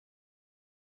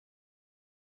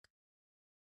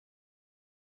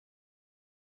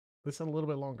 Listen a little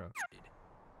bit longer.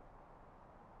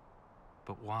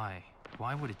 But why?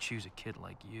 Why would it choose a kid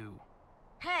like you?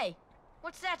 Hey,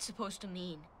 what's that supposed to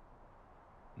mean?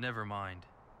 Never mind.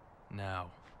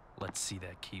 Now, let's see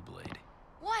that Keyblade.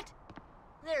 What?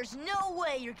 There's no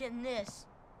way you're getting this.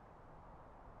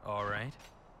 All right,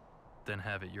 then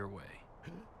have it your way.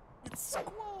 It's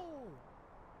Squall!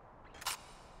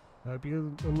 I hope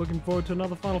you are looking forward to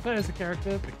another Final Fantasy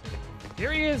character.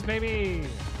 Here he is, baby!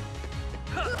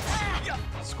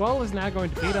 Squall is now going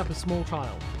to beat up a small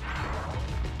child.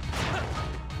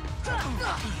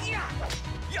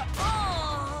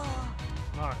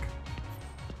 Fuck.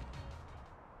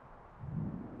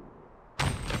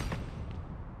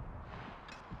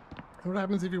 What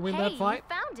happens if you win that fight?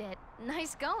 You found it.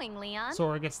 Nice going, Leon.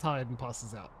 Sora gets tired and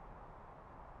passes out.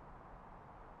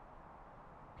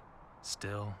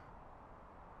 Still,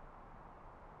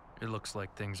 it looks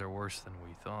like things are worse than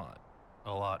we thought.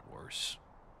 A lot worse.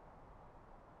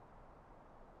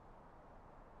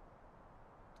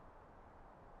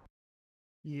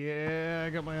 Yeah, I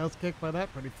got my ass kicked by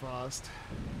that pretty fast.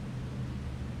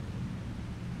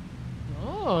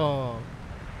 Oh,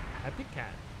 happy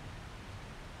cat.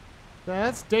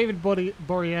 That's David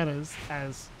Boreanaz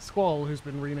as Squall, who's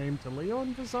been renamed to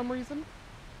Leon for some reason.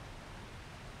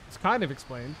 It's kind of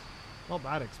explained. Not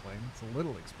that explained, it's a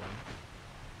little explained.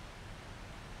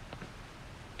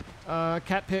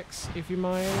 Cat pics, if you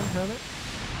mind, Hermit.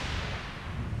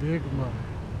 Big money.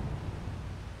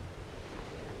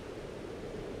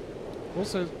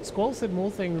 Also, Squall said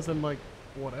more things than, like,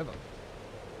 whatever.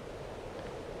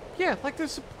 Yeah, like, they're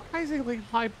surprisingly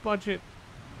high-budget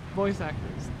voice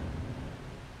actors.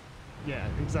 Yeah,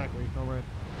 exactly. All right.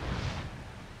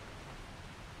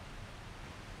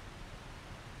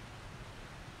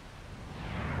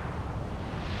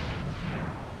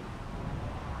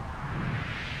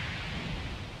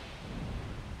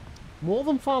 More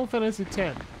than Final Fantasy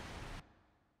X.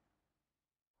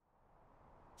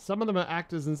 Some of them are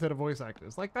actors instead of voice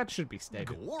actors. Like, that should be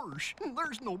stated. Gosh,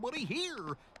 there's nobody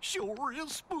here. Sure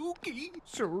is spooky.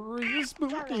 Sure is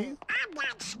spooky. I'm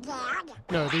not scared.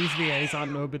 No, these VAs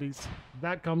aren't nobodies.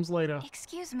 That comes later.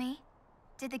 Excuse me.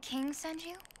 Did the king send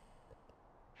you?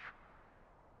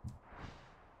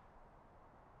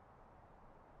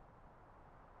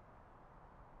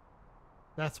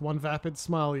 That's one vapid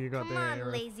smile you got Come there, on,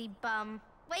 Aerith. lazy bum.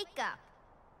 Wake up.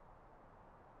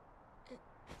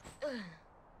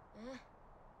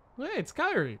 Hey, it's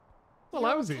Kyrie. Well, You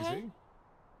that was okay? easy.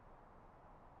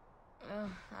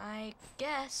 I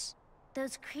guess.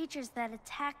 Those creatures that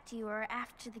attacked you are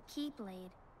after the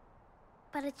Keyblade.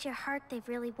 But it's your heart they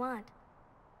really want.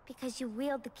 Because you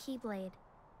wield the Keyblade.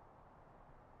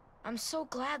 I'm so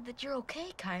glad that you're okay,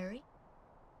 Kyrie.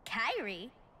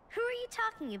 Kyrie? Who are you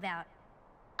talking about?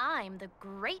 I'm the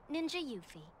great ninja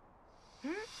Yuffie.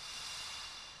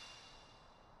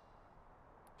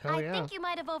 Hell I yeah. think you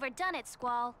might have overdone it,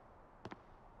 Squall.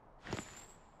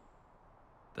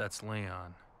 That's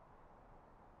Leon.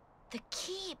 The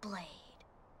Keyblade.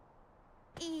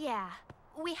 Yeah,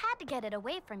 we had to get it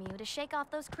away from you to shake off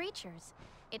those creatures.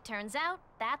 It turns out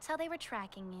that's how they were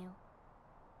tracking you.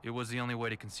 It was the only way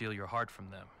to conceal your heart from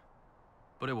them.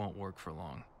 But it won't work for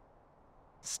long.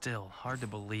 Still, hard to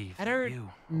believe I that don't you,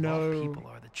 know of all people,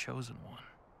 are the chosen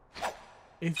one.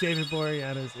 if David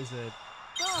Boreanaz is a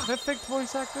perfect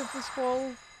voice actor for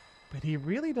Squall, but he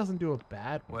really doesn't do a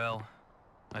bad one. Well,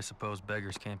 I suppose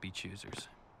beggars can't be choosers.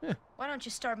 Why don't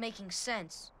you start making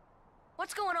sense?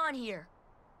 What's going on here?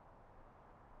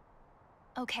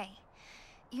 Okay.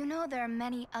 You know there are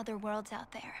many other worlds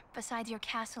out there, besides your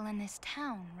castle and this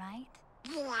town, right?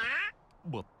 Yeah?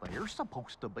 But they're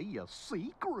supposed to be a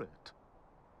secret.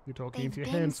 You're talking They've to your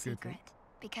been hands, Goofy. secret,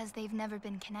 because they've never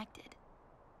been connected.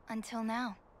 Until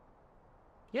now.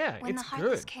 Yeah, When it's the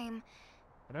Heartless good. came,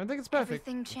 I don't think it's perfect.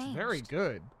 everything It's very changed.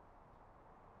 good.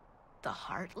 The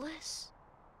Heartless?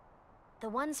 The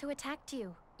ones who attacked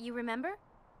you, you remember?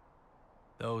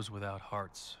 Those without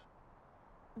hearts.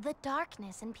 The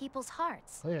darkness in people's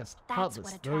hearts. Oh yes, That's heartless,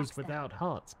 what attracts those them. without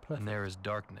hearts. Perfect. And there is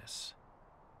darkness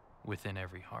within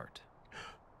every heart.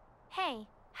 Hey,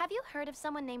 have you heard of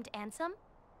someone named Ansem?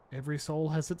 Every soul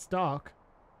has its dark.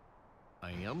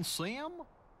 And Sam?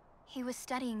 he was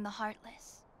studying the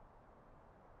Heartless.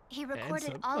 He recorded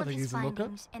Ansem? all Oh, of they his use a lookup?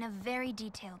 findings in a very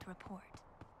detailed report.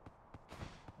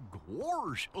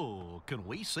 Gosh, can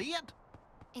we see it?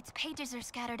 Its pages are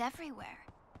scattered everywhere.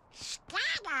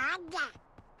 Scattered?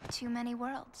 Too many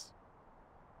worlds.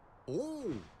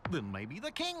 Oh, then maybe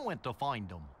the king went to find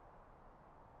them.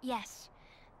 Yes,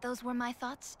 those were my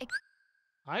thoughts.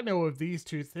 I know of these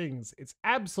two things. It's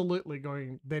absolutely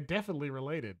going... They're definitely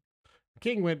related.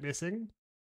 King went missing.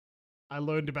 I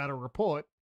learned about a report.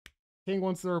 King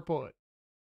wants the report.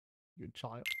 Good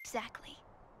child. Exactly.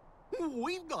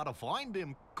 We've got to find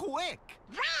him quick.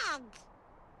 Red!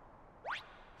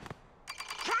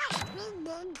 First we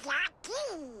need that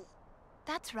key.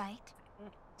 That's right.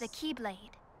 The Keyblade.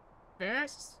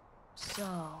 Yes.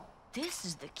 So, this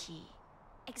is the key.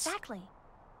 Exactly.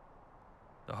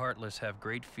 The Heartless have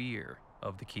great fear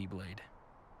of the Keyblade.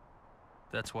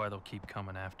 That's why they'll keep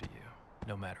coming after you,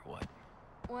 no matter what.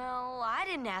 Well, I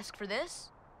didn't ask for this.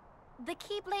 The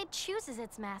Keyblade chooses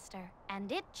its master,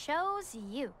 and it chose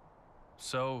you.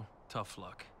 So, tough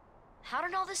luck. How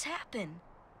did all this happen?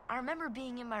 I remember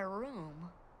being in my room.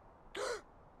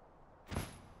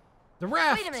 The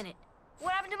raft! Wait a minute.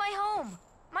 What happened to my home?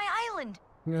 My island?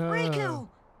 Ah. Riku!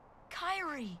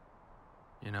 Kyrie!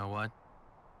 You know what?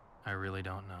 I really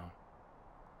don't know.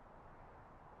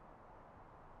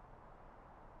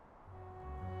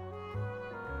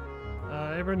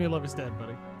 Everyone you love is dead,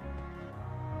 buddy.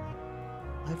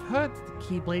 I've heard that the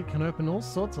Keyblade can open all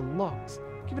sorts of locks.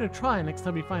 Give it a try next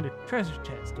time you find a treasure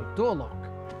chest or door lock.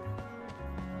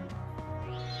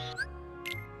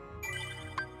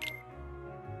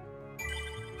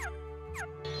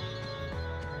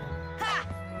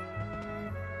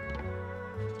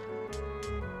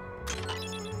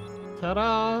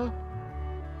 Ta-da!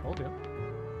 Told you.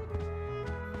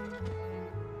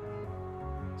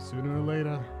 Sooner or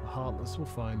later, the Heartless will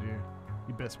find you.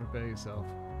 You best prepare yourself.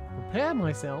 Prepare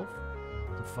myself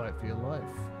to fight for your life.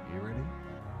 You ready?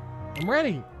 I'm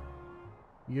ready!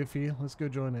 Yuffie, let's go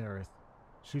join Aerith.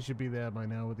 She should be there by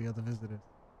now with the other visitors.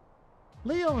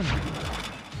 Leon!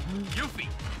 Yuffie,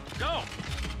 go!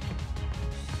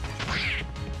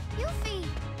 Yuffie!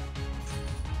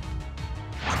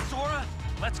 Sora,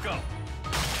 let's go!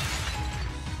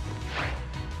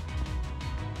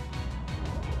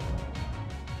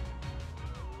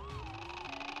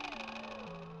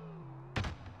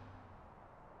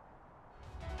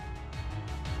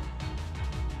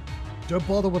 Don't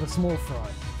bother with a small fry.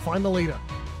 Find the leader.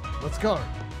 Let's go.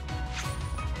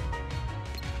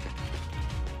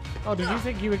 Oh, did you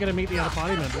think you were going to meet the other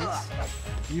party members?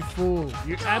 You fool.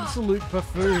 You absolute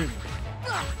buffoon.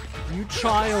 You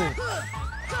child.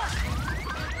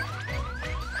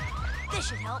 This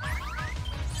should help.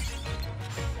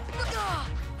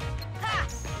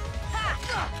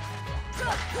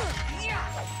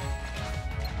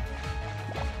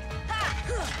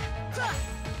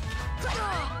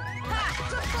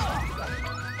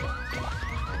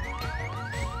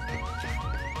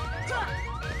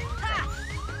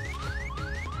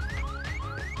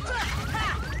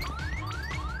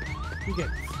 You get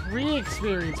 3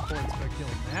 experience points per kill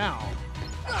now.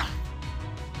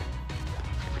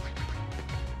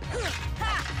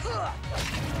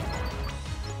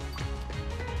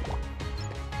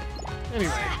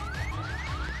 Anyway.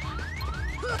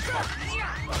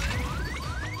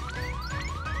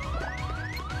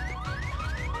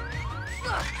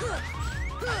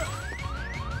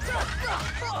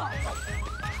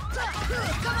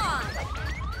 Come on!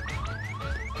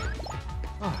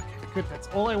 Oh, okay, good. That's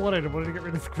all I wanted. I wanted to get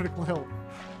rid of the critical health.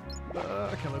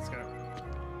 Okay, let's go.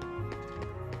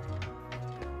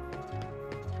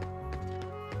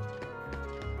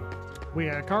 We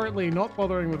are currently not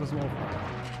bothering with a small fire.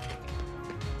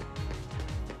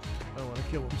 I want to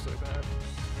kill him so bad.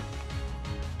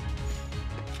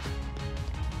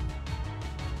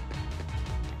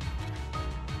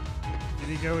 Did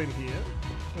he go in here?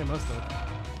 He must have.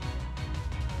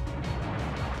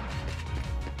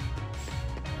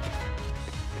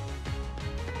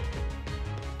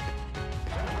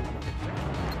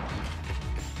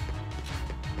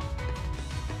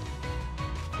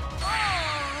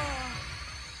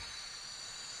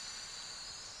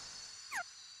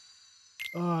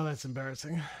 Oh, that's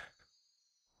embarrassing.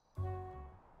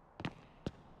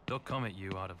 They'll come at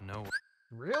you out of nowhere.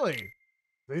 Really?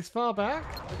 This far back?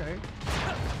 Okay.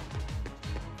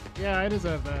 Yeah, I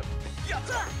deserve that.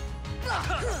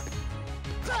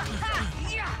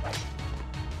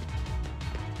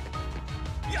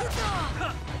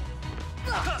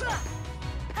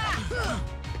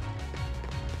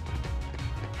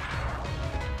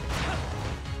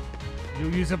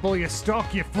 You'll use up all your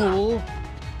stock, you fool!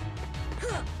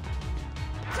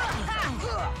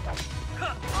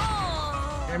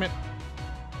 Damn it.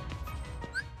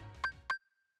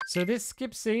 So this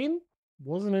skip scene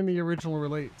wasn't in the original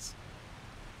release.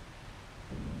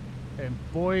 And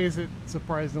boy is it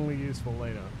surprisingly useful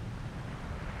later.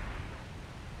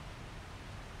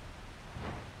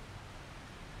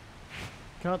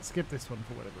 Can't skip this one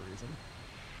for whatever reason.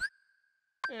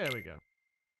 There we go.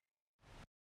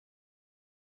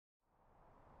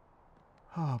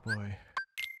 Oh boy.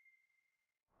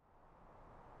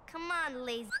 Come on,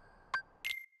 lazy.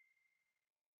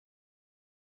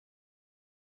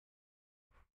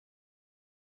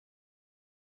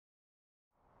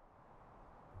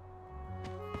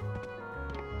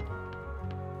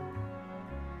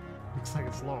 Looks like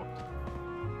it's locked.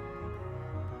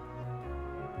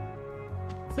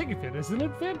 Think of it as an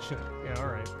adventure. Yeah,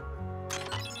 alright.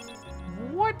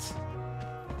 What?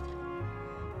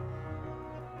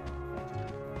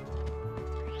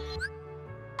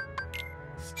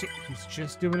 He's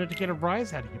just doing it to get a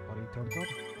rise out of you, buddy. Don't bother.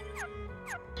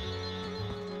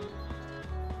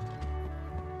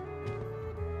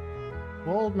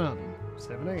 Bald Mountain,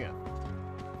 7 a.m.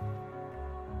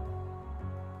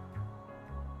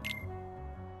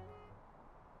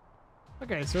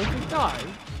 Okay, so if we die...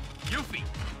 Yuffie,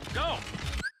 go!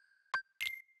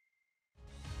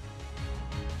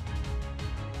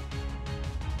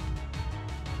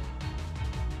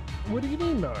 What do you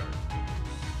mean, though?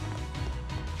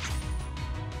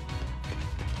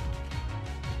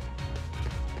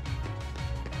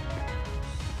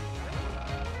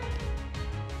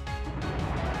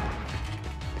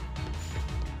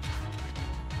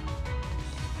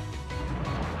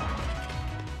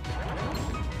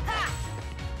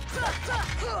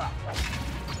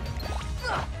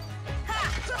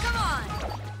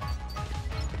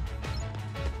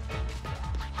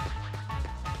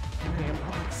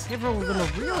 Several of them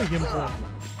are really important.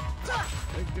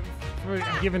 For a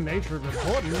given nature of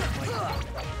important, like,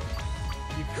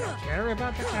 if you care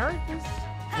about the characters,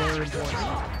 they're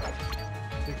important.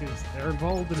 Because they're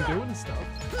involved in doing stuff.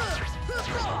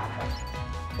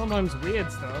 Sometimes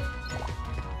weird stuff.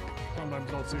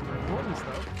 Sometimes not super important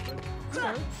stuff, but, you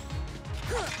know.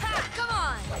 Come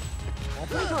on!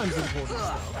 Oftentimes important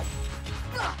stuff.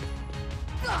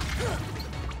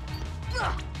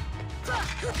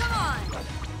 Come on!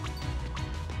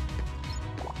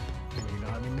 I mean,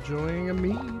 I'm enjoying a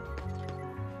mead.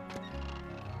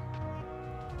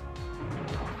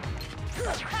 Come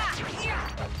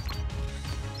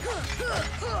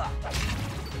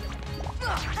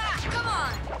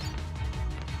on!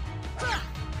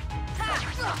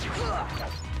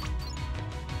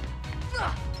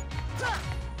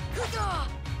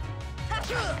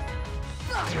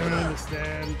 I don't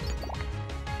understand.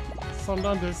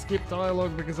 Sometimes I skip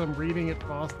dialogue because I'm reading it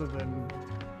faster than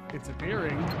it's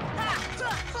appearing.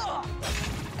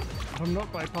 I'm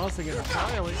not bypassing it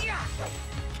entirely.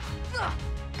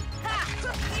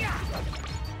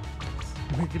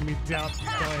 It's making me doubt the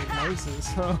diagnosis,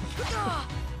 huh?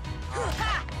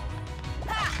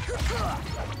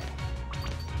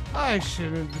 I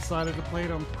shouldn't have decided to play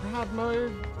it on proud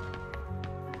mode.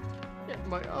 Get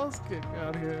my ass kicked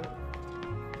out here.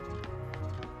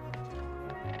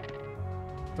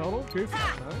 Total? Goofy? No?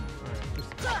 Alright,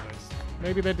 just nice.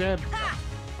 Maybe they're dead.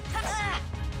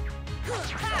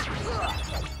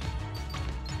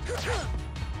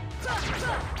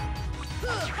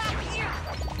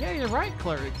 Yeah, you're right,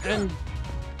 Cleric. And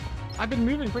I've been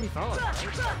moving pretty fast. Right?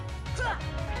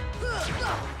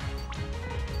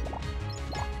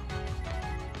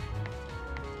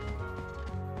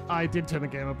 I did turn the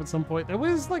game up at some point. There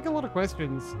was like a lot of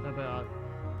questions about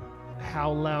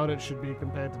how loud it should be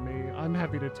compared to me. I'm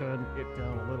happy to turn it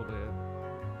down a little bit.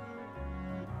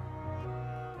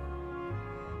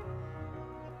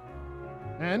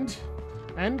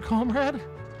 And comrade,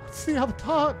 what's the other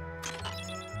part?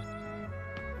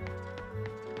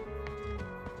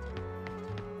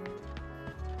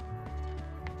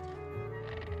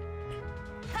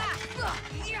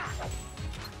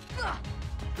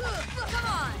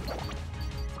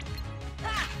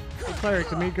 The cleric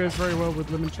to me goes very well with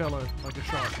limoncello, like a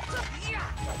shot.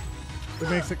 It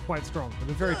makes it quite strong, but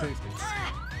it's very tasty.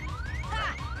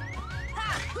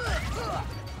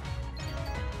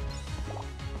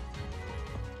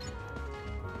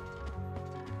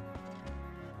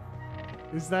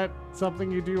 Is that something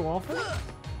you do often?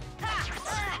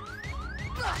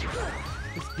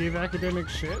 Just give academic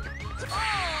shit?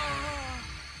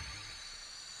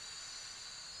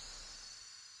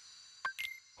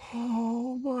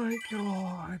 Oh my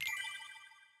god.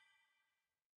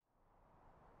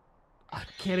 I'm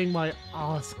getting my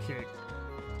ass kicked.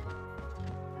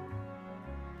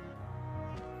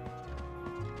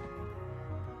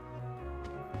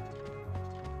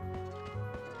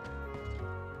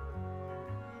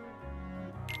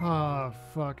 Ah,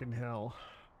 fucking hell.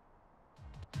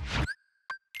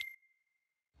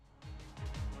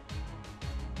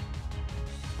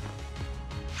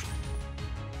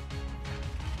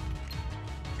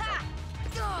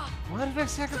 Why did I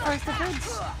sacrifice the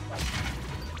fence?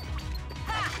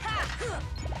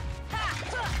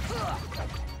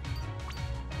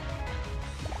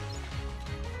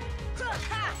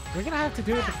 We're gonna have to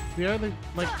do it the only,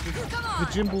 like, the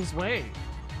Jimbles way.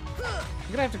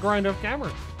 We're gonna have to grind off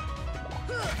camera.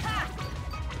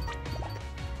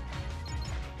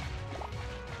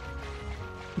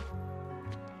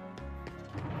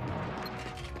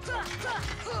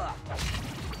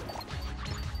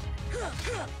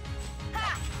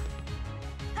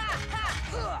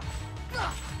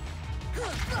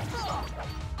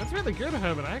 That's really good,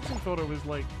 Herman. I actually thought it was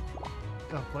like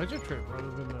a pleasure trip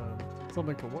rather than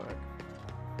something for work.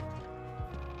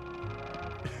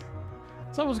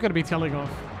 Someone's going to be telling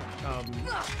off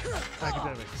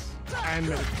academics and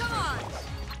medical specialists.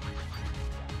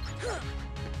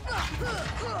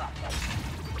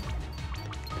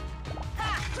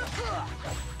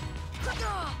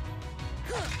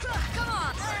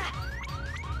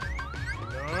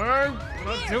 No, we're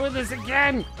not doing this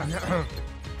again.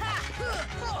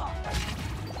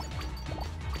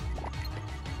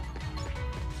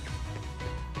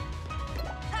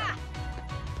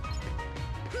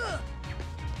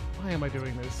 Why am I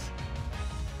doing this?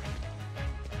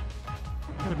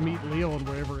 I gotta meet Leon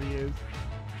wherever he is.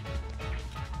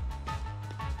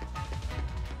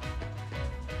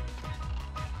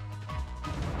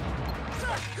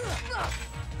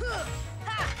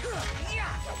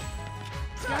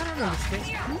 See, I don't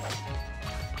understand.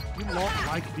 You not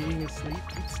like being asleep?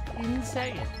 It's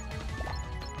insane.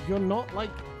 You're not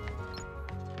like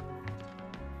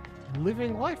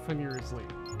living life when you're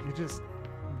asleep. You're just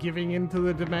giving in to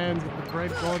the demands of the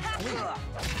great god's fleet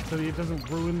so that it doesn't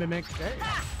ruin the next day.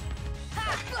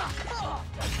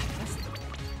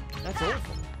 That's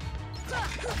awful.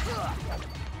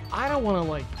 I don't want to,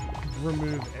 like,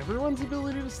 remove everyone's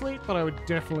ability to sleep, but I would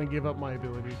definitely give up my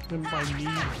ability, my need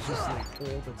to sleep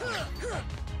all the time.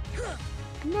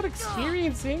 I'm not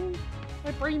experiencing.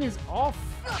 My brain is off.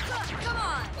 Come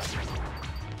on!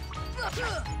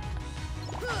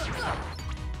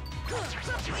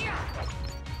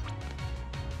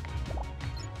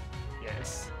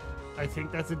 Yes. I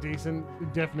think that's a decent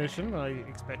definition. I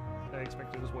expect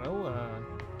it as well.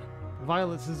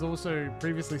 Violence has also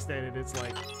previously stated it's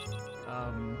like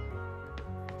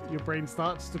your brain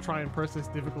starts to try and process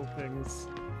difficult things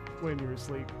when you're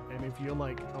asleep, and if you're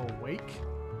like awake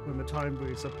when the time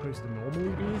we're supposed to normally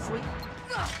be asleep,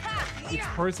 it's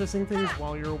processing things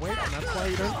while you're awake, and that's why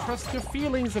you don't trust your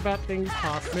feelings about things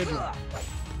past midnight.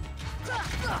 I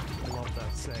love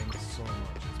that saying so much.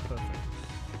 It's perfect.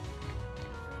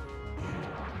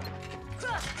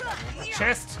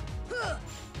 Chest! Oh,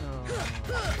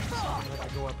 I have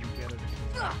to go up and get it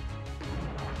again.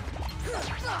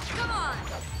 Come on!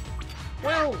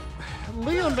 Well,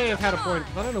 Leon may have had a point,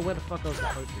 but I don't know where the fuck I was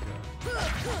supposed to go.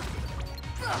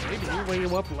 Maybe were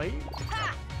you up late?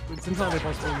 It's entirely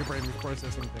possible your brain is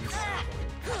processing things.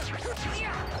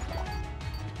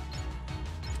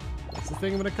 That's the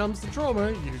thing when it comes to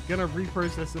trauma, you're gonna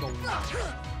reprocess it a lot.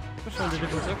 Especially under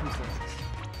different circumstances.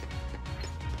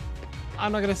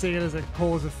 I'm not gonna see it as a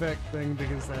cause-effect thing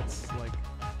because that's like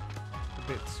a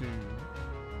bit too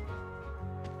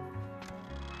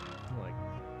like,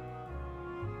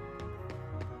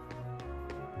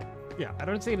 yeah, I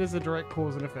don't see it as a direct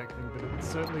cause and effect thing, but it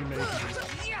certainly makes it.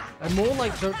 And more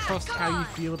like don't trust how you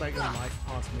feel about your life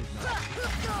past midnight.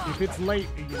 If it's late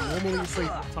and you normally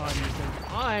asleep at the time, you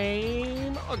think,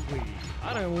 I'm ugly.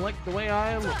 I don't like the way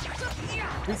I look.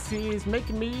 This is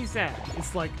making me sad.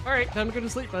 It's like, alright, time to go to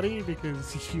sleep, buddy,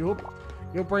 because your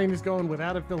brain is going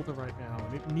without a filter right now,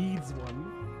 and it needs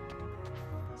one.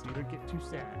 So you don't get too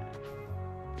sad.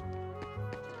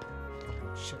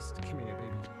 Just come here, baby.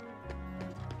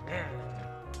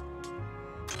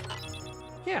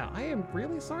 Yeah, I am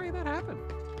really sorry that happened.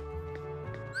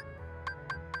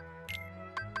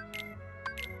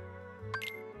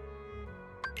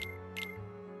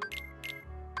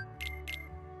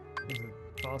 There's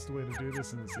a faster way to do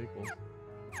this in the sequel.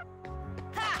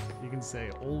 You can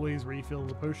say, always refill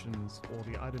the potions or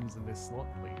the items in this slot,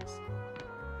 please.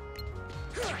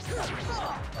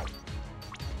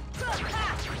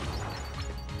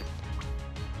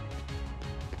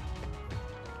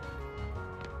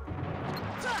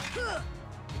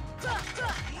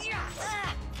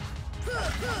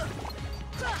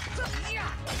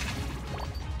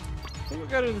 I think we'll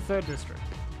go to the 3rd district.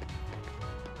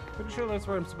 Pretty sure that's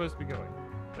where I'm supposed to be going.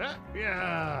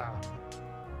 Yeah!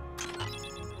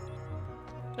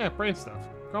 Yeah, brain stuff.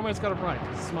 Carmine's got it right.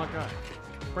 He's a smart guy.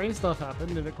 Brain stuff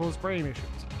happened and it caused brain issues.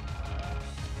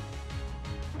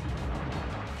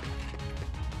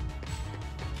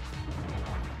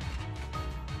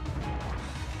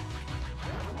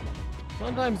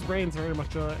 Sometimes brains are very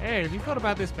much hey, have you thought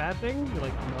about this bad thing? You're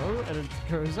like, no, and it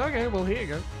goes, okay, well here you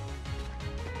go.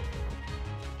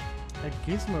 A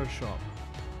gizmo shop.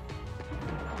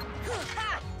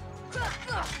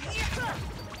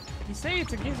 You say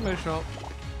it's a gizmo shop,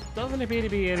 doesn't appear to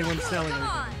be anyone selling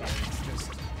anything. It's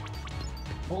just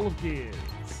full of gears.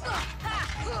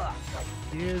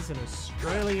 Gears and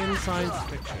Australian science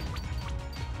fiction.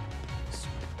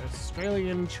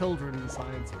 Australian children's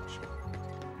science fiction.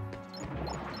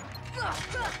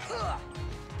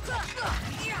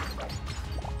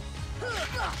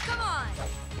 Come on!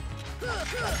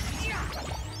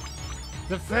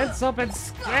 Defense up and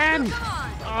scan!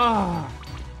 Ah!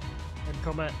 And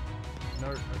combat. No,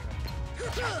 okay.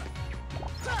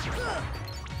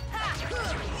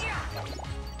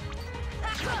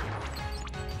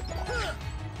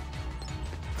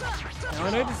 Now I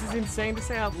know this is insane to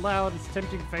say out loud, it's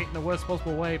tempting fate in the worst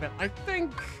possible way, but I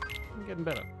think I'm getting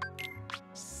better.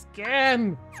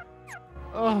 Scan!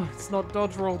 Oh, it's not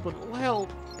dodge roll, but it'll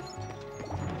help.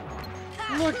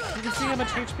 Look, you can see how much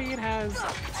HP it has.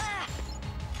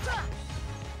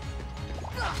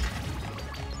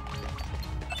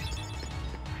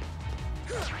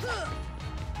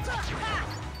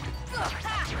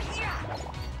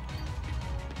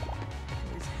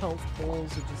 These health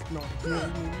balls are just not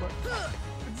healing me much.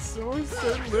 It's so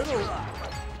little.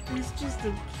 He's just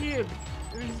a kid.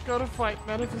 And he's got to fight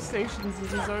manifestations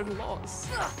of his own loss.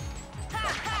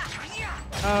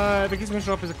 The Gizmo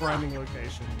Shop is a grinding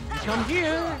location. You come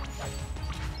here,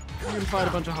 you can fight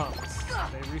a bunch of Heartless.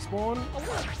 They respawn a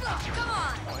lot.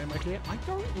 Why am I here? I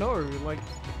don't know. Like,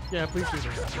 yeah, please do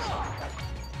this.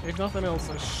 If nothing else,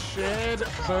 a shared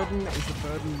burden is a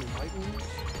burden lightened.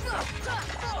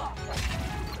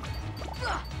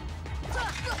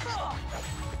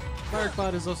 Cleric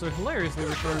Bard is also hilariously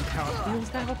referring to how it feels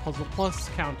to have a Puzzle Plus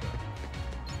counter.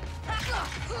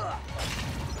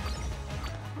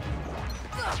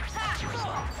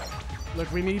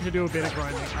 Look, we need to do a bit of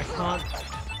grinding. I can't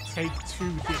take 2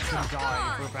 hits and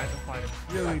die if we're about to fight a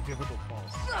really difficult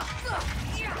boss.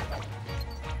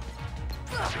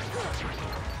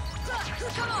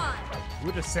 Come on!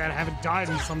 We're just sad I haven't died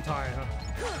in some time, huh?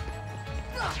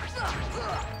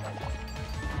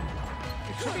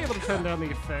 I should be able to turn down the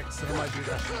effects, so I might do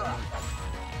that in a moment.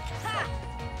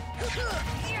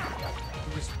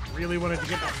 I just really wanted to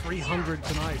get to 300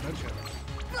 tonight, don't you?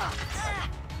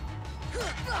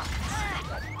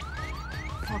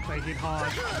 Fuck, they hit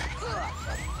hard.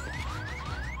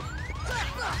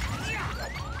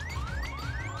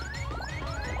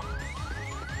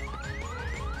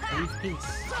 Leave peace.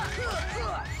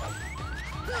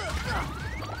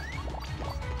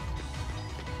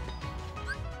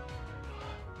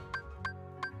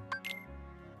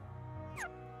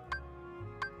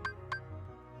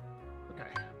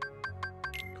 Okay.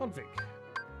 Config.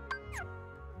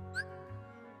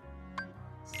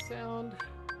 Sound.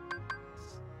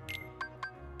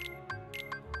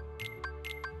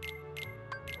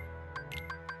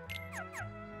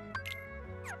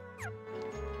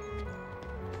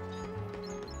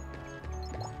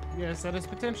 Yes, that is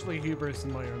potentially hubris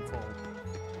and my own fault.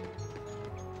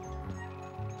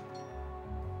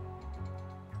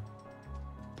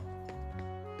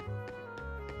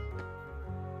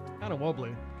 Kinda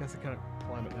wobbly. Guess I can't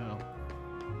climb it now.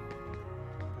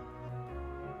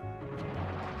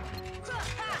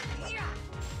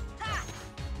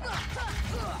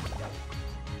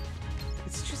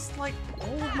 It's just like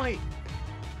all of my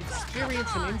experience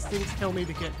and instincts tell me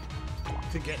to get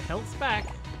health back.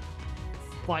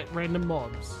 Fight random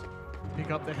mobs,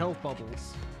 pick up the health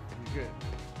bubbles, you're good.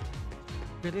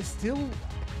 But it's still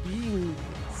being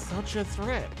such a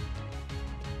threat.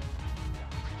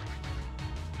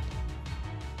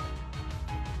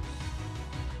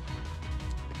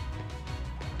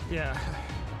 Yeah.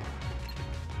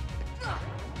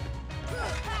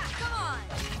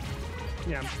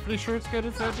 Yeah, I'm pretty sure it's good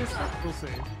at third district. We'll see.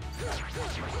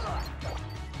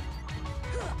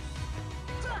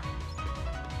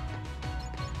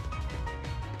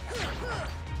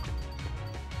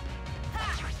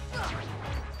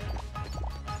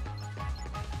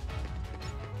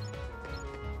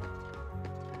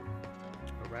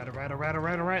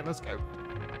 Alright, let's go.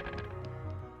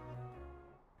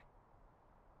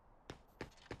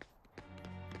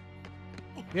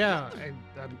 Yeah,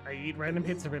 I eat random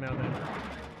hits every now and then.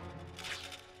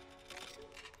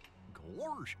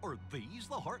 Gosh, are these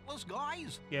the Heartless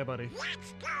guys? Yeah, buddy.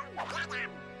 Let's go get them!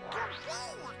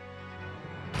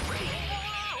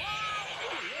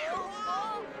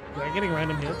 They're getting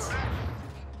random hits.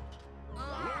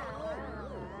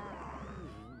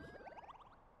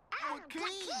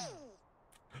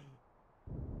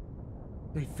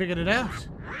 They figured it out.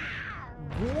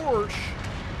 Gosh.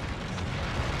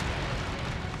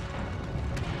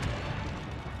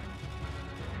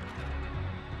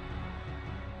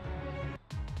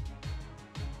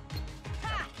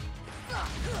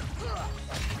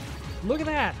 Look at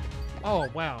that. Oh,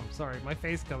 wow. Sorry, my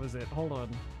face covers it. Hold on.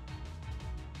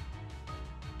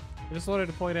 I just wanted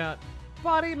to point out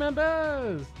body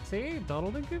members. See,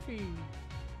 Donald and Goofy.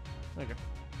 Okay.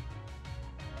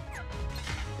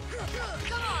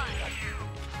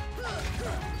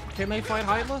 Can they fight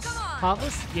Heartless?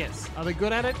 Heartless? Yes. Are they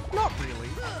good at it? Not really.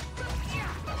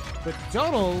 But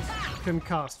Donald can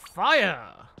cast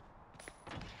fire.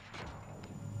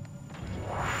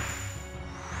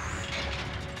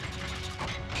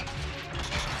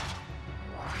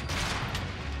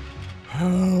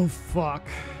 Oh, fuck.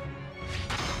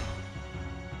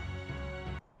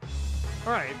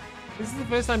 Alright. This is the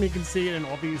first time you can see it in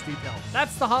obvious detail.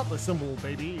 That's the Heartless symbol,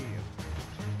 baby.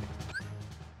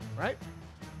 Right?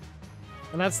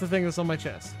 And that's the thing that's on my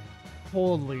chest.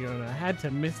 Poor Leona had to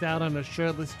miss out on a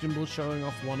shirtless Jimbles showing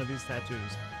off one of his tattoos.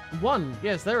 One!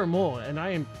 Yes, there are more, and I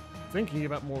am thinking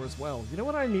about more as well. You know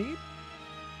what I need?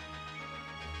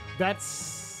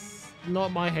 That's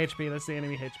not my HP, that's the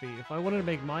enemy HP. If I wanted to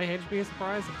make my HP a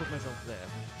surprise, I'd put myself there.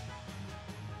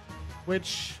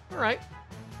 Which, alright.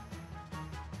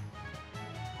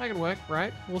 That could work,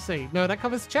 right? We'll see. No, that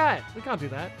covers chat. We can't do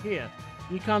that. Here.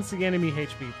 You can't see enemy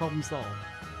HP. Problem solved.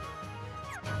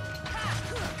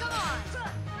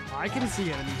 I can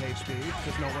see enemy HP,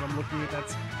 just not when I'm looking at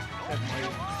that at my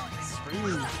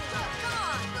screen.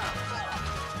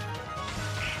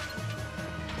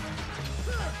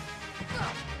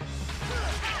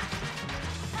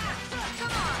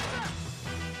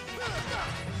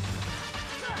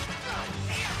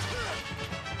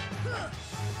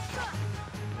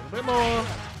 A little bit more.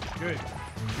 Good.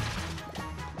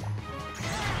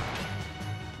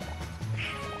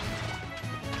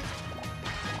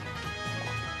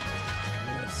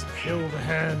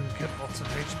 hand, get lots of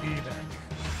HP back.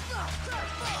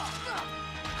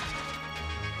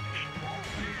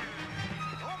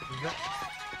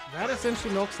 That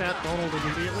essentially knocks out Donald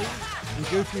immediately, and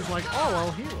Goofy's like, oh,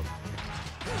 I'll heal him.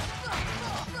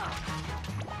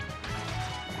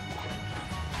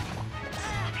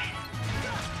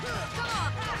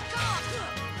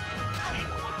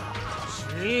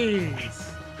 Jeez.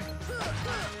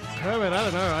 Herman, I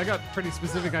don't know. I got pretty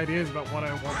specific ideas about what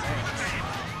I want next.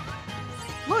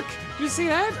 Look, you see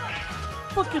that?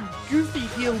 Fucking Goofy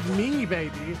healed me,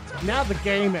 baby. Now the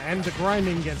game and the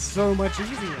grinding gets so much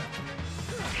easier.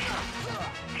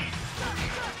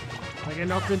 I get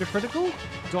knocked into critical,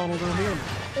 Donald will heal me.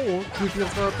 Or Goofy will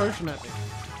throw a potion at me.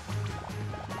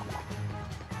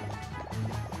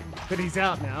 But he's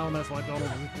out now, and that's why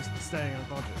Donald is just staying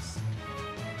unconscious.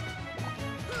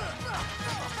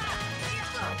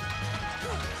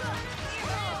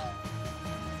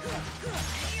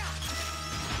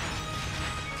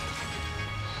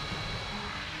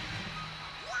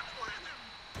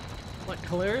 Like,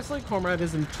 hilariously, Comrade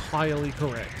is entirely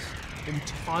correct.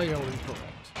 Entirely correct.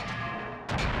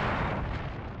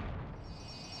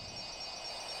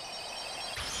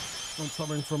 I'm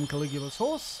summering from Caligula's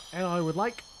horse, and I would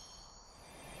like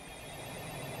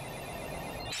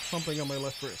something on my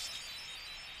left wrist.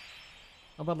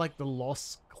 How about like the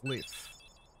Lost Cliff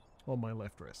on my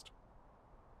left wrist?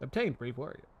 Obtained, Brave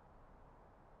Warrior.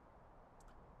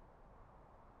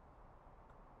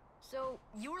 So,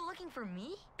 you were looking for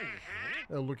me?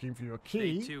 Looking for your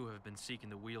key. They too have been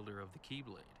seeking the wielder of the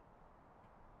Keyblade.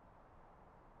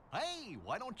 Hey,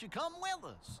 why don't you come with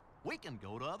us? We can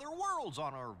go to other worlds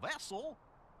on our vessel.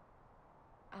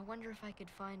 I wonder if I could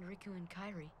find Riku and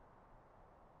Kairi.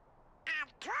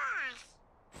 Of course.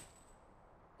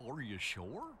 Are you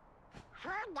sure? Who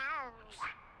knows?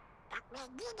 But we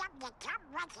need them to come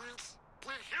with us to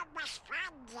help us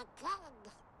find the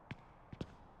king.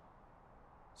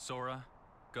 Sora,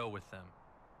 go with them.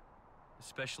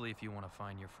 Especially if you want to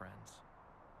find your friends.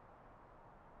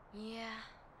 Yeah,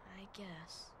 I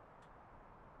guess.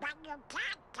 But you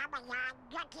can't come along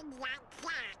looking like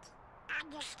that.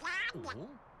 Understand? Oh.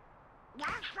 No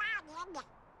frowning,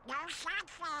 no sad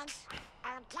face,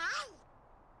 okay?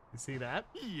 You see that?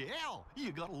 Yeah,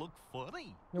 you gotta look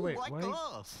funny. No, wait, like why?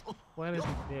 us. Why does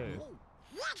he do?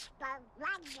 Yes, but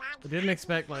one's I didn't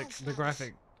expect like the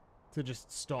graphic to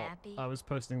just stop. Happy? I was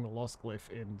posting the Lost Glyph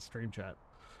in stream chat.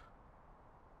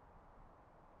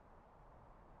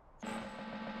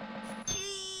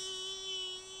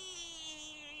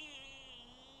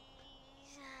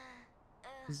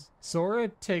 Sora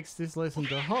takes this lesson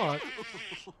to heart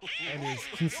and is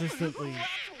consistently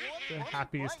the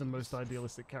happiest and most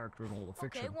idealistic character in all of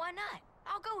fiction. Okay, why not?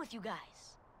 I'll go with you guys.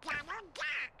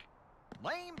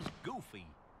 Name's Goofy.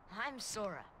 I'm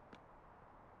Sora.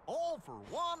 All for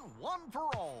one, one for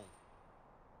all.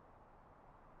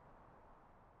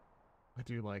 I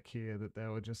do like here that they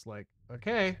were just like,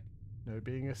 okay, no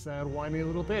being a sad, whiny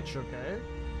little bitch, okay?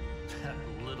 That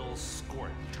little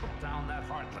squirt took down that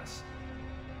Heartless.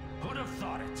 Who'd have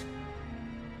thought it?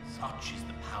 Such is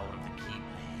the power of the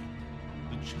Keyblade.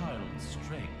 The child's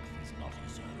strength is not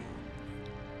his own.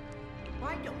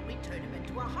 Why don't we turn him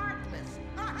into a Heartless?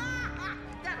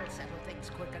 That'll settle things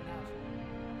quick enough.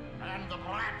 And the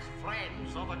brat's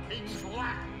friends are the king's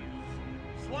lackeys.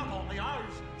 Slug on the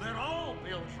eyes, they're all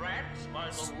built rats by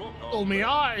the look of On the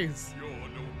eyes! You're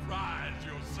no prize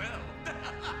yourself.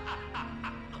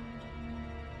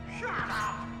 Shut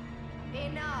up!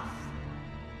 Enough!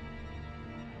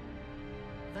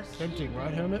 The Tempting,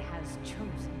 right, Keyblade Hermit? has chosen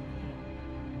him.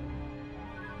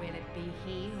 Will it be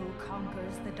he who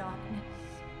conquers the darkness?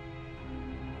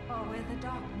 Or will the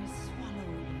darkness swallow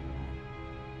him?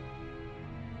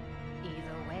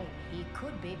 Either way, he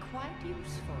could be quite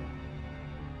useful.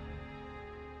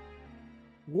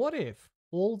 What if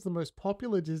all of the most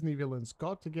popular Disney villains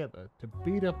got together to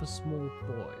beat up a small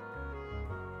boy?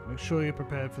 Make sure you're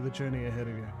prepared for the journey ahead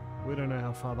of you. We don't know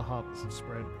how far the Heartless have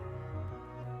spread.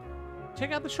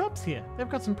 Check out the shops here. They've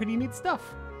got some pretty neat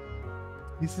stuff.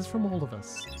 This is from all of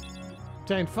us.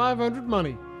 Obtain 500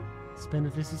 money. Spend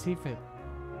it as you see fit.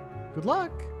 Good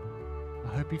luck.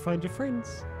 I hope you find your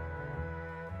friends.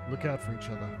 Look out for each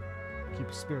other. Keep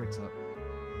your spirits up.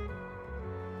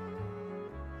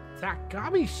 That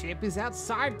gummy ship is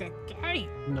outside the gate.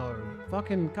 No.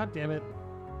 Fucking goddammit.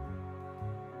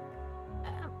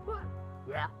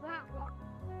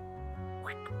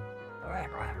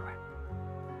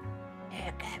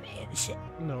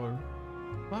 No.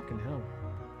 Fucking hell.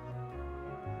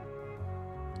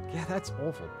 Yeah, that's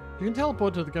awful. You can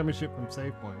teleport to the gummy ship from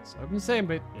save points. I've been saying,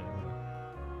 but yeah.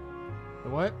 The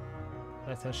what?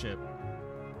 That's our ship.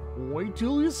 Wait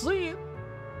till you see it.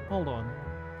 Hold on.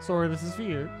 Sora, this is for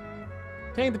you.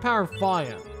 Obtain the power of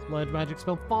fire. Learned magic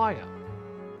spell fire.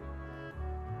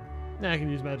 Now I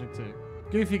can use magic too.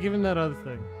 Goofy, give him that other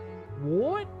thing.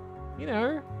 What? You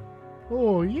know.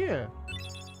 Oh, yeah.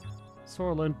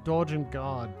 Sora learned dodge and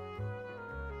guard.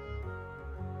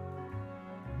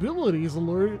 Abilities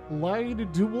allow you to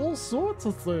do all sorts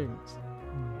of things.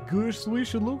 Guess we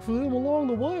should look for them along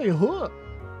the way, huh?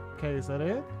 Okay, is that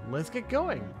it? Let's get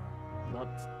going.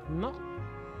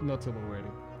 Not till we're ready.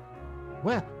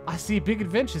 Well, I see big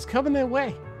adventures coming their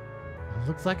way.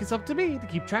 Looks like it's up to me to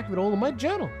keep track of it all in my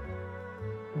journal.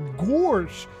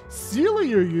 Gosh,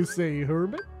 sillier you say,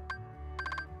 Herbert?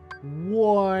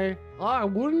 Why, I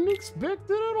wouldn't expect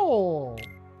it at all.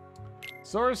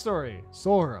 Sora's story.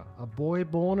 Sora, a boy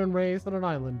born and raised on an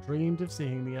island, dreamed of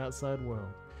seeing the outside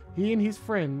world. He and his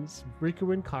friends,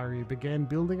 Riku and Kairi, began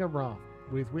building a raft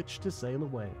with which to sail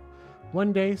away.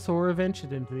 One day, Sora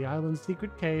ventured into the island's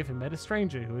secret cave and met a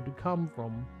stranger who had come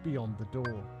from beyond the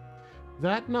door.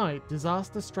 That night,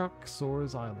 disaster struck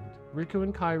Sora's island. Riku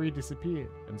and Kairi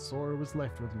disappeared, and Sora was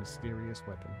left with a mysterious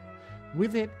weapon.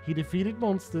 With it, he defeated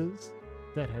monsters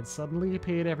that had suddenly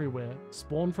appeared everywhere,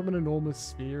 spawned from an enormous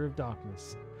sphere of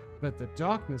darkness. But the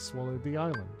darkness swallowed the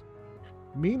island.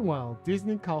 Meanwhile,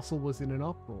 Disney Castle was in an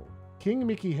uproar. King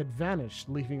Mickey had vanished,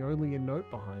 leaving only a note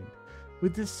behind.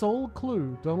 With this sole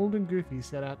clue, Donald and Goofy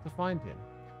set out to find him.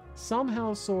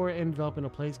 Somehow Sora ended up in a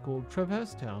place called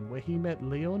Traverse Town, where he met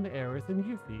Leon, Aerith, and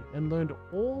Yuffie, and learned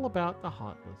all about the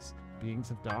Heartless,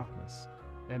 beings of darkness,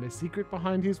 and a secret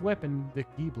behind his weapon, the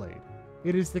Keyblade.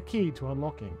 It is the key to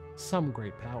unlocking some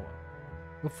great power.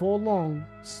 Before long,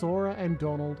 Sora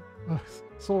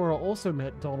also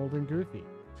met Donald and Goofy,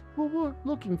 who were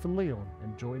looking for Leon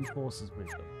and joined forces with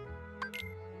them.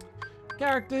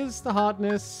 Characters, the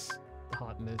Heartless,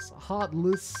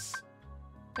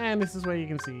 and this is where you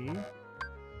can see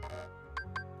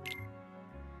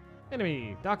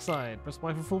enemy, dark side, press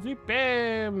Y for full view,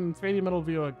 bam, 3D metal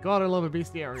viewer, god I love a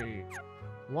bestiary.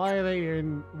 Why are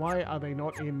they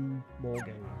not in more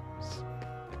games?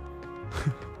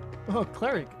 Oh,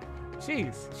 Cleric,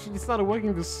 jeez, she just started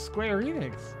working for Square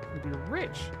Enix, would be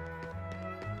rich.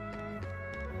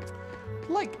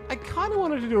 Like, I kind of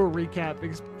wanted to do a recap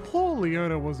because poor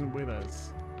Leona wasn't with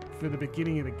us for the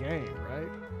beginning of the game, right?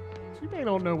 She may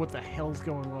not know what the hell's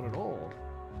going on at all.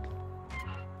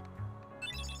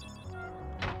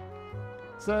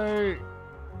 So,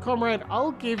 comrade,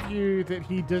 I'll give you that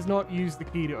he does not use the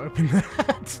key to open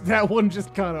that. That one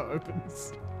just kind of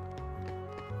opens.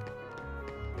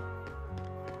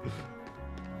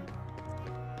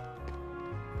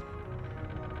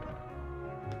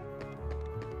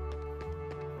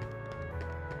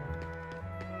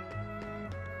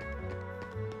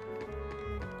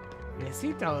 Yes,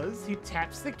 he does. He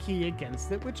taps the key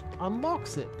against it, which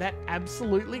unlocks it. That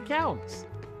absolutely counts.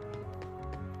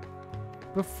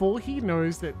 Before he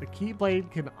knows that the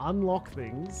Keyblade can unlock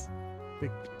things,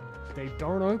 they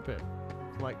don't open.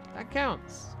 Like, that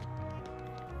counts.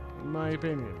 In my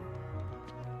opinion.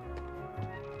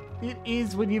 It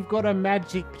is when you've got a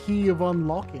magic key of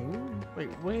unlocking.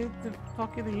 Wait, where the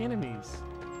fuck are the enemies?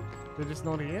 They're just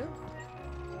not here?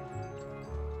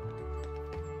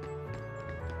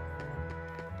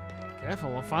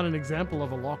 Careful, I'll find an example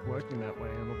of a lock working that way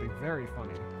and it'll be very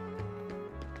funny.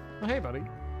 Oh, hey, buddy.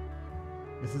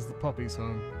 This is the puppy's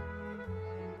home.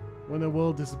 When their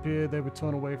world disappeared, they were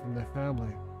torn away from their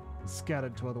family and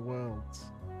scattered to other worlds.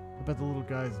 I bet the little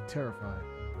guys are terrified.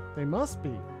 They must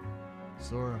be.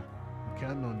 Sora, I'm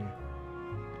counting on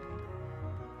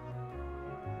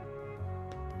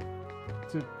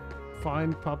you. To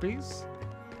find puppies?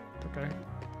 Okay.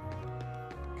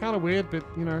 Kind of weird, but,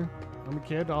 you know, I'm a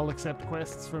kid. I'll accept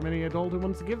quests from any adult who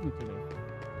wants to give them to me.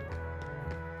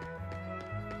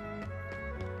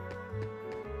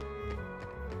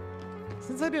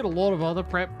 Since I did a lot of other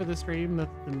prep for the stream,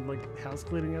 and like house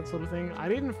cleaning, that sort of thing, I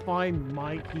didn't find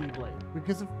my Keyblade.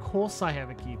 Because of course I have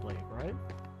a Keyblade, right?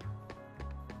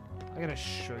 I gotta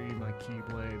show you my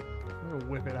Keyblade. I'm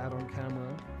gonna whip it out on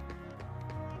camera.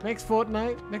 Next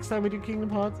fortnight, next time we do Kingdom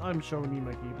Hearts, I'm showing you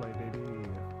my Keyblade, baby.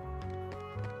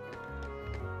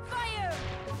 Fire!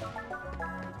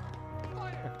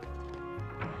 Fire!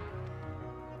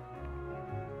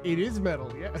 It is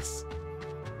metal, yes.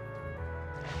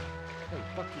 Hey,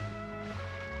 fuck you.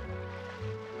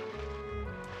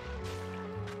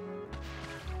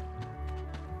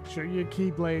 Show your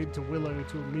Keyblade to Willow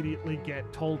to immediately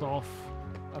get told off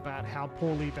about how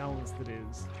poorly balanced it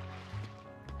is.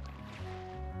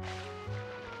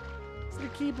 Is it a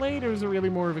Keyblade or is it really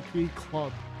more of a key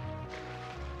club?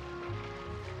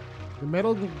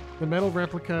 The metal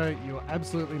replica, you're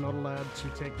absolutely not allowed to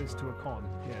take this to a con.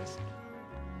 Yes.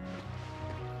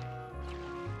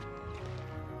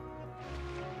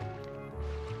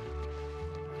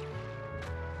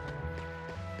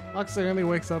 Huxley only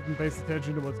wakes up and pays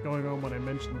attention to what's going on when I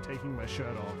mention taking my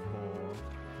shirt off or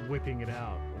whipping it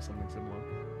out or something similar.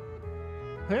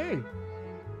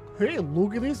 Hey,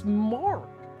 look at this mark.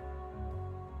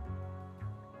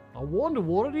 I wonder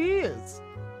what it is.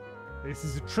 This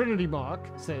is a Trinity mark,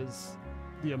 says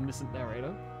the omniscient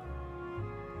narrator.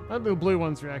 Only the blue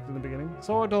ones react in the beginning.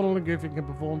 So Donald and Goofy can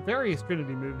perform various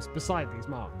Trinity moves beside these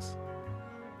marks.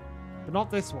 But not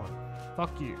this one.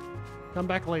 Fuck you. Come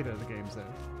back later, the game says.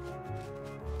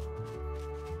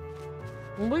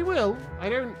 Well, we will. I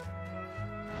don't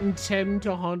intend to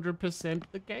 100%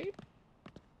 the game.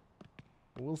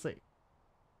 But we'll see.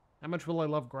 How much will I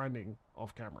love grinding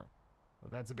off camera? Well,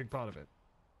 that's a big part of it.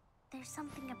 There's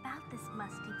something about this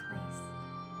musty place.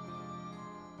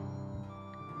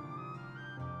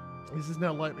 This is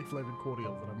now lightly flavored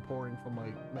cordial that I'm pouring from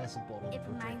my massive bottle. It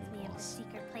reminds me of the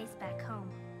secret place back home,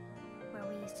 where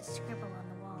we used to scribble on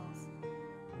the walls.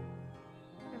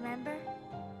 Remember?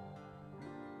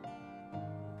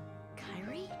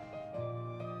 Kyrie?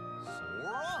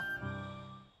 Sora?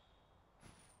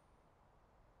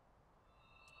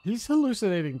 He's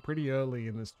hallucinating pretty early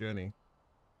in this journey.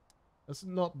 That's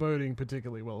not boding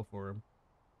particularly well for him.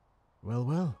 Well,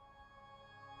 well.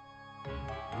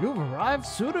 You've arrived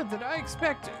sooner than I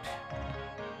expected.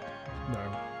 No.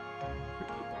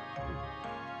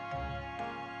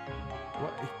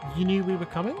 What? You knew we were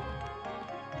coming?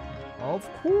 Of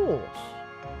course.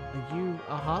 Are you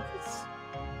a Heartless?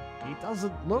 He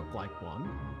doesn't look like one.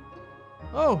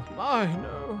 Oh, my,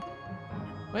 no.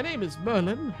 My name is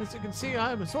Merlin. As you can see,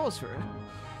 I am a sorcerer.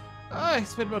 I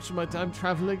spend much of my time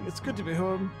traveling. It's good to be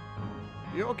home.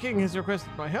 Your king has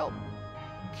requested my help.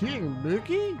 King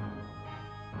Mookie?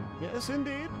 Yes,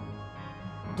 indeed.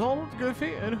 Donald,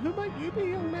 Goofy, and who might you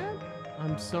be, young man?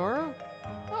 I'm Sora.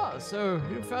 Ah, so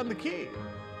you found the key.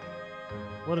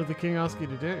 What did the king ask you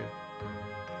to do?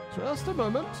 Just a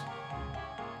moment.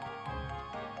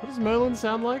 What does Merlin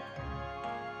sound like?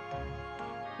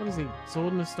 What is he?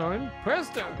 Sword and a stone?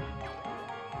 Presto!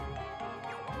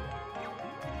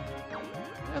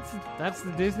 That's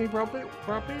the Disney property,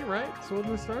 right? Sword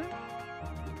and the Stone?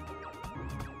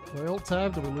 We all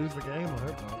tabbed, do we lose the game? I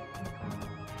hope not.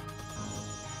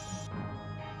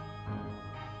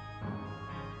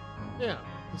 Yeah,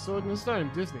 the Sword and the Stone,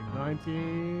 Disney,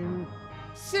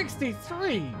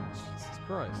 1963! Jesus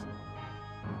Christ.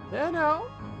 There now.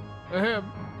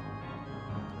 Ahem.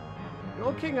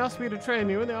 Your king asked me to train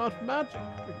you in the art of magic.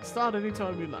 We can start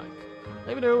anytime you like.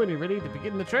 Let me know when you're ready to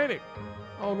begin the training.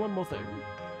 Oh, and one more thing.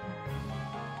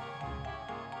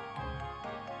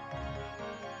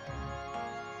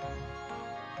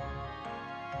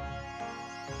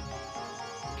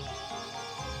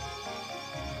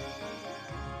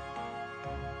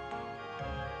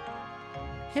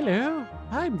 Hello,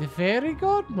 I'm the fairy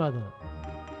godmother.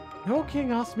 Your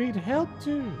king asked me to help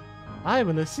too. I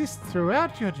will assist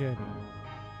throughout your journey.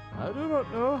 I do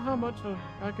not know how much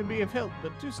I can be of help,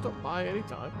 but do stop by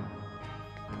anytime.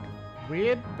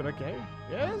 Weird, but okay.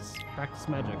 Yes? Practice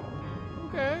magic.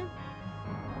 Okay.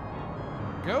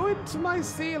 Go into my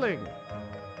ceiling.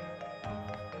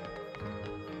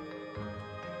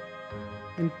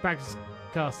 And practice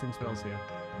casting spells here.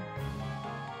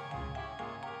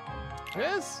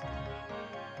 Yes?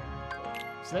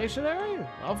 Stationary?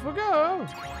 Off we go!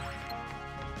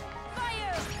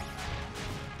 Fire!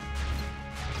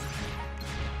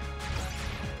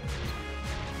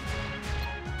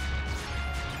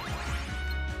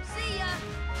 See ya!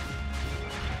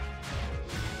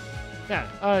 Yeah,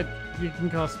 you can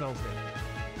cast spells here.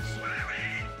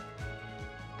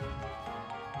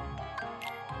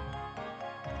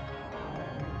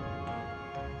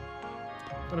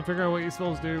 Gotta figure out what your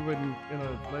spells do when in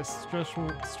a less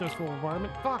stressful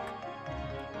environment. Fuck!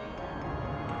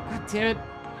 God damn it!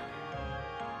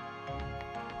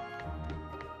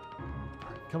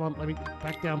 Come on, let me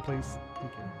back down, please.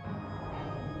 Thank you.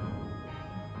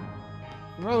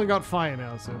 We've only got fire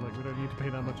now, so like we don't need to pay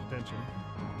that much attention.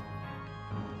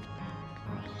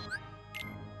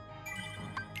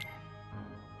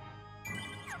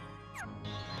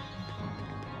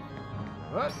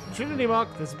 What? Trinity mark.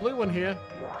 There's a blue one here.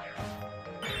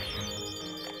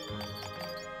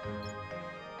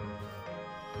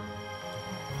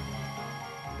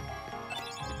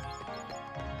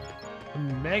 A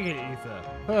mega ether.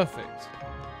 Perfect.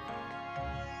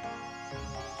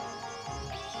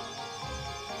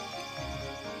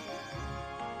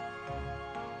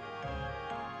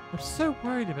 I'm so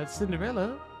worried about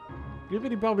Cinderella.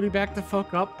 Bibbidi bobbidi back the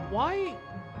fuck up. Why?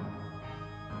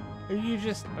 Are you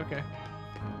just... Okay.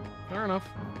 Fair enough.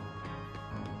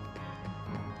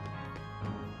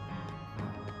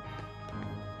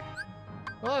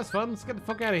 Well, that's fun. Let's get the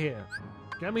fuck out of here.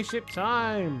 Gummy ship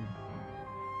time.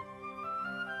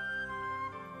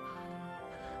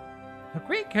 A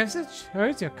great cursor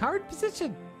shows your current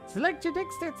position. Select your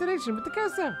next destination with the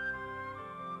cursor.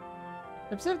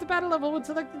 Observe the battle level when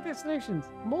selecting destinations.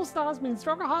 More stars mean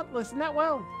stronger heartless in that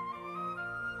world.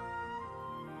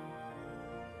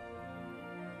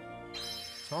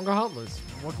 Stronger heartless.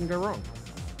 What can go wrong?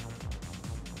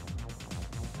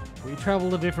 We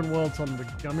travel to different worlds on the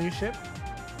gummy ship.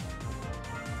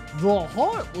 The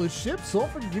heartless ships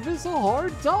often give us a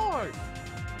hard time.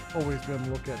 Always be on the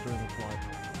lookout during the flight.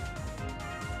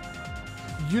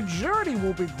 Your journey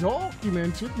will be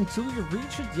documented until you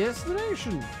reach a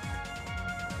destination.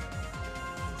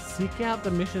 Seek out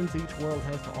the missions each world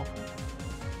has to offer.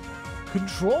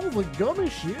 Control the gummy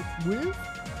ship with...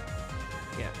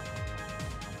 Yeah.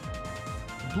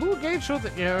 Blue gate shows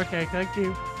it. Yeah, okay, thank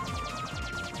you.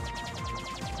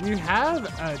 You have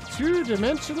a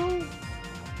two-dimensional...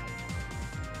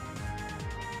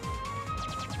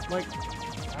 like...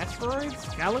 asteroids?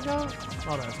 Galaga?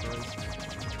 Not asteroids.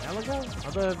 Galaga?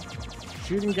 Other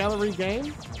shooting gallery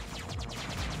game?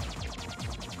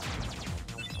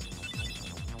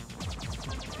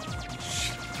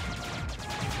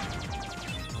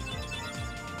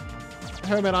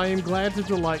 Hermit, I am glad to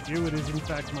delight you. It is in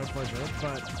fact my pleasure,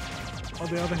 but on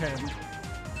the other hand...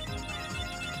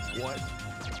 What?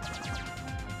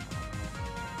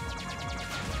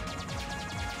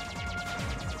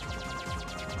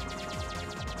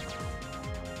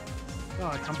 Oh,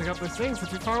 I can't pick up those things. They're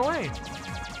too far away.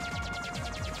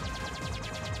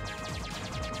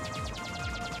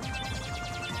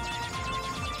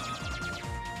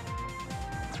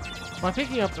 By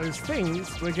picking up those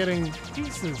things, we're getting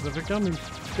pieces of a gummy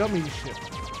ship.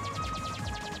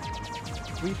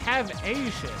 We have a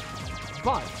ship,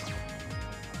 but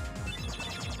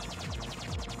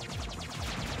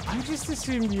I just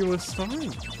assumed you were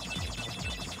stoned.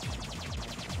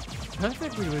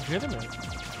 Perfectly legitimate.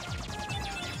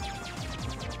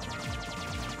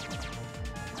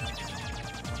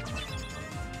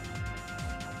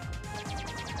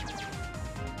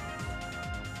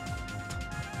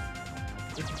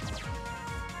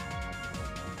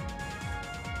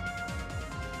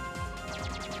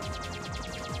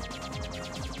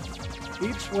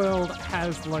 Each world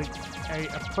has like a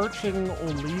approaching or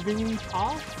leaving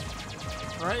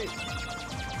path, right?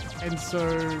 And so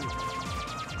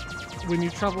when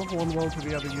you travel from one world to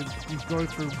the other, you go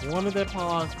through one of their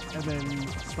paths and then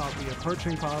start the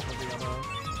approaching path of the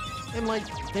other. And like,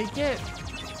 they get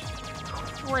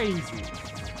crazy.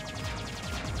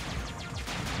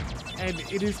 And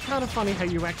it is kind of funny how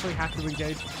you actually have to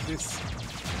engage this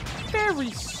very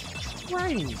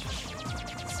strange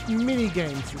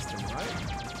mini-game system, right?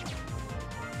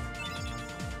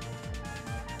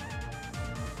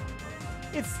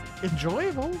 It's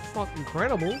enjoyable. It's not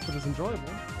incredible, but it's enjoyable.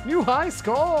 New high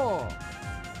score!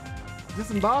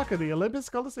 Disembark at the Olympus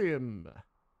Colosseum.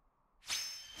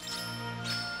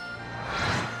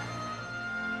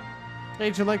 Hey,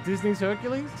 do you like Disney's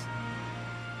Hercules?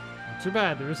 Too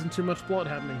bad, there isn't too much plot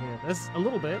happening here. There's a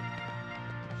little bit.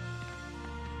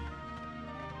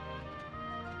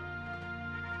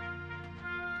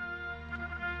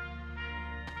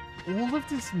 All of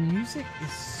this music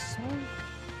is so...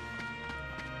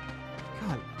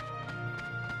 God.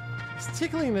 It's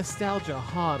tickling nostalgia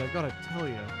hard, I gotta tell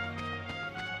you.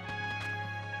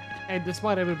 And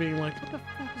despite ever being like, what the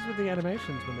fuck is with the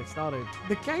animations when they started?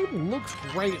 The game looks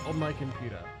great on my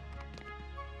computer.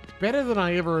 Better than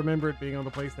I ever remember it being on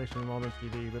the PlayStation and on the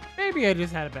TV, but maybe I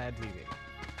just had a bad TV.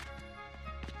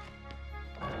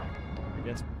 I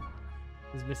guess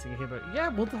is missing here, but yeah,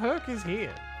 well, the Herc is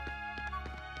here.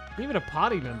 Even a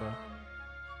party member.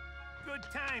 Good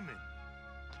timing.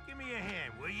 Give me a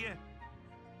hand, will you?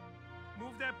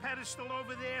 Move that pedestal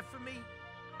over there for me.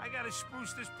 I gotta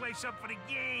spruce this place up for the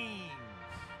games.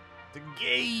 The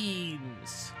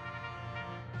games.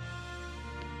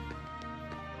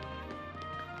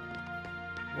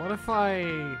 What if I...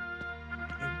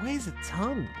 It weighs a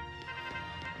ton.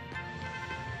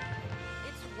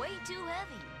 It's way too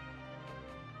heavy.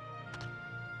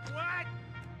 What?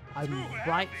 I'm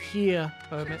right here,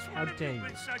 Hermit. How dare you?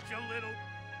 Such a little...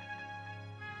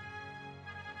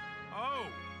 Oh,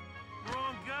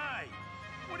 wrong guy.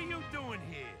 What are you doing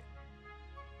here?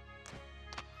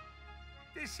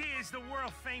 This here's the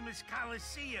world-famous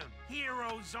Colosseum.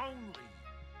 Heroes only.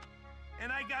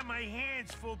 And I got my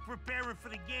hands full preparing for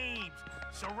the games.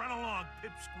 So run along,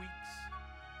 pipsqueaks.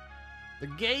 The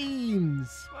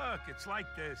games. Look, it's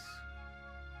like this.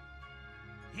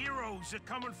 Heroes are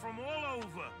coming from all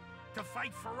over to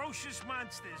fight ferocious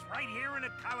monsters right here in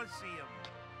the Colosseum.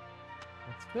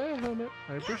 That's fair, Hermit.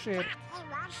 I appreciate it.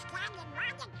 Heroes standing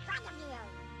right in front of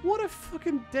you. What a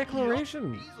fucking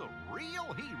declaration. He's a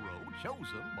real hero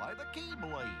chosen by the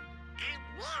Keyblade. And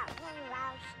we're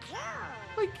heroes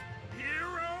too. Like,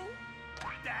 hero?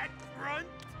 That grunt?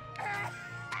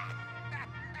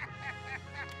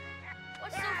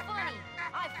 What's so funny?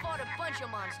 I fought a bunch of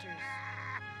monsters.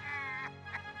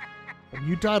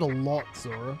 you died a lot,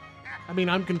 Sora. I mean,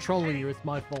 I'm controlling you. It's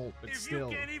my fault, but If still.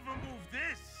 you can't even move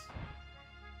this,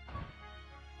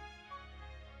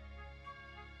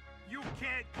 you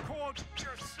can't call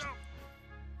yourself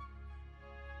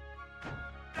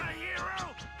the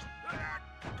hero.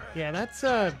 Yeah, that's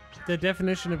the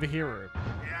definition of a hero.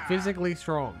 Physically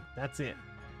strong. That's it.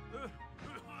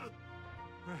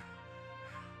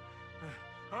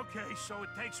 Okay, so it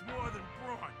takes more than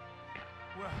brawn.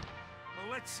 Well,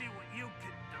 let's see what you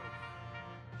can do.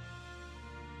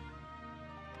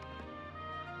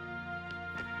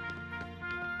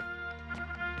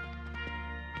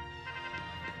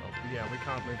 Oh, yeah, we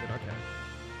can't move it. Okay.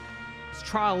 This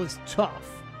trial is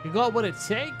tough. You got what it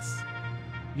takes?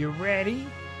 You ready?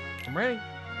 I'm ready.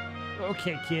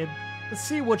 Okay, kid. Let's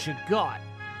see what you got.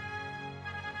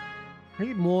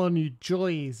 Need more on your joy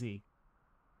easy.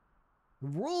 The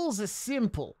rules are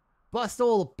simple. Bust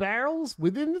all the barrels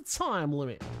within the time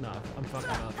limit. No, I'm fucking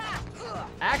up.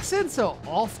 Accents are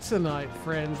off tonight,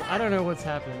 friends. I don't know what's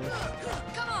happening.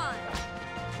 Come on.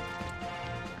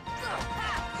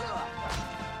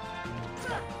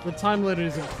 The time limit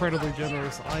is incredibly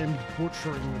generous. I am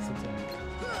butchering this attack.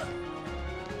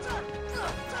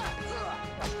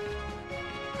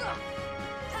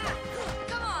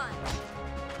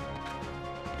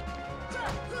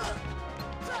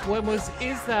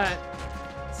 Is that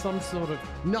some sort of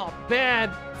not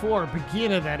bad for a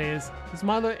beginner? That is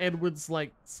Milo Edwards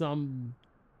like some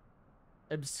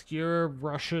obscure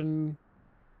Russian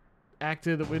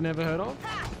actor that we've never heard of?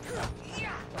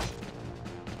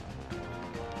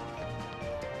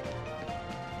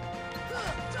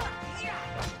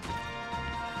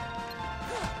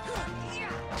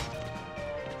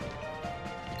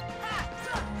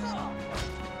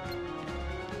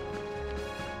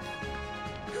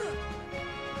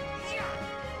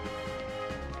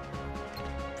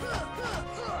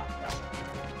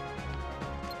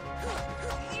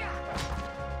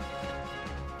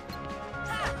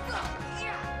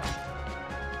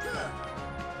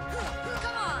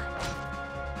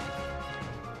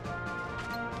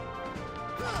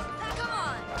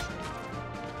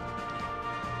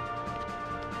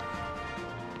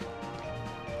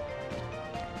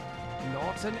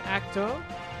 Not an actor,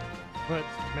 but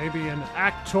maybe an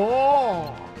actor.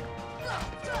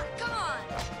 Come on.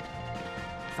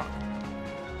 Fuck.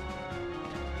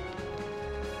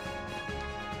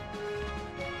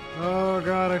 Oh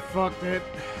god, I fucked it.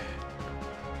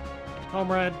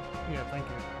 Comrade. Yeah, thank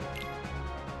you.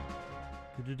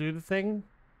 Did you do the thing?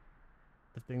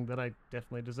 The thing that I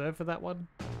definitely deserve for that one?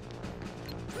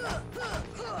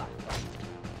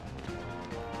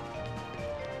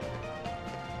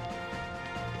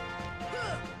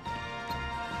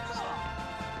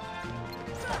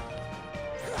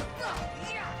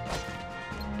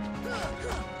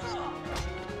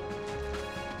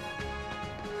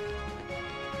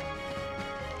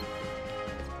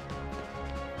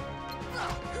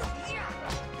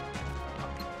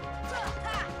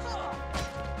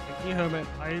 Hermit,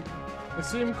 I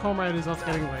assume Comrade is off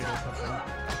getting late or something.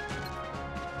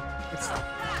 It's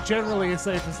generally a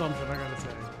safe assumption, I gotta say.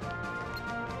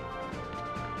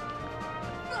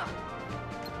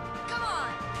 Come on.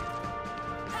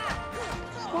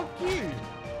 Fuck you!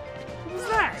 What was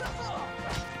that?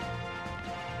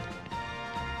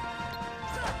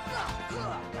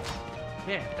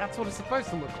 Yeah, that's what it's supposed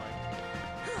to look like.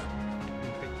 We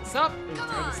pick this up, and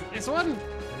throw this at this one,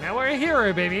 and now we're a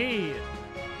hero, baby!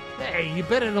 Hey, you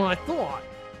better than I thought.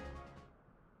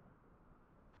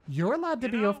 You're allowed to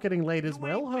be off getting late as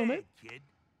well, Hermit.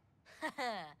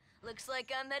 Looks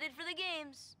like I'm headed for the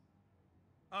games.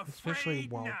 Especially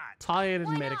while tired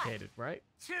and medicated, right?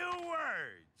 2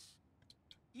 words.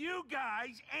 You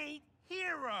guys ain't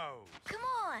heroes. Come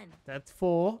on. That's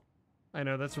 4. I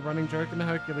know that's a running joke in the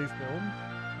Hercules film.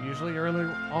 Usually you're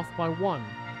only off by 1.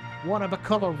 Want to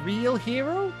become a real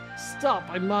hero? Stop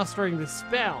by mastering the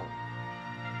spell.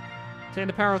 Obtain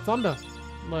the power of thunder.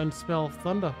 Learn to spell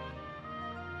thunder.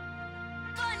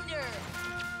 Thunder!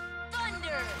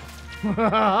 Thunder!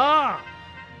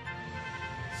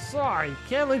 Sorry,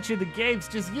 can't let you in the games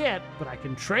just yet, but I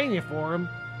can train you for them.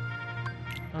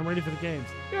 I'm ready for the games.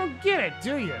 You don't get it,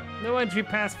 do you? No entry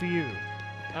pass for you.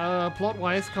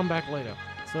 Plot-wise, come back later.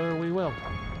 So we will.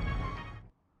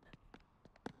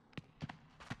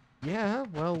 Yeah,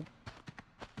 well...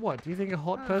 What, do you think a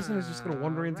hot person is just gonna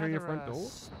wander in through your front door?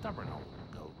 Stubborn old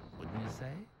goat, wouldn't you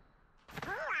say?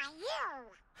 Who are you?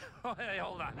 Oh, hey,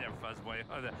 hold on there, Fuzzboy.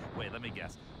 Wait, let me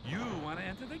guess. You want to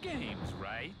enter the games,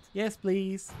 right? Yes,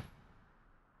 please.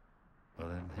 Well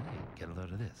then, hey, get a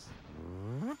load of this.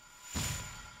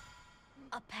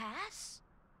 A pass?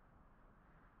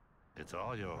 It's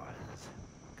all yours.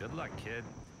 Good luck, kid.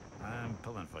 I'm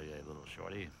pulling for you, little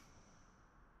shorty.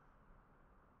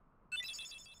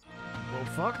 Well,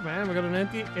 fuck, man. We got an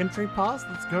entry pass.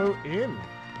 Let's go in.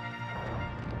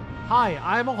 Hi,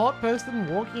 I'm a hot person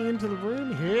walking into the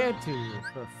room here to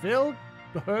fulfill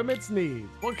the hermit's needs.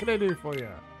 What can I do for you?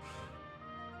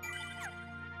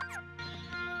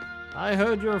 I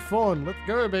heard you're a fawn. Let's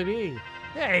go, baby.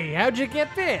 Hey, how'd you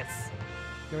get this?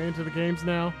 Going into the games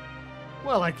now?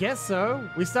 Well, I guess so.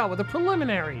 We start with the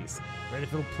preliminaries. Ready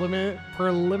for the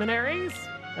preliminaries?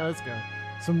 Now let's go.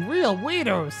 Some real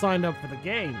weirdos signed up for the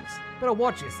games. Better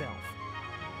watch yourself.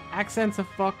 Accents are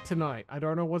fucked tonight. I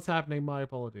don't know what's happening. My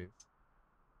apologies.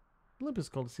 Olympus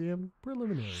Colosseum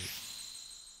preliminaries.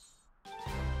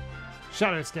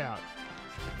 Shadow Scout.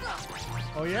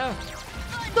 Oh yeah?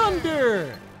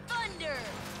 Thunder! Thunder!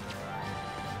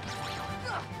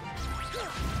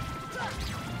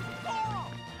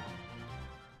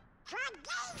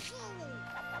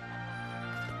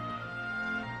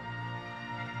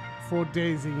 For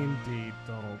Daisy indeed,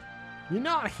 Donald. You're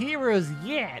not heroes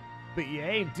yet, but you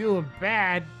ain't doing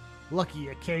bad. Lucky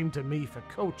you came to me for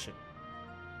coaching.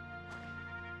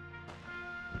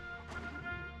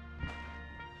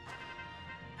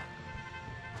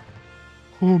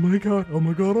 Oh my god, oh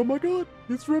my god, oh my god.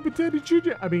 It's Robert Downey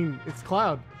Jr. I mean, it's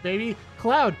Cloud, baby.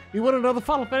 Cloud, you want another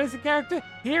Final Fantasy character?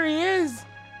 Here he is!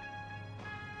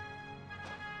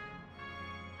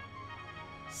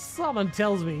 Someone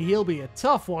tells me he'll be a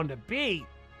tough one to beat.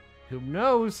 Who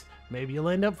knows? Maybe you'll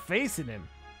end up facing him.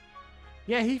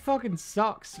 Yeah, he fucking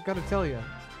sucks, gotta tell you.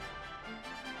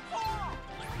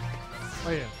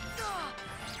 Oh yeah.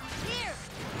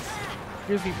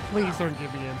 Excuse me, please don't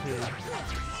give me MP.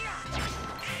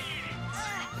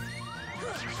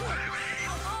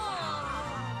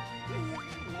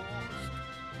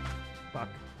 Fuck.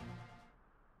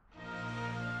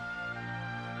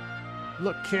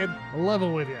 Look, kid, I'll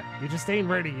level with you. You just ain't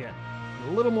ready yet.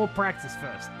 A little more practice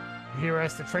first. A hero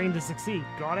has to train to succeed,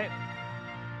 got it?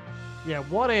 Yeah,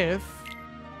 what if...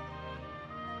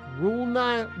 Rule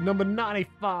number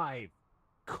 95.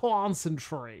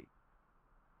 Concentrate.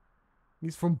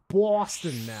 He's from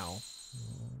Boston now.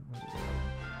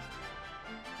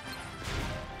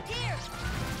 Here!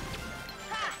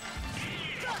 Ha!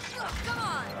 Come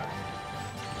on!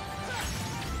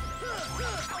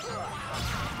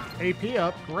 AP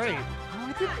up, great. Oh,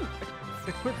 I didn't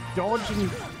equip dodge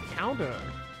and counter.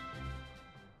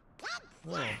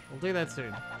 Oh, we'll do that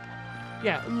soon.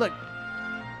 Yeah, look.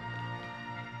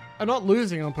 I'm not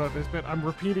losing on purpose, but I'm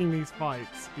repeating these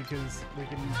fights because we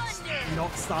can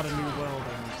not start a new world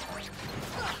and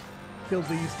kill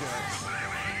these guys.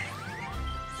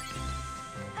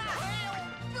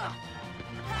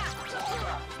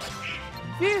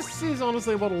 This is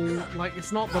honestly what, like,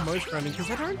 it's not the most friendly because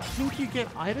I don't think you get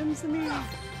items in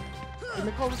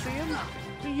the Colosseum,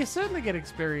 but you certainly get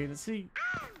experience. See,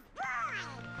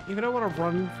 if you don't want to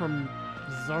run from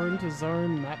zone to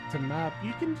zone, map to map,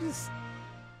 you can just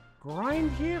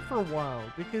grind here for a while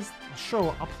because,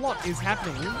 sure, a plot is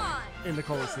happening in the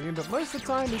Colosseum, but most of the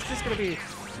time it's just going to be,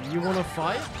 you want to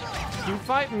fight? Keep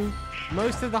fighting.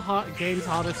 Most of the game's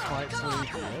hardest fights are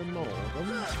here, not all of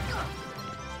them.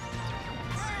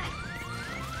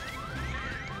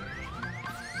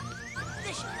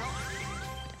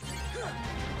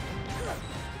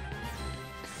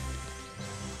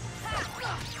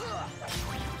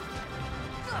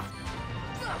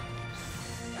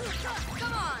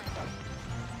 Come on!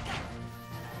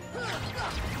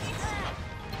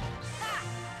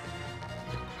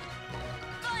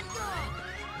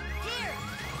 Here!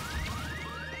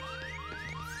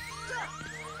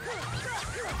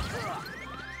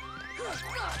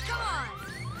 Come on!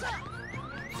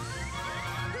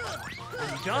 When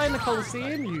you die in the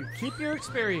Colosseum, you keep your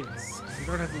experience. You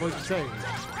don't have to look to save.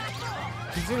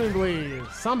 Presumably,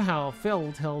 somehow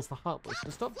Phil tells the Heartless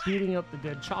to stop beating up the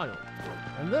dead child.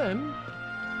 And then...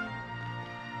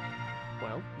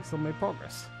 well, you still made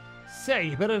progress. Say,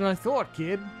 you better than I thought,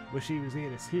 kid. Wish he was here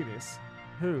to see this.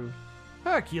 Who?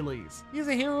 Hercules. He's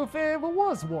a hero if there ever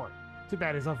was one. Too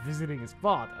bad he's off visiting his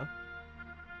father.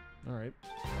 Alright.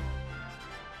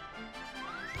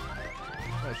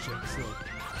 Oh shit, silly.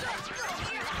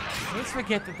 Let's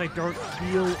forget that they don't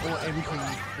heal or anything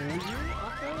for you,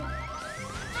 okay?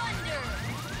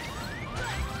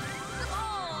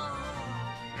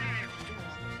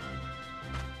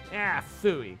 Ah,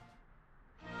 phooey.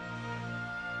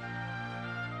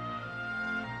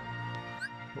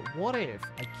 But what if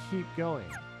I keep going,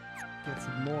 get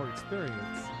some more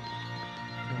experience,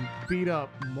 and beat up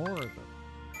more of them?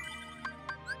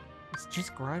 It's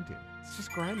just grinding. It's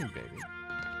just grinding, baby.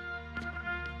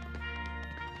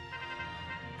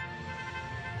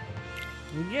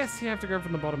 And yes, you have to go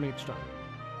from the bottom each time.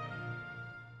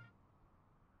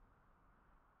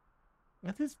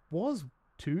 Now this was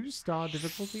 2-star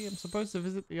difficulty. I'm supposed to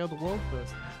visit the other world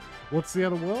first. What's the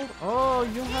other world? Oh,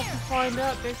 you'll have to find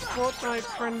out next fortnight,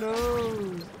 friendo.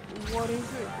 What is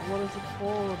it? What is it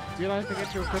for? Did I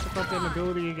forget to equip a goddamn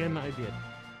ability again? I did.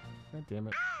 God damn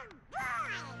it.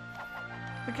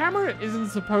 The camera isn't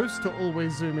supposed to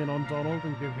always zoom in on Donald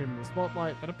and give him the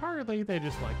spotlight, but apparently they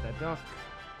just like that duck.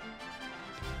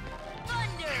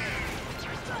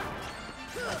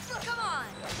 Come on!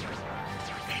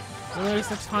 You'll notice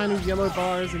the tiny yellow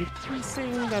bar is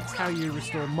increasing. That's how you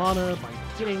restore mana, by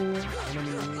hitting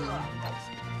enemies.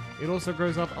 It also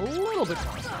grows up a little bit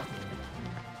faster.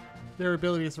 There are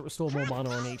abilities that restore more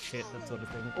mana on each hit, that sort of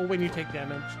thing. Or when you take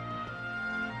damage.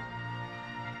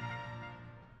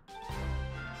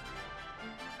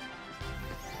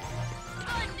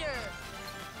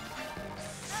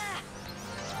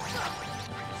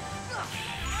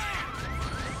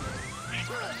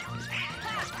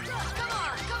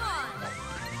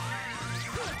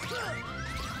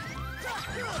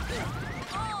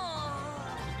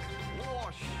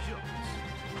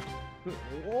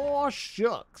 Oh,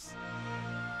 shucks.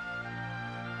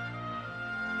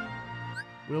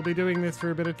 We'll be doing this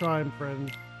for a bit of time,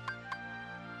 friend.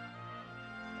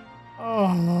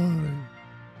 Oh,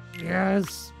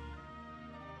 yes.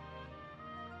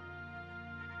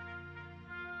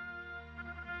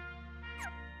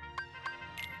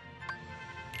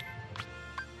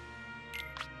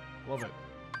 Love it.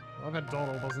 Love that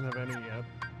Donald doesn't have any yet.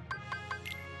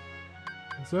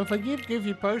 So if I give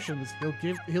you potions,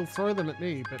 he'll throw them at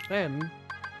me, but then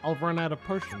I'll run out of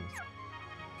potions.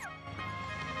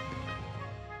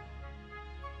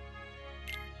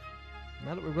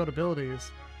 Now that we've got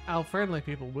abilities, our friendly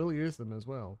people will use them as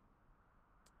well.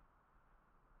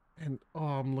 And oh,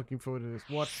 I'm looking forward to this.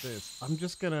 Watch this. I'm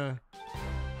just gonna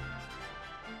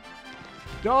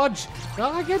dodge.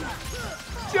 Oh, I can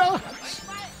dodge.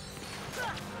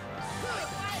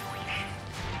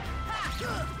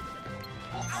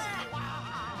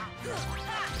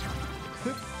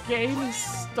 The game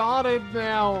started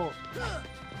now.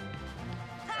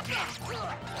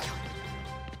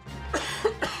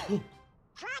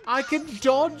 I can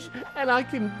dodge and I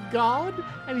can guard,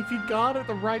 and if you guard at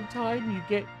the right time,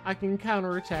 I can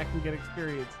counterattack and get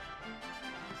experience.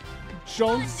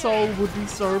 John's soul would be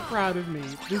so proud of me.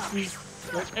 This is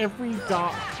like every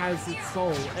dark has its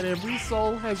soul, and every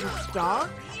soul has its dark.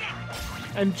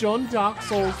 And John Dark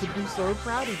Souls would be so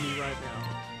proud of me right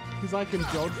now. Because I can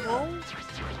dodge roll,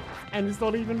 and it's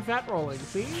not even fat rolling,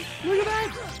 see? Look at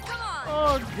that!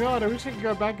 Oh god, I wish I could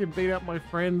go back and beat up my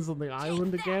friends on the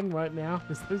island again right now.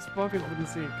 Because those fuckers wouldn't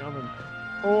see it coming.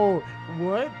 Oh,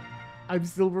 what? I'm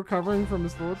still recovering from a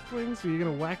sword swing, so you're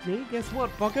gonna whack me? Guess what,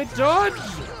 fucker? Dodge!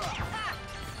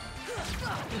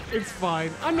 It's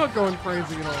fine. I'm not going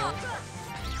crazy at all.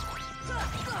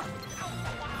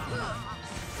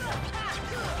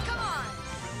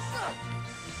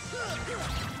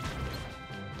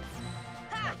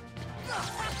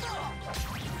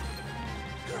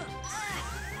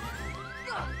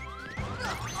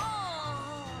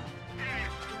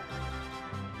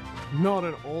 Not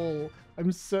at all.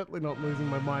 I'm certainly not losing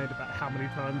my mind about how many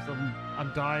times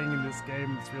I'm dying in this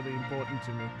game. It's really important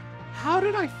to me. How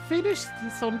did I finish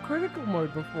this on critical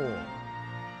mode before?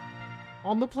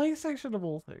 On the PlayStation of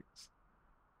all things.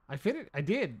 I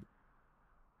did.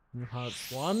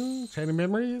 Hearts 1, Chain of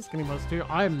Memories, Kingdom Hearts 2.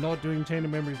 I am not doing Chain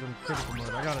of Memories on critical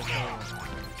mode, I gotta tell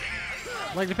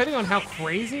you. Like, depending on how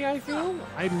crazy I feel,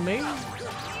 I may...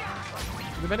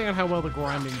 Depending on how well the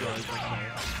grinding goes,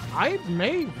 I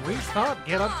may restart,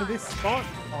 get up to this spot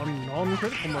on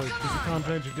non-critical mode, because you can't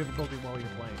change your difficulty while you're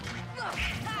playing.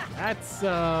 That's,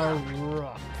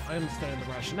 rough. I understand the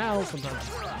rationale, sometimes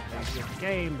it's the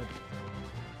game, but...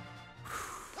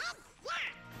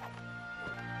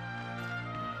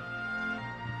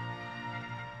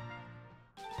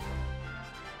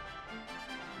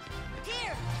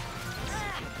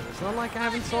 It's not like I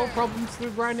haven't solved problems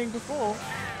through grinding before.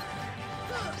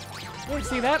 You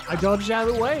see that? I dodged out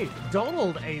of the way.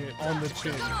 Donald ate it on the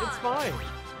chin. It's fine.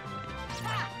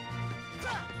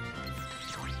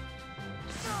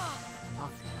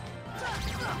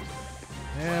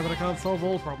 Yeah, but I can't solve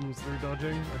all problems through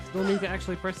dodging. I still need to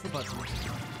actually press the button.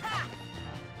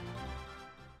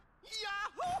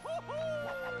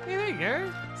 Hey, there you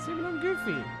go. Assuming I'm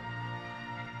goofy.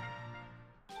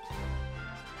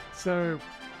 So,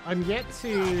 I'm yet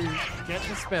to get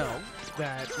the spell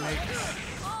that makes...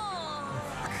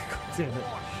 God damn it.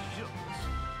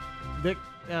 That,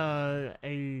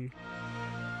 a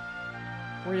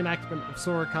reenactment of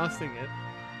Sora casting it.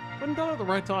 When done at the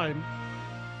right time,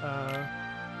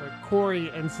 like Corey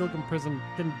and Silken Prism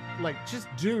can, like, just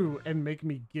do and make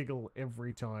me giggle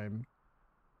every time.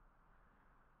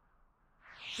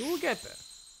 We'll get there.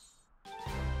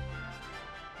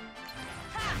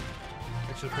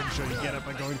 Actually, pretty sure you get it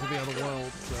by going to the other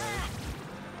world, so...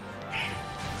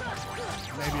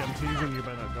 Maybe I'm teasing you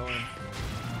by not going.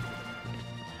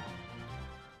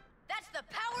 That's the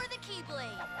power of the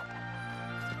Keyblade!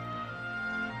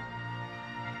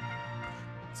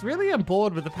 It's really I'm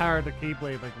bored with the power of the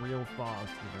Keyblade, like, real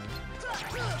fast, you know?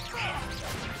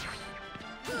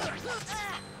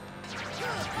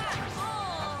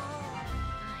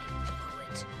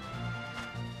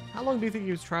 How long do you think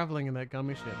he was traveling in that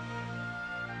gummy ship?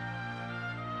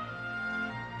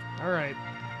 Alright.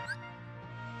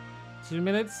 2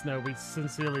 minutes? No, we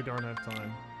sincerely don't have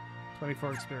time.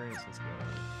 24 experiences.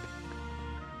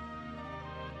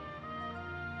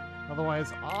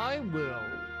 Otherwise, I will.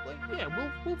 Like,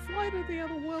 yeah, we'll fly to the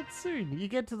other world soon. You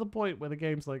get to the point where the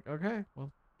game's like, okay,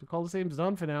 well, the Colosseum's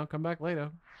done for now. Come back later.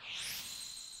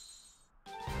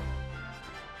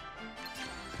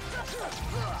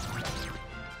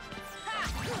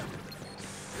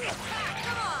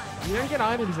 You don't get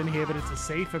items in here, but it's a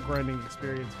safer grinding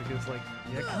experience because, like,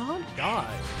 you can't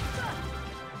die.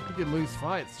 You can lose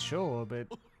fights, sure, but...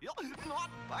 Not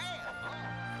bad, huh?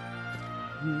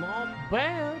 Not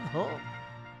bad, huh?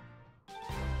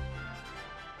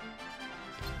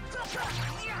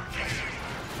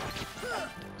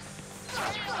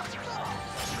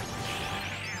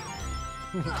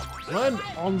 Learned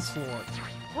Onslaught.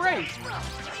 Great!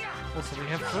 Also, we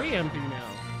have 3 MP now.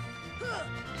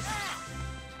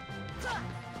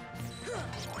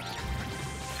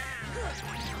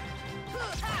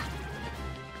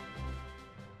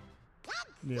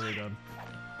 Nearly done.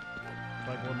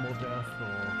 Like one more death,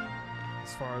 or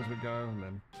as far as we go, and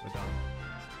then we're done.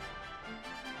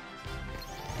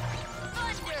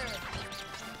 Thunder!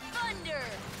 Thunder!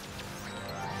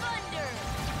 Thunder!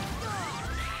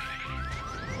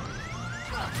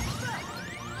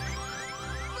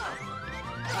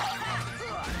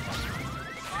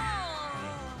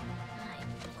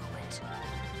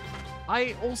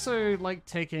 I also like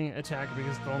taking attack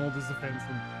because Donald is defense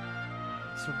and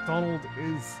so Donald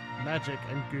is magic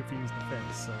and Goofy is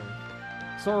defense, so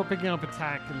Sora picking up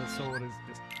attack and the sword is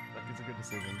just like it's a good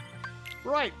decision.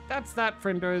 Right, that's that,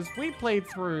 friendos. We played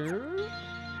through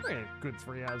a good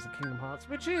 3 hours of Kingdom Hearts,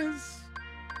 which is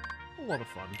a lot of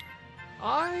fun.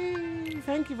 I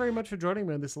thank you very much for joining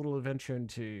me on this little adventure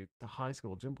into the high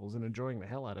school Jimbles and enjoying the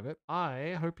hell out of it.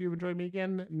 I hope you enjoy me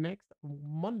again next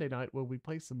Monday night where we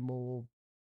play some more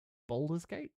Baldur's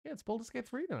Gate. Yeah, it's Baldur's Gate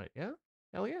 3 night, yeah?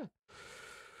 Hell yeah.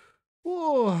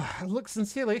 Oh, look,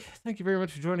 sincerely, thank you very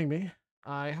much for joining me.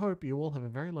 I hope you all have a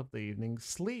very lovely evening.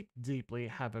 Sleep deeply.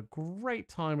 Have a great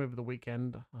time over the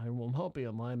weekend. I will not be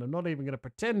online. I'm not even going to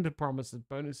pretend to promise a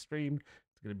bonus stream.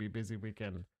 It's going to be a busy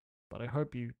weekend. But I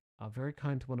hope you are very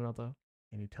kind to one another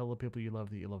and you tell the people you love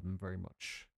that you love them very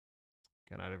much.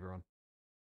 Good night, everyone.